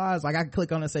auto replies, like I can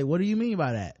click on it and say, what do you mean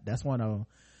by that? That's one of them.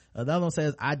 The other one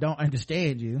says, I don't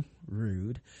understand you.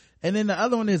 Rude. And then the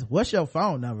other one is, what's your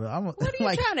phone number? What are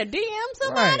you trying to DM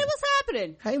somebody? Right. What's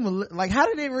happening? Hey, how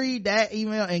did it read that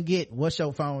email and get what's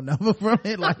your phone number from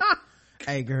it? Like,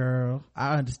 hey girl,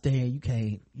 I understand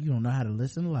you don't know how to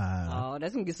listen live. Oh,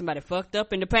 that's gonna get somebody fucked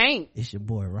up in the paint. It's your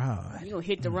boy Rod. You gonna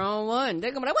hit the wrong one.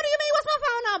 They're gonna be like, what do you mean, what's my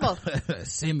phone number?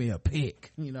 Send me a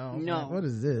pic. No. Like, what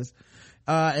is this?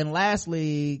 And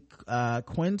lastly,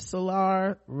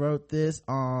 Quincelar wrote this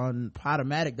on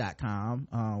Podomatic.com,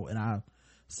 and I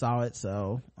saw it.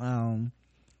 So,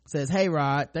 says, hey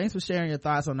Rod, thanks for sharing your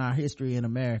thoughts on our history in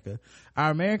America.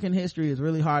 Our American history is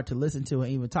really hard to listen to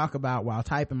and even talk about. While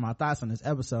typing my thoughts on this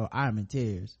episode, I am in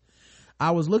tears.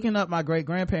 I was looking up my great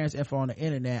grandparents' info on the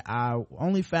internet. I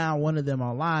only found one of them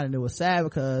online, and it was sad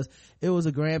because it was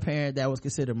a grandparent that was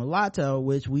considered mulatto,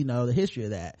 which we know the history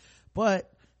of that.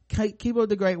 But keep up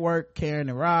the great work, Karen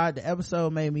and Rod. The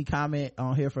episode made me comment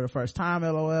on here for the first time,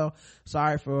 LOL.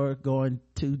 Sorry for going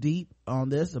too deep on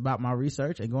this about my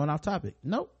research and going off topic.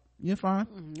 Nope, you're fine.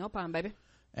 No problem, baby.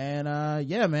 And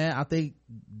yeah, man, I think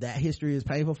that history is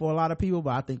painful for a lot of people,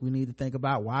 but I think we need to think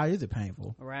about, why is it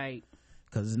painful? Right.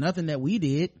 Because it's nothing that we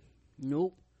did.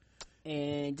 Nope.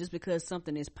 And just because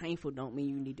something is painful don't mean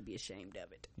you need to be ashamed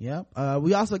of it. Yep.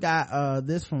 We also got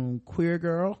this from Queer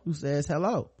Girl, who says,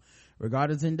 hello,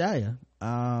 regarding Zendaya.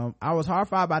 I was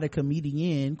horrified by the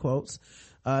comedian, quotes,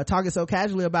 talking so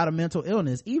casually about a mental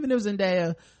illness. Even if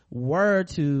Zendaya were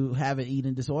to have an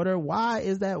eating disorder, why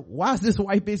is this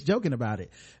white bitch joking about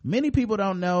it? Many people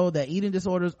don't know that eating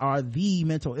disorders are the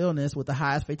mental illness with the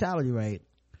highest fatality rate.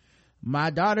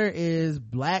 My daughter is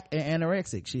black and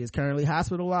anorexic. She is currently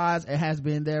hospitalized and has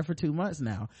been there for 2 months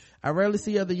now. I rarely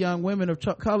see other young women of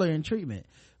color in treatment.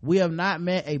 We have not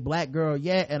met a black girl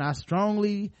yet, and I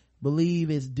strongly believe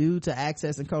it's due to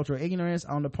access and cultural ignorance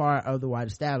on the part of the white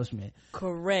establishment.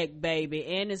 Correct, baby.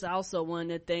 And it's also one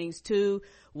of the things too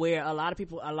where a lot of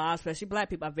people, especially black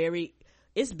people, are very,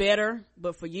 it's better,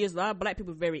 but for years a lot of black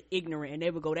people are very ignorant, and they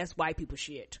would go, that's white people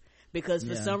shit, because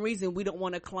for some reason we don't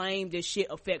want to claim this shit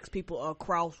affects people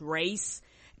across race,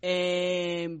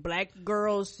 and black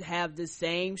girls have the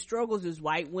same struggles as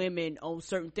white women on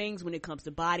certain things when it comes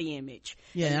to body image.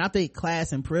 And I think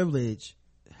class and privilege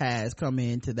has come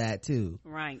into that too,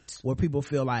 right, where people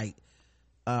feel like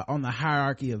on the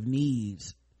hierarchy of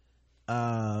needs,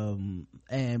 and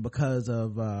because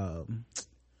of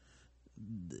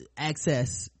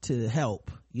access to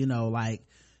help, like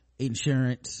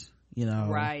insurance,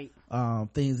 right,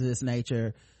 things of this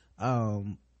nature,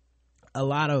 a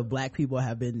lot of black people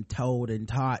have been told and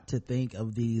taught to think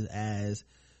of these as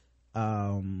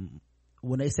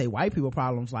when they say white people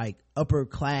problems, like upper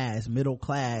class, middle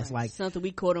class, like something we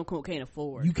quote unquote can't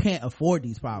afford. You can't afford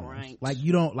these problems, right? Like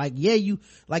you don't, like, you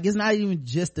like, it's not even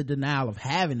just the denial of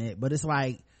having it, but it's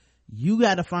like you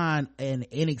got to find an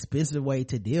inexpensive way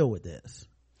to deal with this,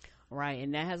 right?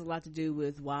 And that has a lot to do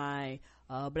with why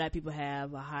black people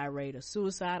have a high rate of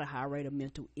suicide, a high rate of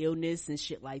mental illness and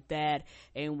shit like that,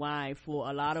 and why for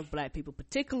a lot of black people,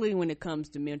 particularly when it comes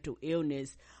to mental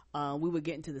illness, we would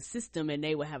get into the system and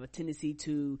they would have a tendency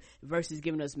to, versus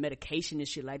giving us medication and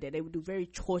shit like that, they would do very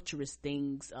torturous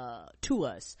things to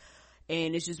us.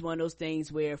 And it's just one of those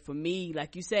things where, for me,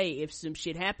 like you say, if some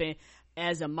shit happened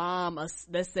as a mom,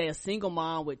 let's say a single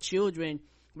mom with children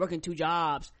working 2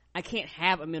 jobs, I can't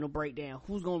have a mental breakdown.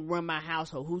 Who's going to run my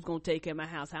household? Who's going to take care of my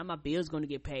house? How are my bills going to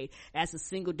get paid? As a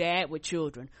single dad with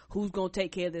children, who's going to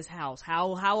take care of this house?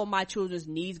 How are my children's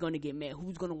needs going to get met?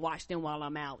 Who's going to watch them while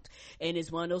I'm out? And it's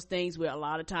one of those things where a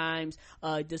lot of times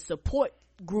the support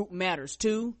group matters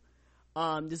too.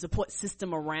 The support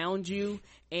system around you.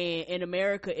 And in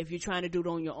America, if you're trying to do it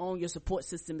on your own, your support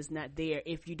system is not there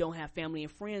if you don't have family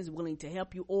and friends willing to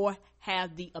help you or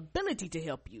have the ability to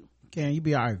help you. Can you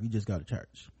be all right if you just go to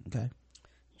church? Okay.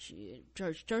 Shit,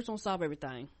 church don't solve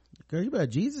everything. Girl, you better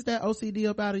Jesus that OCD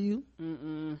up out of you.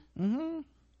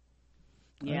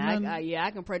 Yeah,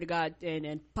 I can pray to God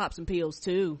and pop some pills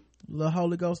too. Little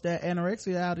Holy Ghost that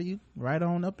anorexia out of you, right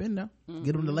on up in there.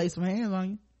 Get them to lay some hands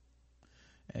on you,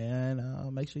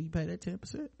 and make sure you pay that 10%.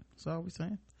 That's all we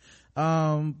saying.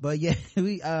 But yeah,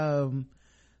 we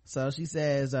so she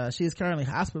says she is currently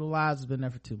hospitalized, has been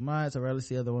there for 2 months. I rarely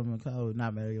see other women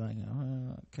not married like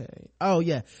okay. Oh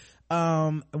yeah.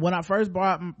 When I first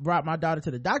brought my daughter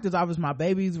to the doctor's office, my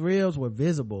baby's ribs were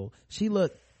visible. She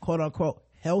looked quote unquote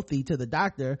healthy to the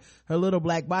doctor. Her little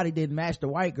black body didn't match the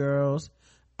white girl's.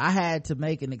 I had to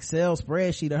make an Excel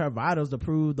spreadsheet of her vitals to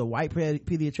prove the white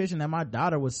pediatrician that my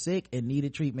daughter was sick and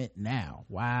needed treatment now.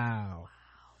 Wow.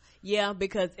 Yeah,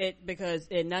 because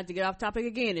not to get off topic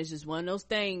again, it's just one of those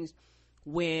things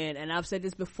when, and I've said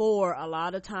this before, a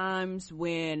lot of times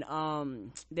when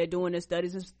they're doing the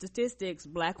studies and statistics,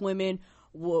 black women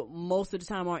most of the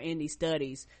time aren't in these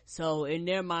studies. So in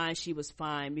their mind, she was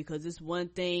fine, because it's one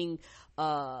thing,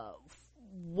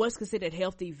 what's considered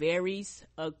healthy varies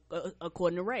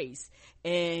according to race.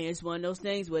 And it's one of those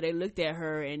things where they looked at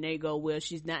her and they go, well,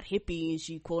 she's not hippie and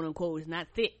she quote unquote is not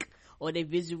thick. Or they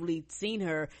visually seen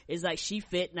her, it's like she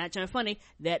fit, not trying to funny,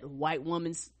 that white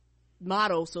woman's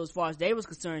model. So as far as they was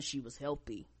concerned, she was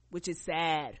healthy, which is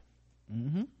sad.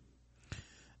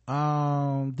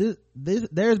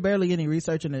 There's barely any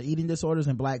research into eating disorders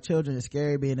in black children. It's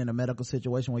scary being in a medical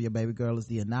situation where your baby girl is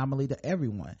the anomaly to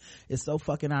everyone. It's so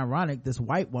fucking ironic. This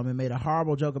white woman made a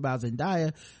horrible joke about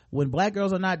Zendaya when black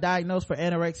girls are not diagnosed for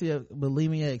anorexia,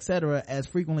 bulimia, etc. as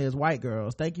frequently as white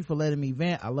girls. Thank you for letting me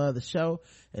vent. I love the show.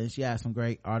 And she has some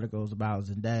great articles about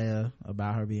Zendaya,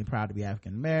 about her being proud to be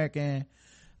African American.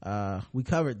 We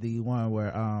covered the one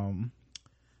where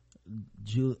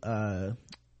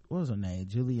what was her name,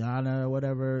 Juliana or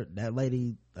whatever, that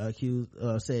lady accused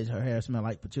said her hair smelled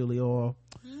like patchouli oil.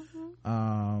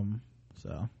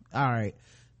 So all right,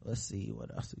 let's see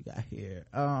what else we got here.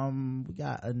 We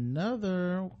got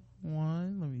another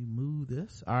one. Let me move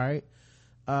this. All right.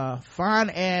 Fine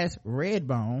ass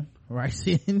Redbone writes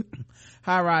in,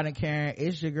 hi Rod and Karen,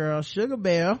 it's your girl Sugar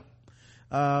Bell.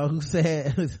 who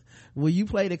said, will you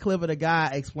play the clip of the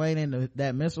guy explaining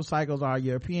that menstrual cycles are a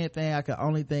European thing? I could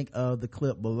only think of the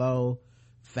clip below.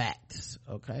 Facts.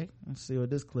 Okay, let's see what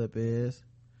this clip is.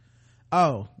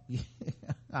 Oh,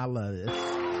 I love this.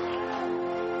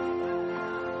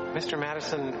 Mr.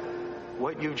 Madison,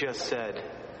 what you just said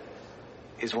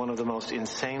is one of the most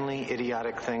insanely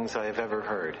idiotic things I have ever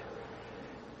heard.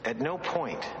 At no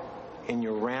point in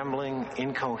your rambling,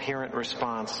 incoherent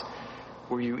response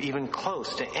were you even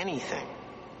close to anything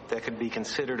that could be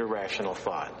considered a rational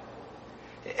thought.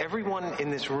 Everyone in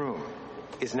this room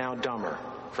is now dumber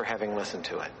for having listened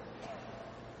to it.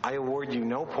 I award you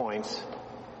no points,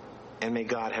 and may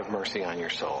God have mercy on your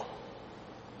soul.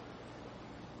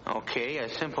 Okay, a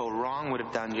simple wrong would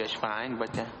have done just fine,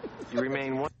 but you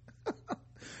remain one.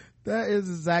 That is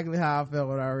exactly how I felt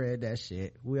when I read that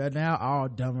shit. We are now all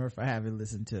dumber for having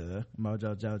listened to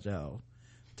Mojo Jojo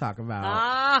talk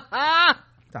about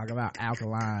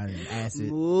alkaline and acid.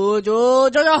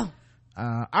 Mojo Jojo.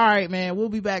 All right, man, we'll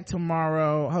be back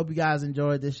tomorrow. Hope you guys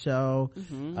enjoyed this show.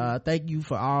 Thank you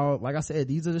for all, like I said,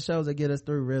 these are the shows that get us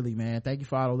through, really, man. Thank you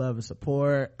for all the love and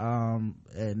support, and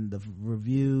the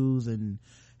reviews and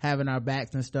having our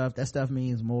backs and stuff. That stuff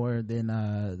means more than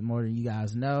you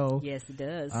guys know. Yes, it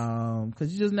does.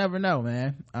 Cause you just never know,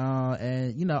 man.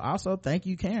 And also thank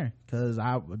you, Karen, cause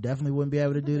I definitely wouldn't be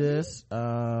able to do this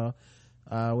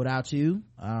without you.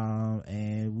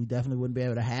 And we definitely wouldn't be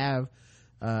able to have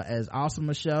as awesome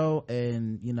a show.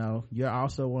 And you're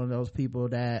also one of those people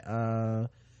that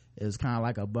is kind of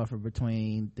like a buffer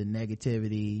between the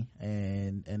negativity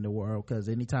and the world. Cause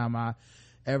anytime I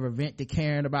ever vent to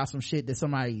Karen about some shit that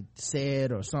somebody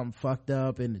said or something fucked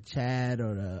up in the chat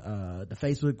or the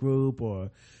Facebook group or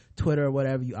Twitter or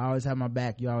whatever, you always have my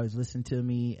back. You always listen to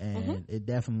me, and it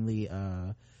definitely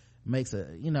makes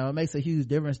a huge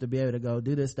difference to be able to go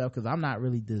do this stuff, because I'm not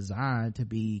really designed to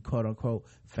be quote unquote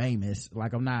famous.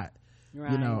 Like I'm not,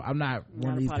 I'm not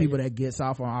one of these people that gets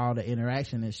off on all the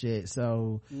interaction and shit.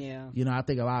 So I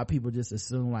think a lot of people just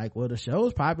assume like, well, the show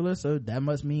is popular, so that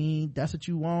must mean that's what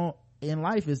you want in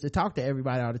life, is to talk to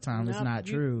everybody all the time. It's not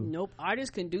true. Nope. Artists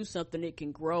can do something, it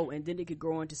can grow, and then it could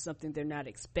grow into something they're not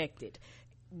expected.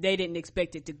 They didn't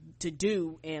expect it to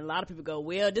do, and a lot of people go,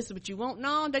 well, this is what you want.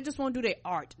 No, they just want to do their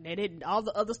art. They didn't. All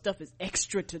the other stuff is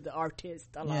extra to the artist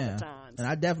a lot of times. And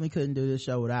I definitely couldn't do this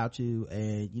show without you,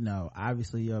 and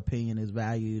obviously your opinion is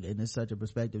valued, and it's such a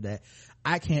perspective that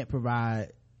I can't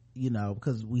provide,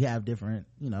 because we have different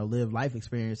lived life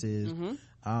experiences.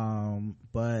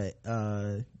 But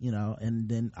and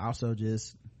then also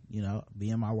just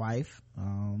being my wife,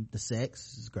 the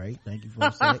sex is great. Thank you for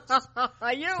the sex.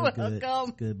 You're welcome. It's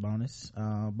a good bonus.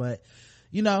 But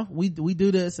we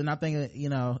do this, and I think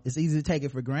it's easy to take it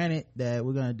for granted that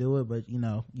we're gonna do it, but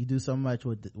you do so much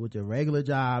with your regular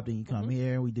job, then you come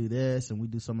here and we do this, and we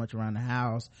do so much around the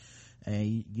house,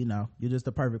 and you're just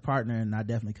a perfect partner, and I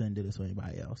definitely couldn't do this with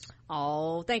anybody else.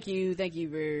 Oh, thank you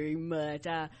very much.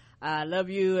 I love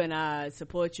you and I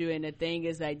support you, and the thing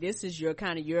is, like, this is your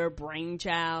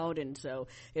brainchild, and so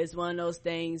it's one of those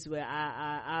things where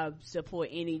I support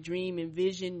any dream and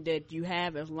vision that you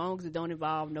have, as long as it don't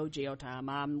involve no jail time.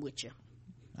 I'm with you.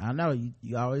 I know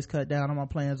you always cut down on my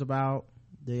plans about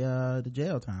the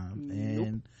jail time.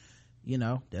 And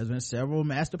there's been several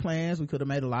master plans. We could have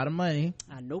made a lot of money.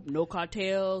 Nope, no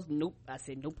cartels. Nope. I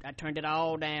said nope. I turned it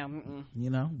all down.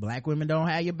 Black women don't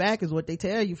have your back is what they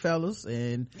tell you, fellas.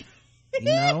 And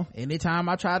anytime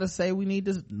I try to say we need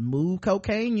to move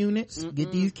cocaine units,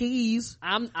 get these keys,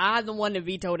 I'm the one to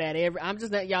veto that. I'm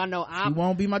just letting y'all know you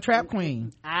won't be my trap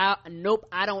queen. Nope,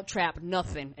 I don't trap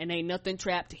nothing, and ain't nothing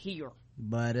trapped here.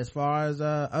 But as far as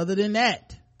other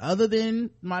than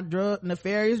my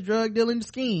nefarious drug dealing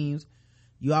schemes,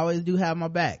 you always do have my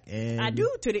back. And I do,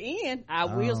 to the end. I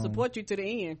will support you to the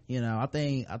end. I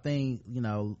think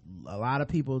a lot of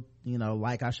people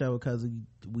like our show because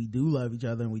we do love each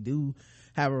other and we do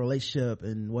have a relationship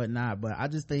and whatnot. But I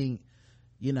just think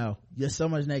there's so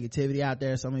much negativity out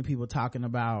there, so many people talking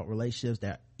about relationships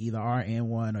that either are in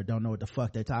one or don't know what the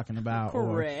fuck they're talking about.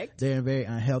 Correct. Or they're in very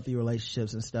unhealthy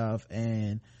relationships and stuff.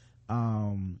 And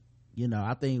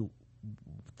I think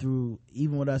through,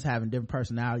 even with us having different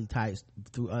personality types,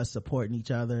 through us supporting each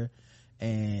other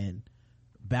and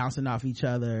bouncing off each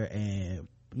other and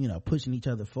pushing each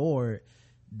other forward,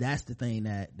 that's the thing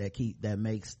that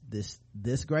makes this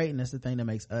great, and that's the thing that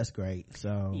makes us great.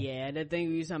 So the thing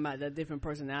we were talking about, the different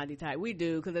personality type, we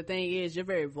do, because the thing is, you're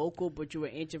very vocal but you're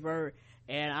an introvert,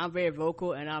 and I'm very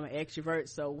vocal and I'm an extrovert,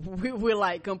 so we're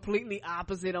like completely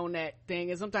opposite on that thing.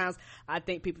 And sometimes I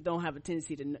think people don't have a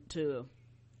tendency to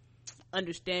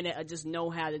understand it or just know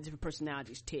how the different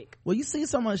personalities tick. Well, you see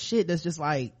so much shit that's just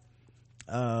like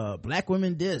black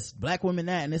women this, black women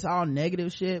that, and it's all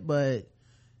negative shit. But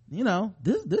you know,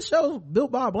 this show's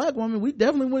built by a black woman. We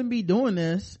definitely wouldn't be doing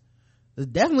this. It's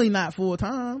definitely not full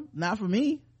time, not for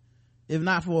me, if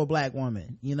not for a black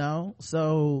woman, you know.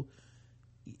 So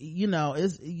you know,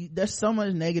 there's so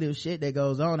much negative shit that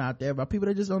goes on out there, but people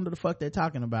that just don't know the fuck they're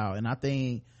talking about. And I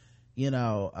think, you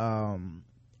know,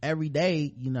 every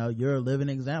day, you know, you're a living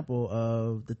example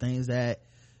of the things that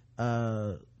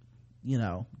you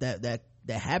know, that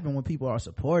happen when people are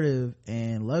supportive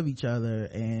and love each other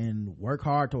and work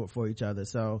hard for each other.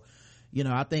 So, you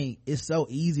know, I think it's so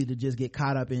easy to just get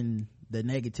caught up in the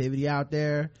negativity out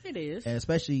there. It is, and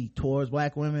especially towards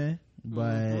black women.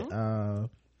 But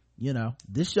you know,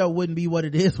 this show wouldn't be what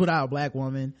it is without a black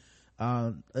woman.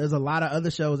 There's a lot of other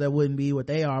shows that wouldn't be what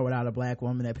they are without a black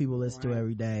woman that people listen to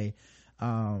every day.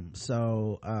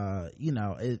 So you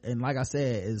know, and like I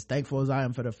said, as thankful as I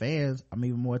am for the fans, I'm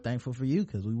even more thankful for you,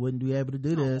 because we wouldn't be able to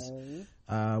do this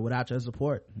without your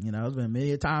support. You know, it's been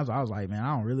many times I was like, man,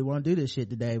 I don't really want to do this shit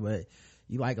today, but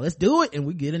you like, let's do it, and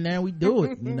we get in there and we do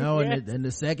it, you know. Yes. and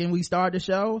the second we start the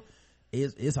show,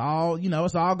 it's all, you know,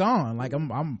 it's all gone. Like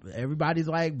I'm everybody's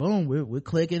like, boom, we're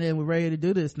clicking and we're ready to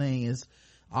do this thing. It's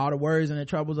all the worries and the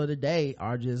troubles of the day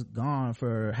are just gone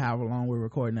for however long we're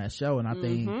recording that show. And I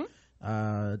think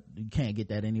you can't get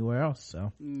that anywhere else.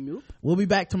 So nope. We'll be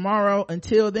back tomorrow.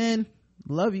 Until then,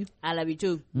 love you. I love you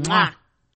too. Mwah.